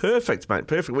 nice. Perfect, mate.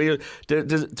 Perfect.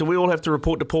 Do we all have to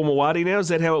report to Paul Mawadi now? Is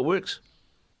that how it works?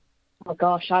 Oh,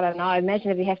 gosh, I don't know. Imagine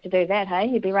if you have to do that, hey?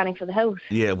 You'd be running for the hills.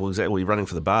 Yeah, well, exactly. Well, you're running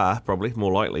for the bar, probably,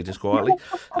 more likely, just quietly.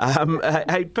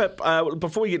 Hey, Pip,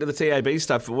 before we get to the TAB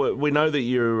stuff, we know that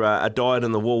you're a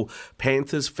dyed-in-the-wool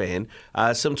Panthers fan.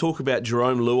 Some talk about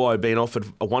Jerome Luai being offered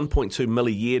a $1.2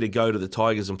 million a year to go to the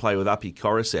Tigers and play with Api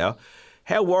Coruscant.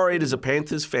 How worried as a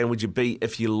Panthers fan would you be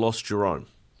if you lost Jerome?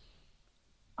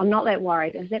 I'm not that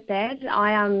worried. Is that bad?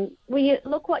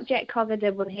 Look what Jack Cogger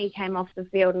did when he came off the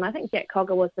field, and I think Jack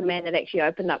Cogger was the man that actually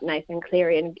opened up Nathan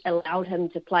Cleary and allowed him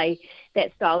to play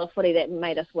that style of footy that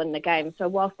made us win the game. So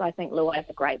whilst I think Luai is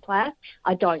a great player,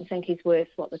 I don't think he's worth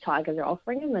what the Tigers are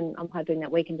offering him, and I'm hoping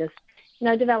that we can just,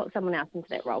 develop someone else into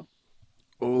that role.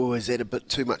 Oh, is that a bit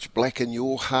too much black in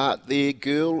your heart there,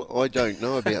 girl? I don't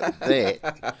know about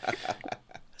that.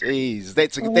 Jeez,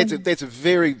 that's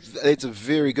a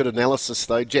very good analysis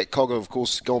though. Jack Cogger, of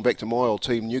course, gone back to my old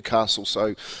team, Newcastle,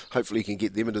 so hopefully he can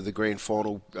get them into the grand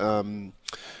final.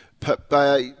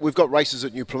 We've got races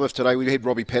at New Plymouth today. We had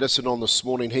Robbie Patterson on this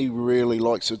morning. He really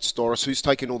likes it, Doris. Who's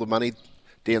taking all the money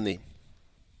down there?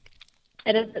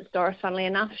 It is at Doris, funnily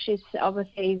enough. She's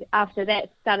obviously, after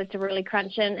that, started to really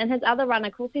crunch in. And his other run,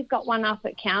 of course, he's got one up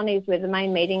at Counties where the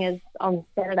main meeting is on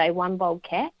Saturday, One Bold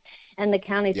Cat. And the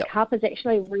Counties Cup is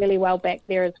actually really well back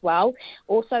there as well.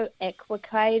 Also,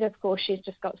 Equicade, of course, she's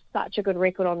just got such a good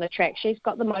record on the track. She's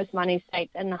got the most money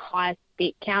stakes and the highest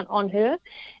bet count on her.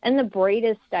 In the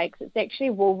Breeders' Stakes, it's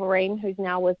actually Wolverine, who's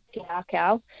now with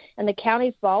Tiakau. In the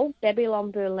Counties Bowl,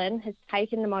 Babylon Berlin has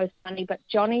taken the most money, but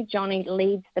Johnny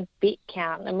leads the bet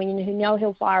count. And we know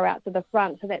he'll fire out to the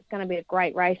front, so that's going to be a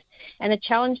great race. And the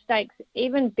Challenge Stakes,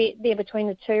 even bet there between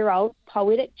the two-year-old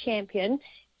Poetic Champion,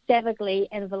 Savagely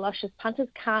and Voluptuous. Punters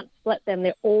can't split them.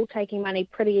 They're all taking money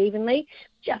pretty evenly.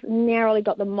 Just narrowly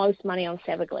got the most money on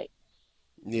Savagely.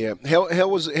 Yeah. How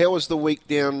was the week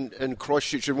down in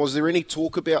Christchurch? And was there any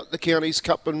talk about the Counties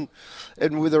Cup and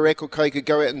whether Equicade could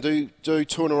go out and do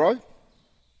two in a row?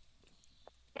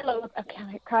 Look,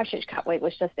 Christchurch Cup week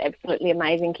was just absolutely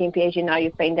amazing, Kempy. As you know,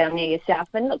 you've been down there yourself.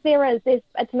 And look,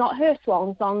 it's not her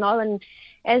swan song, no. And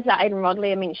as Aidan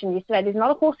Rodley mentioned yesterday, there's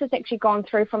not a horse that's actually gone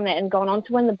through from that and gone on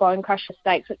to win the Bone Crusher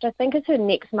Stakes, which I think is her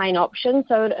next main option.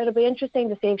 So it'll be interesting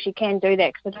to see if she can do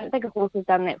that, because I don't think a horse has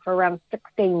done that for around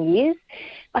 16 years.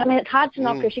 But, it's hard to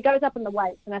knock her. She goes up in the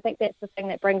weights, and I think that's the thing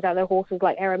that brings other horses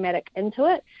like Aromatic into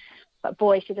it. But,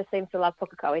 boy, she just seems to love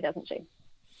Pukekohe, doesn't she?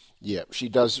 Yeah, she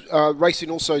does.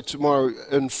 Racing also tomorrow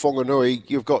in Whanganui.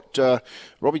 You've got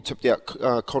Robbie tipped out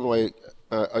Conway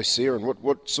O'Searan.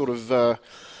 What sort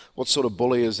of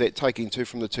bully is that taking to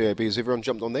from the TAB? Has everyone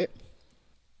jumped on that?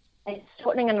 It's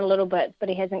shortening in a little bit, but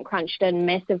he hasn't crunched in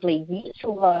massively yet,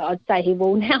 although I'd say he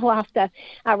will now after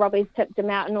Robbie's tipped him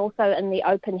out. And also in the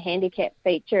open handicap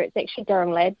feature, it's actually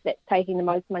Durham Lads that's taking the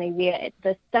most money there at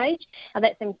this stage. And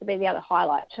that seems to be the other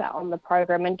highlight on the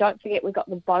program. And don't forget, we've got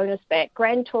the bonus back.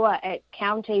 Grand Tour at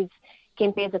Counties,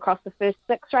 Kempy is across the first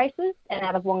 6 races, and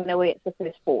out of Wanganui, it's the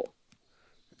first 4.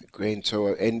 Grand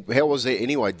Tour. And how was that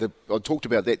anyway? I talked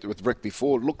about that with Rick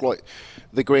before. It looked like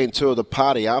the Grand Tour, the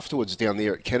party afterwards down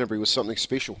there at Canterbury was something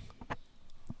special.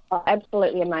 Oh,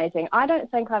 absolutely amazing. I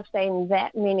don't think I've seen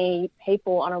that many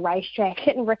people on a racetrack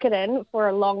in Riccarton for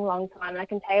a long, long time. And I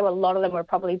can tell you a lot of them were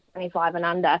probably 25 and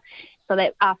under. So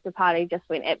that after party just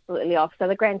went absolutely off. So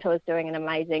the Grand Tour is doing an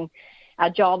amazing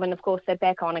job. And, of course, they're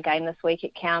back on again this week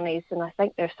at Counties. And I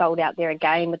think they're sold out there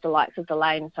again with the likes of the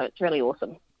Lane. So it's really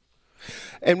awesome.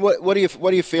 And what are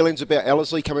your feelings about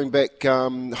Ellerslie coming back?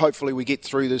 Hopefully we get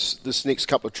through this next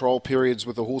couple of trial periods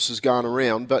with the horses going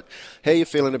around. But how are you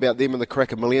feeling about them and the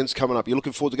Cracker Millions coming up? You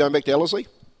looking forward to going back to Ellerslie?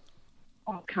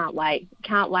 Oh, can't wait.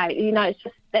 It's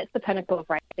just that's the pinnacle of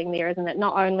racing there, isn't it?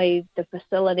 Not only the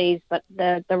facilities, but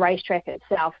the racetrack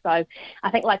itself. So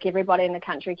I think like everybody in the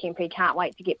country, Kempy, can't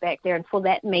wait to get back there. And for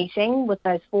that meeting with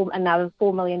those another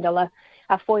 $4 million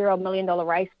a $4-year-old $1 million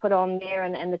race put on there,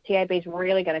 and the TAB is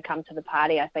really going to come to the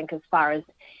party, I think, as far as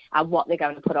what they're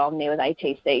going to put on there with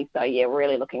ATC. So, yeah,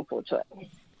 really looking forward to it.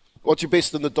 What's your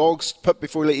best in the dogs, Pip,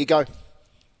 before we let you go?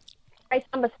 Race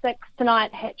number 6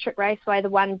 tonight, Hattrick Raceway, the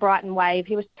one Brighton Wave.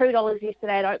 He was $2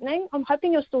 yesterday at opening. I'm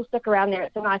hoping he'll still stick around there.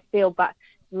 It's a nice field, but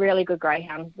really good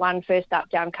greyhound. Won first up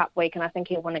down Cup week, and I think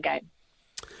he'll win a game.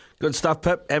 Good stuff,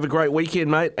 Pip. Have a great weekend,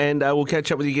 mate, and we'll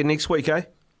catch up with you again next week, eh?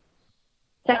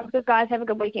 Sounds good, guys. Have a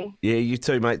good weekend. Yeah, you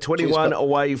too, mate. 21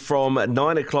 away from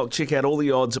 9 o'clock. Check out all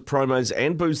the odds, promos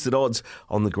and boosted odds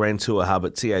on the Grand Tour Hub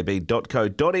at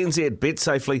tab.co.nz. Bet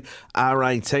safely,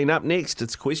 R18. Up next,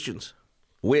 it's questions.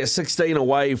 We're 16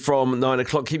 away from 9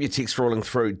 o'clock. Keep your text rolling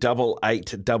through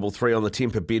 8833 on the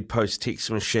Temper Bedpost text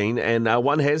machine. And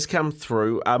one has come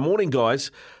through. Morning,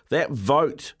 guys. That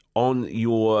vote on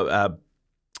your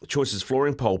Choices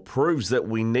Flooring poll proves that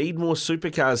we need more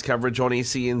supercars coverage on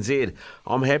SENZ.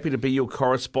 I'm happy to be your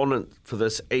correspondent for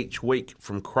this each week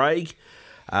from Craig.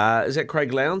 Is that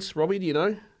Craig Lowndes? Robbie, do you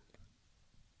know?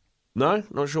 No,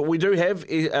 not sure. We do have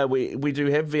we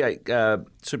do have V8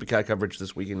 supercar coverage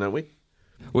this weekend, don't we?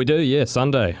 We do, yeah,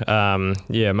 Sunday.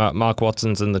 Mark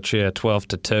Watson's in the chair 12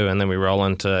 to 2, and then we roll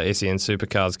into SEN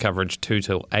Supercars coverage 2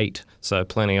 till 8, so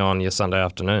plenty on your Sunday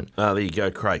afternoon. There you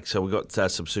go, Craig. So we've got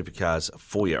some supercars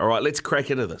for you. All right, let's crack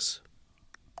into this.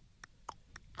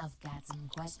 I've got some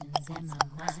questions in my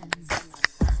mind.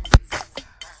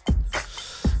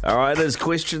 All right, it is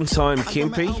question time,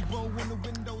 Kempy.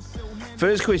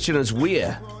 First question is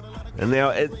where? And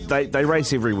now they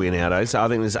race everywhere nowadays. I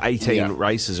think there's 18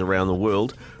 races around the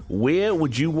world. Where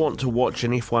would you want to watch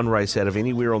an F1 race out of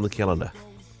anywhere on the calendar?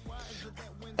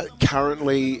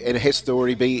 Currently, it has to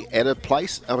already be at a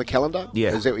place on a calendar.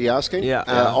 Yeah, is that what you're asking? Yeah.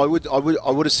 I would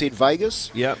have said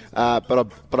Vegas. Yeah. But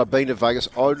I've been to Vegas.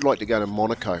 I'd like to go to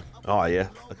Monaco. Oh yeah,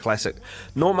 a classic.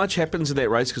 Not much happens in that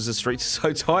race because the streets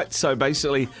are so tight. So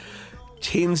basically,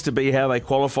 tends to be how they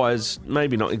qualify is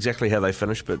maybe not exactly how they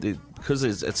finish, but because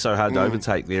it's so hard to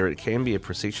overtake there, it can be a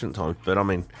procession at times. But I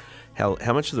mean, how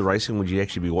much of the racing would you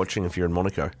actually be watching if you're in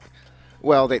Monaco?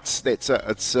 Well, it's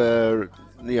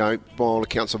you know, by all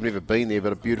accounts, I've never been there,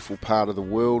 but a beautiful part of the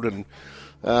world, and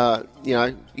you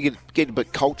know, you get a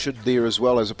bit cultured there as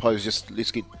well, as opposed to just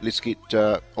let's get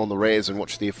on the Raz and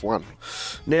watch the F1.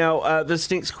 Now,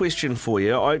 this next question for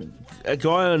you, a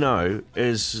guy I know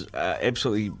is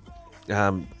absolutely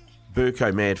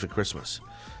Burko mad for Christmas.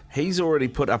 He's already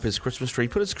put up his Christmas tree.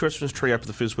 Put his Christmas tree up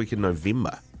the first week in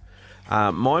November.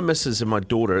 My missus and my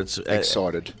daughter, it's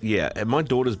excited. Yeah, and my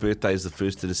daughter's birthday is the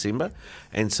 1st of December,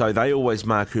 and so they always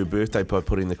mark her birthday by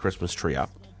putting the Christmas tree up.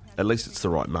 At least it's the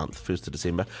right month, 1st of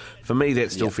December. For me,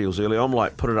 that still feels early. I'm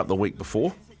like, put it up the week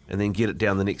before and then get it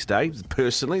down the next day.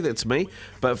 Personally, that's me.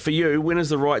 But for you, when is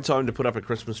the right time to put up a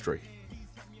Christmas tree?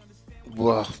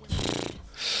 Well,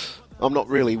 I'm not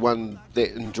really one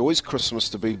that enjoys Christmas,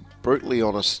 to be brutally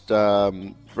honest,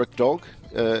 Rick Dog.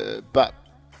 But,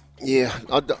 yeah,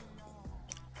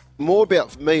 more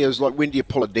about for me is like, when do you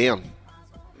pull it down?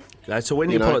 Okay, so when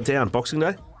do you pull it down? Boxing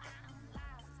Day?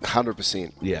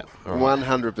 100%. Yeah. All right.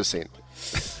 100%.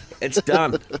 It's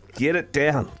done. Get it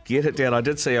down. Get it down. I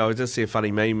did see a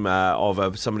funny meme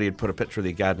of somebody had put a picture of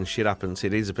their garden shed up and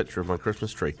said, here's a picture of my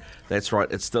Christmas tree. That's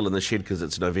right. It's still in the shed because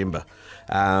it's November.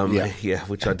 Yeah,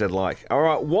 which I did like. All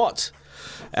right, what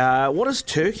is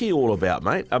turkey all about,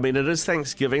 mate? I mean, it is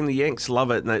Thanksgiving. The Yanks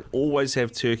love it, and they always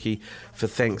have turkey for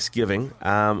Thanksgiving.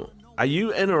 Are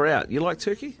you in or out? You like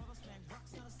turkey?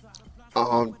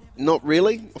 Not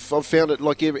really. I've found it,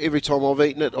 like every time I've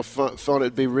eaten it, I find it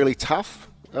to be really tough.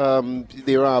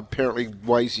 There are apparently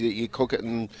ways that you cook it,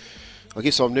 and I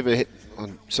guess I've never had.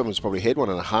 Someone's probably had one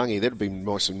in a hangi. That'd be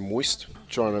nice and moist.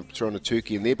 Trying a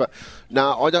turkey in there, but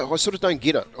no, I don't. I sort of don't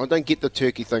get it. I don't get the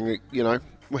turkey thing. You know,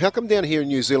 well, how come down here in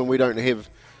New Zealand we don't have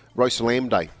roast lamb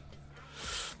day?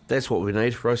 That's what we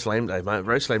need. Roast lamb day, mate.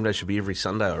 Roast lamb day should be every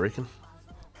Sunday, I reckon.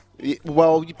 Yeah,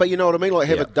 well, but you know what I mean. Like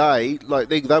have a day. Like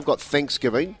they've got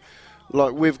Thanksgiving.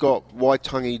 Like we've got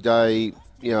Waitangi Day.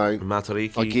 You know,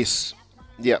 Matariki. I guess.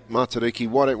 Yeah, Matariki.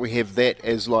 Why don't we have that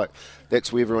as like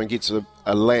that's where everyone gets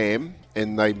a lamb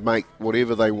and they make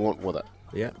whatever they want with it.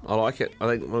 Yeah, I like it. I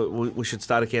think we should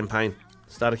start a campaign.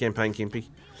 Start a campaign, Kempy.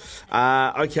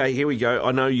 Okay, here we go.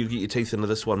 I know you get your teeth into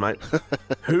this one, mate.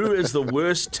 Who is the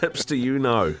worst tipster you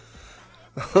know?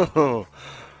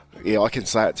 Yeah, I can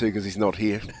say it too because he's not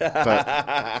here. But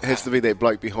it has to be that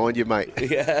bloke behind you, mate.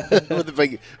 Yeah, with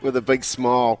a big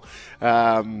smile.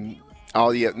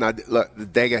 Oh yeah, no. Look, the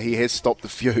Dagger. He has stopped a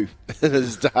few in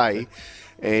his day,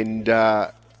 and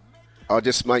I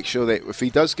just make sure that if he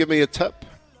does give me a tip,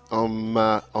 I'm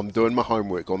doing my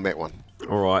homework on that one.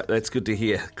 All right, that's good to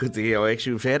hear. Good to hear.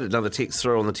 Actually, we've had another text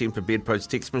through on the Temper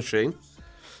Bedpost text machine.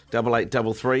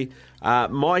 8833.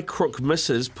 My crook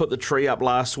missus put the tree up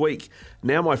last week.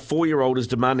 Now my 4-year-old is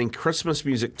demanding Christmas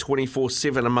music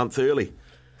 24/7 a month early.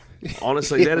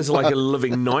 Honestly, that is like a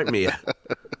living nightmare.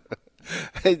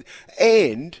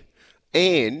 and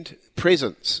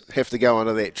presents have to go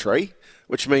under that tree,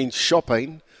 which means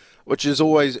shopping, which is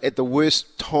always at the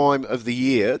worst time of the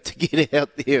year to get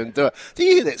out there and do it. Do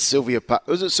you hear that Sylvia Park?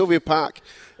 Was it Sylvia Park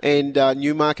and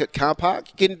Newmarket car park?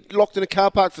 Getting locked in a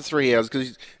car park for 3 hours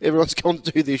because everyone's gone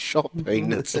to do their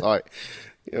shopping. It's like,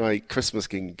 Christmas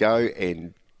can go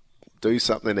and do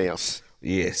something else.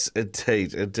 Yes,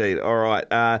 indeed. All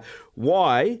right.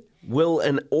 Why will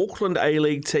an Auckland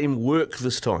A-League team work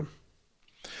this time?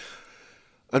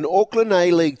 An Auckland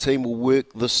A-League team will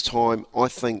work this time. I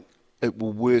think it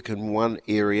will work in one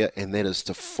area, and that is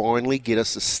to finally get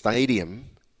us a stadium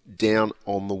down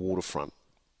on the waterfront.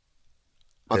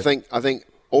 I think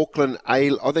Auckland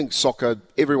I think soccer,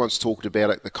 everyone's talked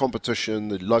about it, the competition,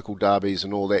 the local derbies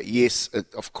and all that. Yes,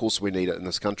 of course we need it in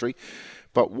this country.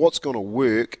 But what's going to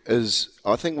work is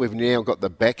I think we've now got the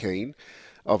backing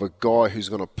of a guy who's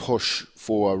going to push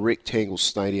for a rectangle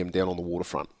stadium down on the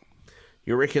waterfront.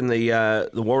 You reckon the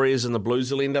Warriors and the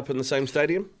Blues will end up in the same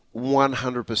stadium?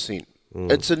 100%.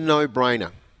 It's a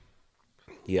no-brainer.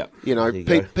 Yeah.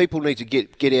 People need to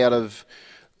get out of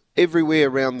everywhere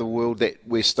around the world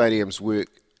where stadiums work,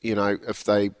 if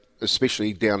they,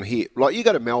 especially down here. Like you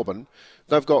go to Melbourne,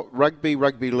 they've got rugby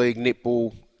league,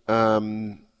 netball,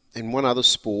 and one other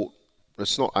sport.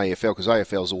 It's not AFL because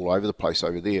AFL's all over the place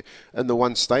over there. In the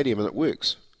one stadium, and it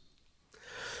works.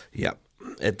 Yeah,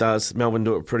 it does. Melbourne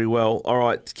do it pretty well. All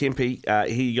right, Kempy, here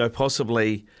you go.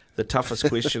 Possibly the toughest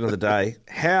question of the day.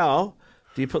 How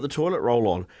do you put the toilet roll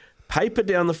on? Paper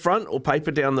down the front or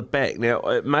paper down the back? Now,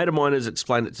 a mate of mine has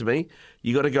explained it to me.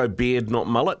 You got to go beard, not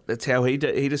mullet. That's how he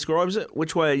describes it.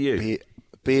 Which way are you?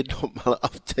 Beard, not mullet.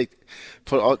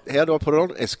 How do I put it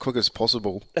on? As quick as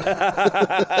possible.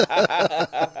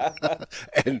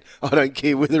 And I don't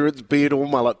care whether it's beard or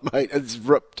mullet, mate. It's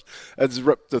ripped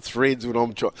to threads when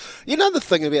I'm trying. You know the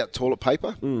thing about toilet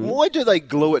paper? Why do they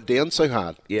glue it down so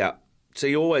hard? Yeah. So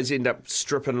you always end up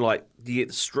stripping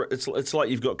it's like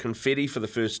you've got confetti for the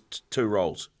first 2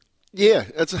 rolls. Yeah,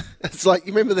 it's like,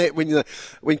 you remember that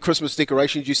when Christmas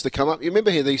decorations used to come up? You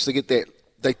remember how they used to get that?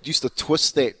 They used to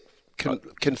twist that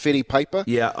confetti paper.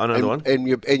 Yeah, I know the one. And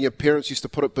your parents used to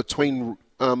put it between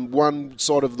one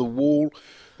side of the wall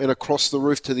and across the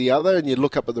roof to the other, and you'd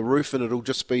look up at the roof and it'll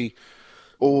just be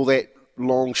all that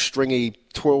long, stringy,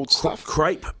 twirled stuff.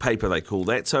 Crepe paper, they call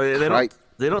that. So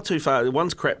they're not too far.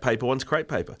 One's crap paper, one's crepe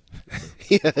paper.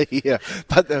 Yeah.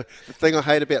 But the thing I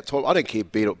hate about toilet, I don't care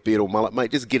beard or mullet, mate.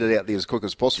 Just get it out there as quick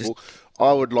as possible.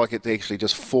 I would like it to actually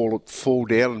just fall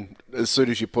down as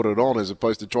soon as you put it on, as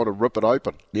opposed to trying to rip it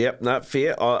open. Yep, no,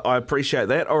 fair. I appreciate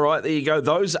that. All right, there you go.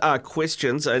 Those are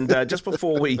questions. And just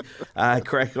before we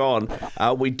crack on,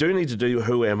 we do need to do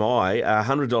Who Am I?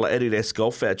 $100 Adidas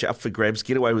golf voucher up for grabs.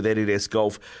 Get away with Adidas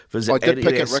golf. I did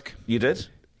pick it, Rick. You did?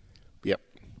 Yep.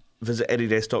 Visit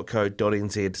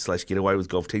adidas.co.nz/getaway with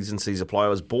golf. T's and C's apply. I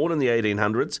was born in the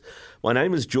 1800s. My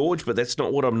name is George, but that's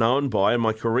not what I'm known by. And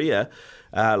my career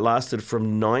lasted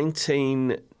from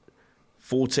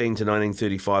 1914 to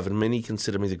 1935, and many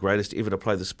consider me the greatest ever to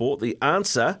play the sport. The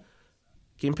answer,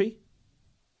 Kempy?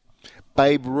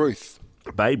 Babe Ruth.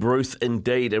 Babe Ruth,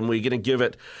 indeed. And we're going to give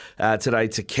it today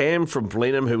to Cam from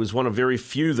Blenheim, who was one of very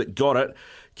few that got it.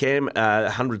 Cam,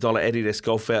 $100 Adidas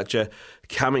golf voucher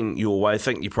coming your way. I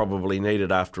think you probably need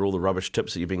it after all the rubbish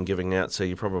tips that you've been giving out, so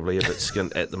you're probably a bit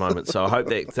skint at the moment. So I hope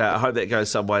that goes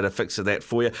some way to fixing that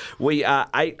for you. We are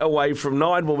 8 away from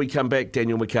 9. When we come back,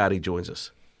 Daniel McCarty joins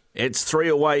us. It's 3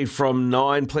 away from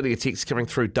 9. Plenty of texts coming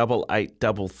through,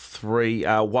 8833.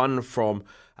 One from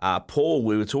Paul.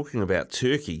 We were talking about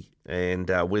turkey and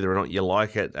whether or not you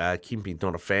like it. Kempy's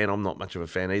not a fan. I'm not much of a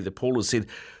fan either. Paul has said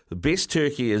the best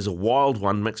turkey is a wild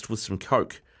one mixed with some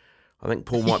Coke. I think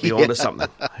Paul might be onto something.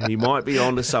 He might be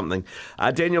onto something.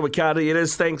 Daniel McCarty, it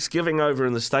is Thanksgiving over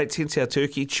in the States, hence our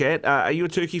turkey chat. Are you a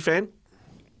turkey fan?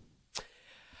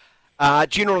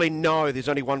 Generally, no. There's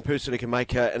only one person who can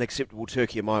make an acceptable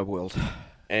turkey in my world.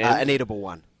 An edible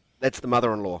one. That's the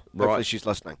mother-in-law. Right. Hopefully she's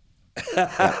listening.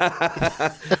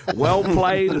 Well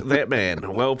played, that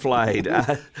man. Well played.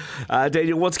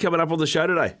 Daniel, what's coming up on the show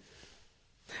today?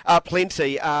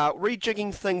 Plenty.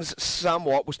 Rejigging things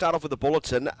somewhat. We'll start off with the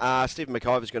bulletin. Stephen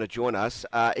McIver is going to join us.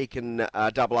 He can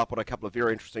double up on a couple of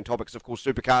very interesting topics. Of course,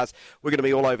 supercars. We're going to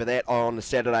be all over that on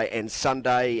Saturday and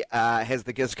Sunday. Has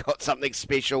the Giz got something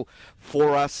special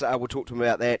for us? We'll talk to him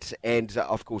about that. And,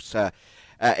 of course,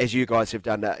 as you guys have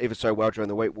done ever so well during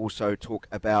the week. We'll also talk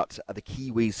about the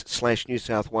Kiwis / New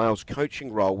South Wales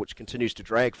coaching role, which continues to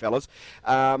drag, fellas.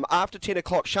 After 10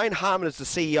 o'clock, Shane Harmon is the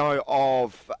CEO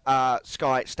of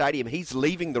Sky Stadium. He's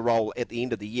leaving the role at the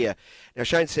end of the year. Now,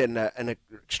 Shane's had an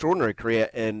extraordinary career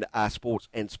in sports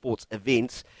and sports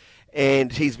events,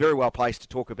 and he's very well placed to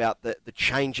talk about the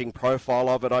changing profile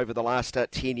of it over the last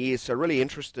 10 years. So really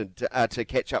interested to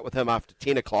catch up with him after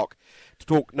 10 o'clock to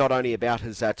talk not only about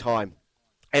his time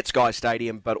at Sky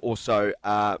Stadium, but also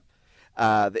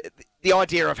the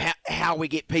idea of how we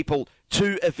get people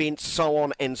to events, so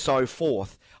on and so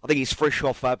forth. I think he's fresh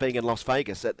off being in Las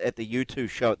Vegas at the U2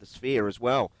 show at the Sphere as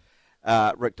well,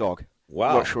 Rick Dog.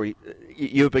 Wow. Not sure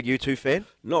you a big U2 fan?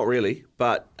 Not really,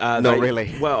 but not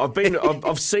really. Well,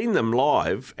 I've seen them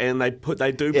live, and they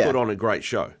do put on a great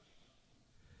show.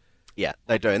 Yeah,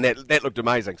 they do, and that looked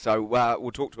amazing. So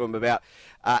we'll talk to him about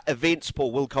events.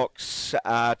 Paul Wilcox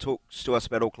talks to us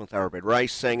about Auckland Thoroughbred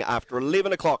Racing. After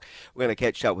 11 o'clock, we're going to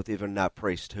catch up with Evan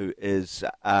Priest, who is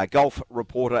a golf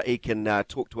reporter. He can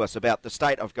talk to us about the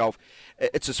state of golf.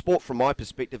 It's a sport, from my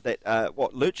perspective, that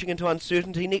lurching into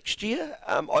uncertainty next year.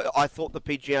 I thought the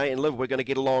PGA and Liv were going to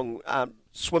get along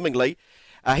swimmingly.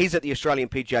 He's at the Australian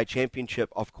PGA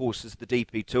Championship, of course, as the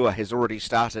DP Tour has already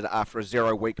started after a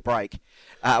 0-week break.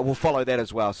 We'll follow that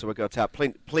as well, so we've got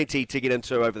plenty to get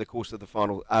into over the course of the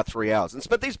final 3 hours. And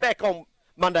Smithy's back on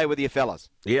Monday with you fellas.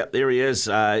 Yeah, there he is.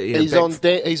 He's on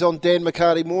Dan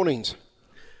McCarty mornings.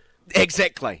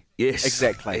 Exactly. Yes.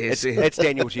 Exactly. Yes. It's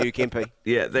Daniel to you, Kempy.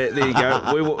 Yeah, there you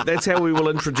go. That's how we will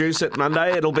introduce it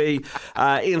Monday. It'll be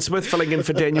Ian Smith filling in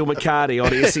for Daniel McCarty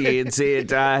on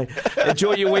SENZ.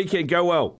 Enjoy your weekend. Go well.